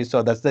activities.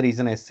 So that's the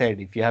reason I said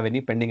if you have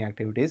any pending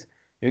activities,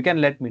 you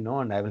can let me know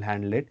and I will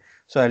handle it.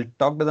 So I'll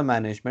talk to the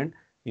management.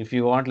 If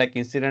you want like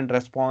incident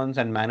response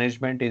and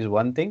management is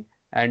one thing,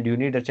 and you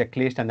need a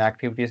checklist and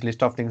activities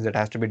list of things that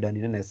has to be done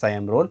in an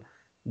SIM role,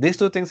 These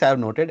two things I have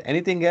noted.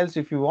 Anything else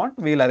if you want,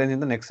 we'll arrange in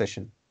the next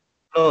session.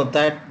 No,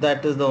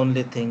 that is the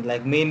only thing.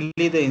 Like mainly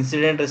the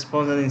incident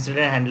response and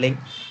incident handling.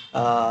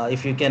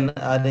 If you can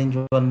arrange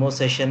one more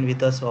session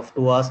with us of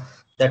 2 hours,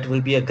 that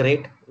will be a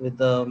great with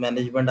the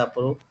management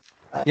approve.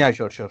 Yeah,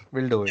 sure, sure.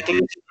 We'll do it.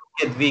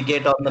 Checklist we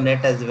get on the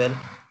net as well.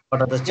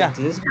 What are the Yeah.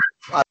 checklists?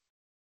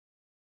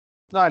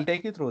 No, I'll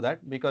take you through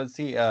that because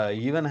see,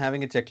 even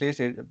having a checklist,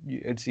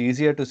 it's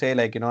easier to say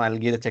like, I'll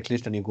give the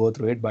checklist and you go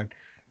through it, but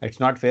it's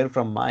not fair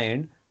from my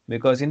end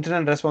because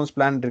incident response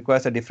plan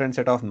requires a different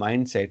set of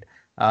mindset.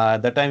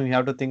 That time you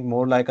have to think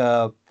more like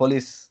a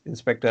police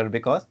inspector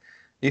because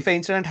if an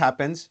incident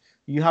happens,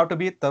 you have to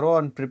be thorough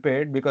and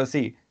prepared because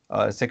see,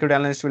 security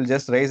analyst will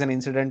just raise an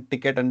incident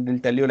ticket and will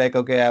tell you like,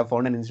 okay, I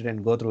found an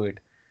incident, go through it.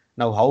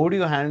 Now, how do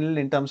you handle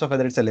in terms of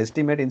whether it's a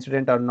legitimate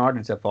incident or not?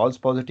 It's a false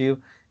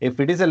positive. If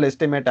it is a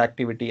legitimate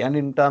activity, and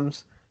in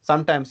terms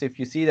sometimes if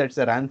you see that it's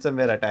a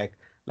ransomware attack,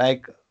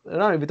 like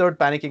without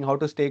panicking, how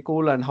to stay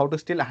cool and how to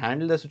still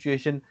handle the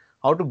situation,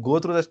 how to go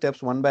through the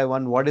steps one by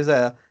one. What is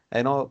a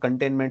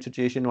containment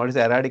situation? What is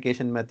the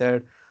eradication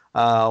method?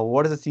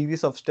 What is the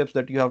series of steps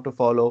that you have to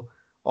follow?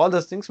 All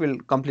those things will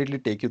completely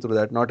take you through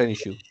that. Not an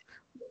issue.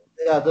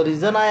 Yeah, the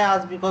reason I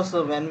asked because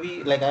when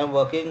we like I'm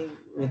working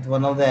with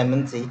one of the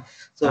MNC,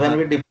 so when Uh-huh.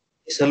 we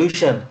deploy a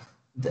solution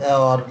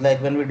or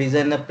like when we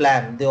design a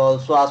plan, they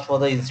also ask for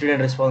the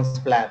incident response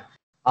plan.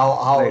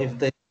 How Right. if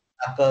the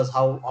occurs,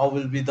 how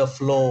will be the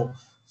flow?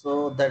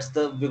 So that's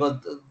the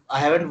because I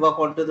haven't worked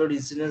onto the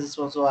incident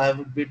response, so I'm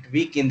a bit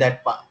weak in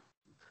that part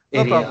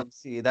No area. problem.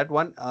 See, that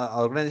one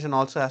organization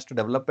also has to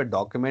develop a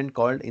document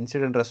called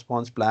incident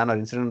response plan or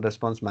incident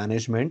response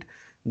management.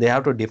 They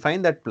have to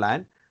define that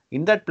plan.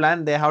 In that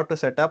plan, they have to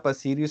set up a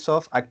series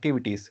of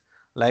activities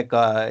like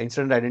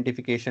incident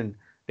identification,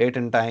 date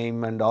and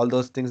time, and all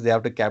those things they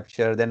have to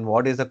capture. Then,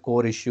 what is the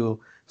core issue?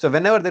 So,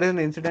 whenever there is an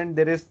incident,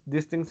 there is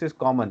these things is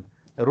common.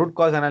 The root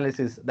cause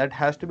analysis that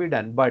has to be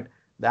done, but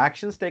the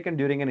actions taken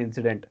during an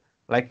incident,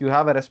 like you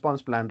have a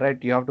response plan,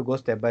 right? You have to go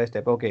step by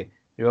step. Okay,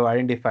 you have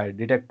identified,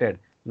 detected,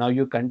 now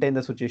you contain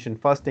the situation.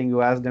 First thing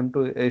you ask them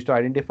to is to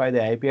identify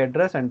the IP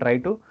address and try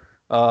to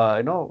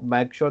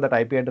make sure that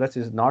IP address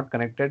is not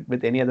connected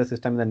with any other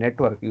system in the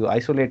network. You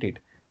isolate it.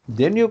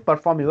 Then you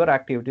perform your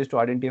activities to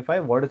identify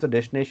what is the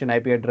destination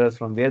IP address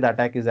from where the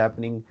attack is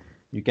happening.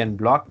 You can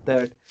block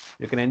that.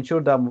 You can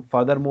ensure that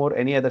furthermore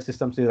any other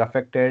systems is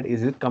affected.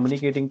 Is it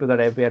communicating to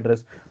that IP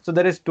address? So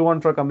there is two on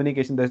for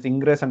communication. There's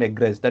ingress and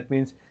egress. That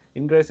means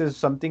ingress is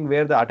something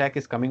where the attack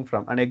is coming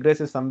from, and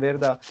egress is somewhere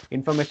the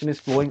information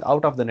is flowing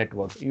out of the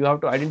network. You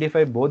have to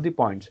identify both the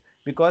points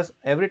because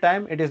every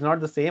time it is not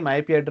the same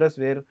IP address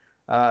where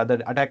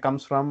the attack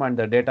comes from and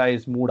the data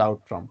is moved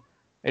out from.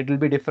 It will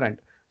be different.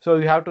 So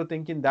you have to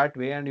think in that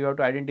way, and you have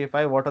to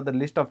identify what are the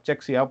list of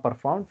checks you have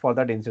performed for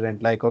that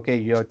incident. Like, okay,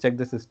 you have checked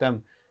the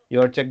system,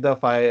 you have checked the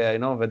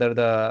file, whether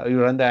the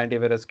you run the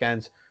antivirus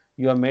scans,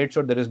 you have made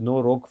sure there is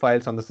no rogue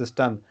files on the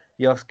system,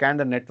 you have scanned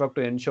the network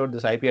to ensure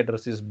this IP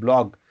address is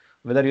blocked,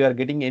 whether you are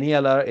getting any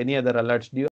other alerts.